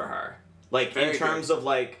changing for her. Like Very in terms of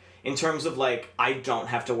like I don't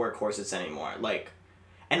have to wear corsets anymore. Like,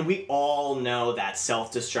 and we all know that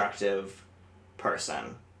self-destructive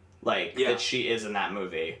person, like that she is in that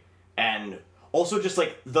movie, and also just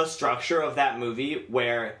like the structure of that movie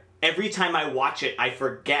where every time I watch it, I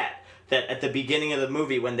forget that at the beginning of the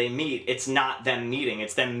movie when they meet, it's not them meeting,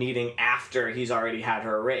 it's them meeting after he's already had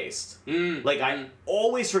her erased. I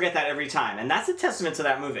always forget that every time, and that's a testament to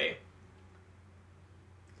that movie.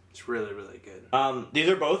 It's really, really good. These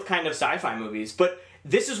are both kind of sci-fi movies, but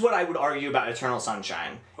this is what I would argue about Eternal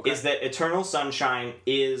Sunshine, is that Eternal Sunshine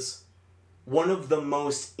is one of the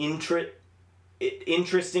most interesting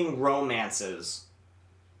romances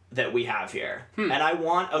that we have here. And I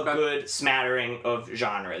want a good smattering of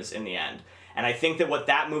genres in the end. And I think that what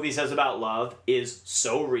that movie says about love is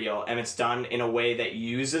so real, and it's done in a way that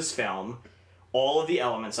uses film, all of the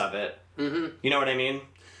elements of it. You know what I mean?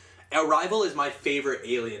 Arrival is my favorite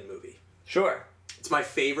Alien movie. Sure. It's my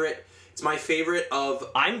favorite. It's my favorite of...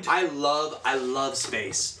 I love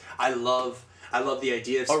space. I love the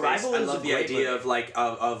idea of space. Arrival I is love a the great idea movie.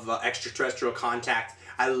 of extraterrestrial contact.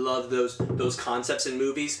 I love those concepts in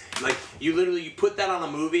movies. Like, you put that on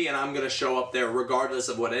a movie and I'm going to show up there regardless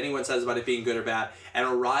of what anyone says about it being good or bad. And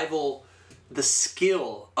Arrival, the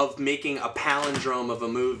skill of making a palindrome of a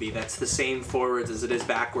movie that's the same forwards as it is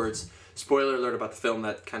backwards. Spoiler alert about the film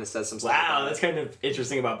that kind of says some stuff. Wow, that's kind of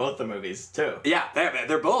interesting about both the movies too. Yeah,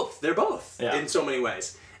 they're both in so many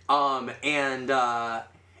ways.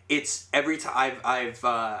 It's every time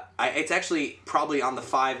it's actually probably on the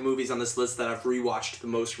 5 movies on this list that I've rewatched the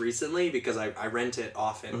most recently because I rent it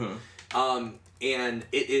often. And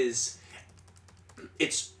it's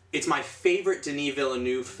my favorite Denis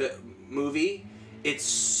Villeneuve movie. It's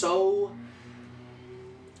so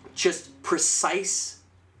just precise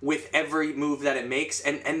with every move that it makes,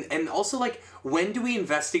 and also like, when do we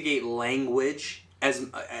investigate language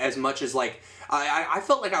as much as like I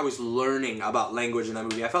felt like I was learning about language in that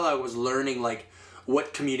movie. I felt like I was learning like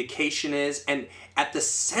what communication is, and at the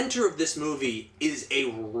center of this movie is a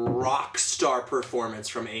rock star performance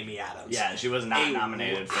from Amy Adams. Yeah, she was not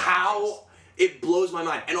nominated for how it blows my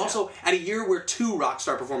mind. And also at a year where 2 rock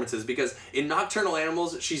star performances, because in Nocturnal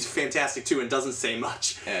Animals she's fantastic too and doesn't say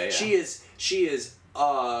much. She is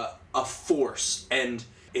a force, and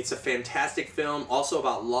it's a fantastic film, also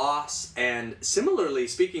about loss. And similarly,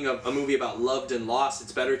 speaking of a movie about loved and lost,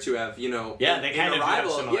 it's better to have, they kind of Arrival,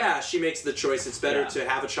 have similar. she makes the choice. It's better to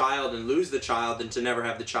have a child and lose the child than to never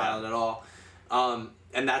have the child at all. And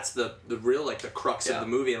that's the real, like, the crux of the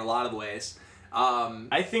movie in a lot of ways.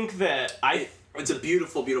 I think that it's a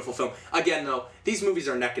beautiful, beautiful film. Again, though, these movies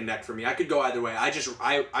are neck and neck for me. I could go either way.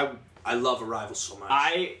 I love Arrival so much.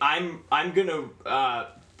 I'm gonna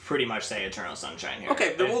pretty much say Eternal Sunshine here.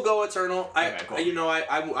 Okay, then we'll go Eternal. Cool.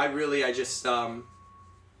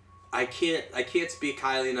 I can't speak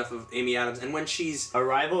highly enough of Amy Adams, and when she's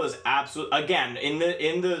Arrival is absolute again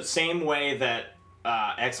in the same way that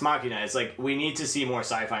Ex Machina. It's like we need to see more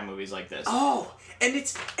sci-fi movies like this. Oh, and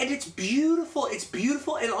it's beautiful. It's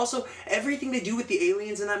beautiful, and also everything they do with the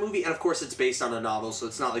aliens in that movie. And of course, it's based on a novel, so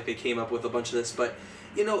it's not like they came up with a bunch of this. But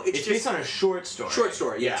it's just based on a short story. Short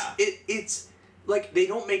story, yes. Yeah. It's like they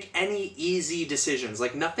don't make any easy decisions.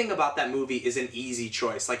 Like nothing about that movie is an easy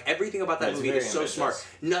choice. Like everything about that movie is so smart.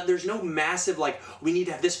 No, there's no massive like we need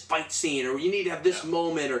to have this fight scene or you need to have this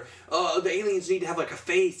moment or the aliens need to have like a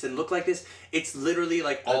face and look like this. It's literally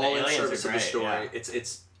like all in service of the story. Yeah.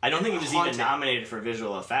 It's. I don't think it was even nominated for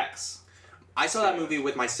visual effects. I saw that movie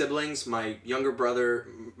with my siblings, my younger brother,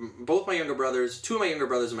 both my younger brothers, 2 of my younger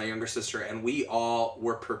brothers and my younger sister, and we all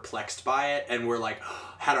were perplexed by it and were like,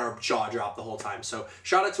 had our jaw drop the whole time. So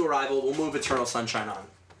shout out to Arrival. We'll move Eternal Sunshine on.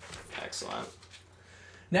 Excellent.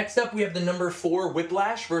 Next up, we have the number 4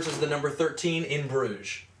 Whiplash versus the number 13 In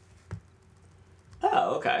Bruges.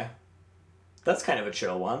 Oh, okay. That's kind of a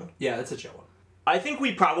chill one. Yeah, that's a chill one. I think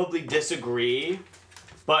we probably disagree,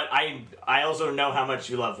 but I also know how much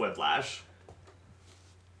you love Whiplash.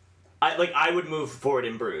 I would move forward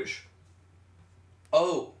In Bruges.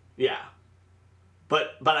 Oh. Yeah.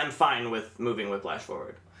 But I'm fine with moving Whiplash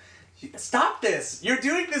forward. Stop this! You're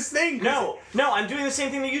doing this thing! No, I'm doing the same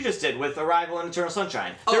thing that you just did with Arrival and Eternal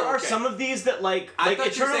Sunshine. There are some of these that I thought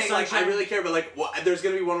Eternal you were saying, Sunshine. I really care, but there's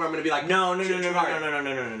gonna be one where I'm gonna be like, No.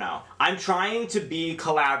 I'm trying to be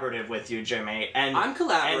collaborative with you, Jimmy, and I'm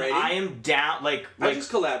collaborating. And I am down. I just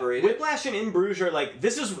collaborated. Whiplash and In Bruges are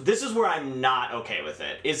this is where I'm not okay with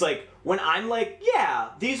it. Is when I'm yeah,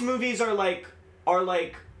 these movies are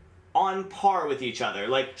on par with each other.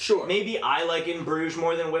 Sure. Maybe I like In Bruges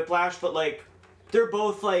more than Whiplash, but they're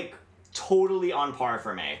both totally on par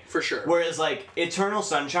for me. For sure. Whereas, like, Eternal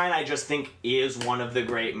Sunshine, I just think is one of the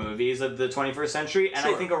great movies of the 21st century, and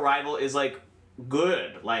I think Arrival is, like,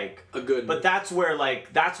 good. Like, a good but that's where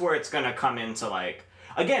it's gonna come into, like,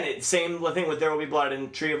 again, same thing with There Will Be Blood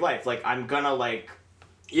and Tree of Life. Like, I'm gonna, like,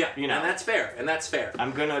 yeah, you know, and that's fair.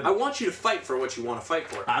 I want you to fight for what you want to fight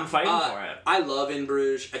for. I'm fighting for it. I love In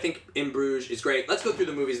Bruges. I think In Bruges is great. Let's go through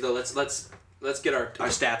the movies though. Let's get our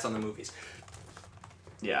stats on the movies.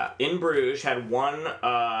 Yeah, In Bruges had 1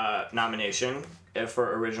 nomination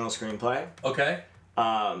for original screenplay. Okay.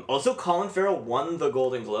 Also, Colin Farrell won the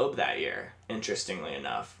Golden Globe that year. Interestingly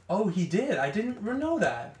enough. Oh, he did. I didn't know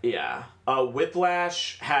that. Yeah.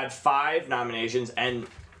 Whiplash had 5 nominations and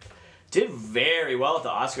did very well at the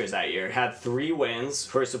Oscars that year. It had 3 wins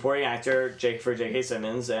for supporting actor for J.K.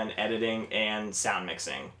 Simmons and editing and sound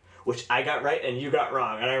mixing, which I got right and you got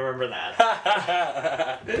wrong, and I remember that.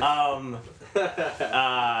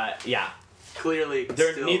 Yeah. Clearly,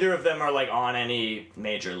 neither of them are like on any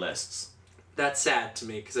major lists. That's sad to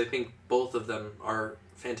me because I think both of them are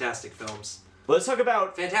fantastic films. Let's talk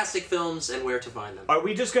about fantastic films and where to find them. Are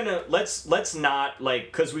we just gonna let's not like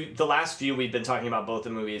because the last few we've been talking about both the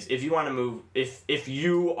movies. If you want to move, if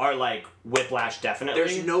you are like Whiplash, definitely.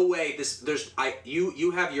 There's no way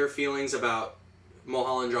you have your feelings about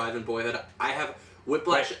Mulholland Drive and Boyhood. I have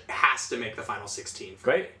Whiplash has to make the final 16.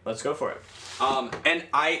 Great, let's go for it.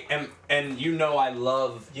 And you know I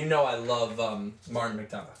love Martin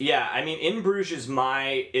McDonagh. Yeah, I mean In Bruges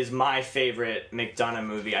is my favorite McDonagh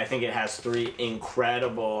movie. I think it has 3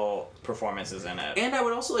 incredible performances in it. And I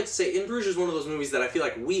would also like to say In Bruges is one of those movies that I feel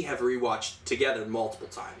like we have rewatched together multiple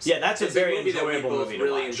times. Yeah, that's a very movie enjoyable that we both movie to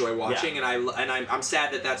really watch. enjoy watching, Yeah. and I'm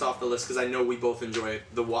sad that that's off the list because I know we both enjoy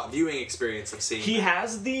the viewing experience of seeing. He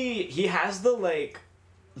has the like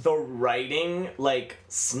the writing like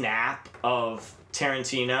snap of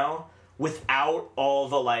Tarantino without all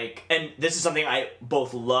the like, and this is something I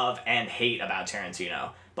both love and hate about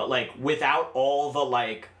Tarantino, but like without all the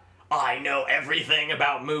like, I know everything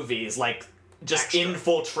about movies, like just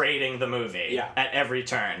infiltrating the movie at every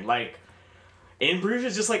turn. Like In Bruges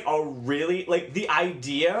is just like a really like the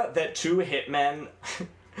idea that 2 hitmen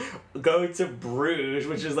go to Bruges,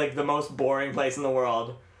 which is like the most boring place in the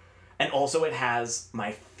world. And also it has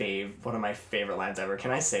one of my favorite lines ever. Can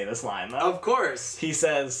I say this line though? Of course. He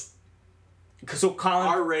says, so Colin...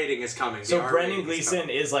 Our rating is coming. So Brendan Gleeson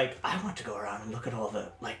is like, I want to go around and look at all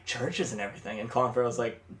the like churches and everything. And Colin Farrell's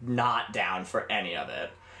like, not down for any of it.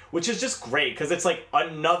 Which is just great because it's like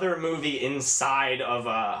another movie inside of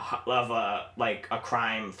a like a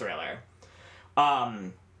crime thriller.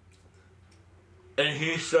 And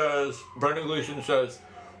he says, Brendan Gleeson says,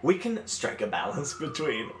 we can strike a balance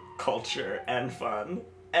between culture and fun.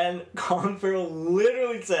 And Colin Farrell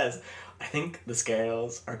literally says, I think the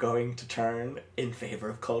scales are going to turn in favor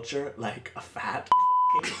of culture like a fat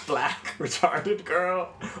fucking black retarded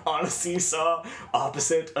girl on a seesaw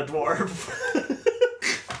opposite a dwarf.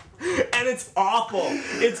 And it's awful.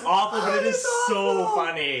 It's awful, but it is so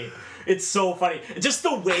funny. It's so funny. Just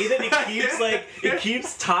the way that it keeps like it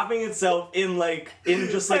keeps topping itself in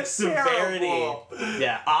just like severity. Terrible.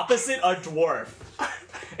 Yeah, opposite a dwarf.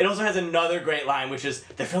 It also has another great line, which is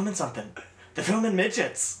they're filming something. They're filming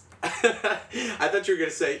midgets. I thought you were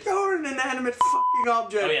gonna say you're an inanimate fucking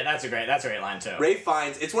object. Oh yeah, that's a great line too. Ralph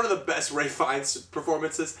Fiennes. It's one of the best Ralph Fiennes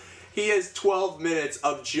performances. He has 12 minutes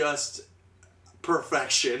of just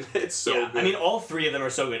perfection. It's so good. I mean, all 3 of them are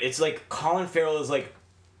so good. It's like Colin Farrell is like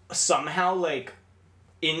somehow like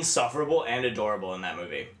insufferable and adorable in that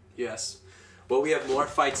movie. Yes. Well, we have more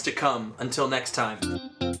fights to come. Until next time.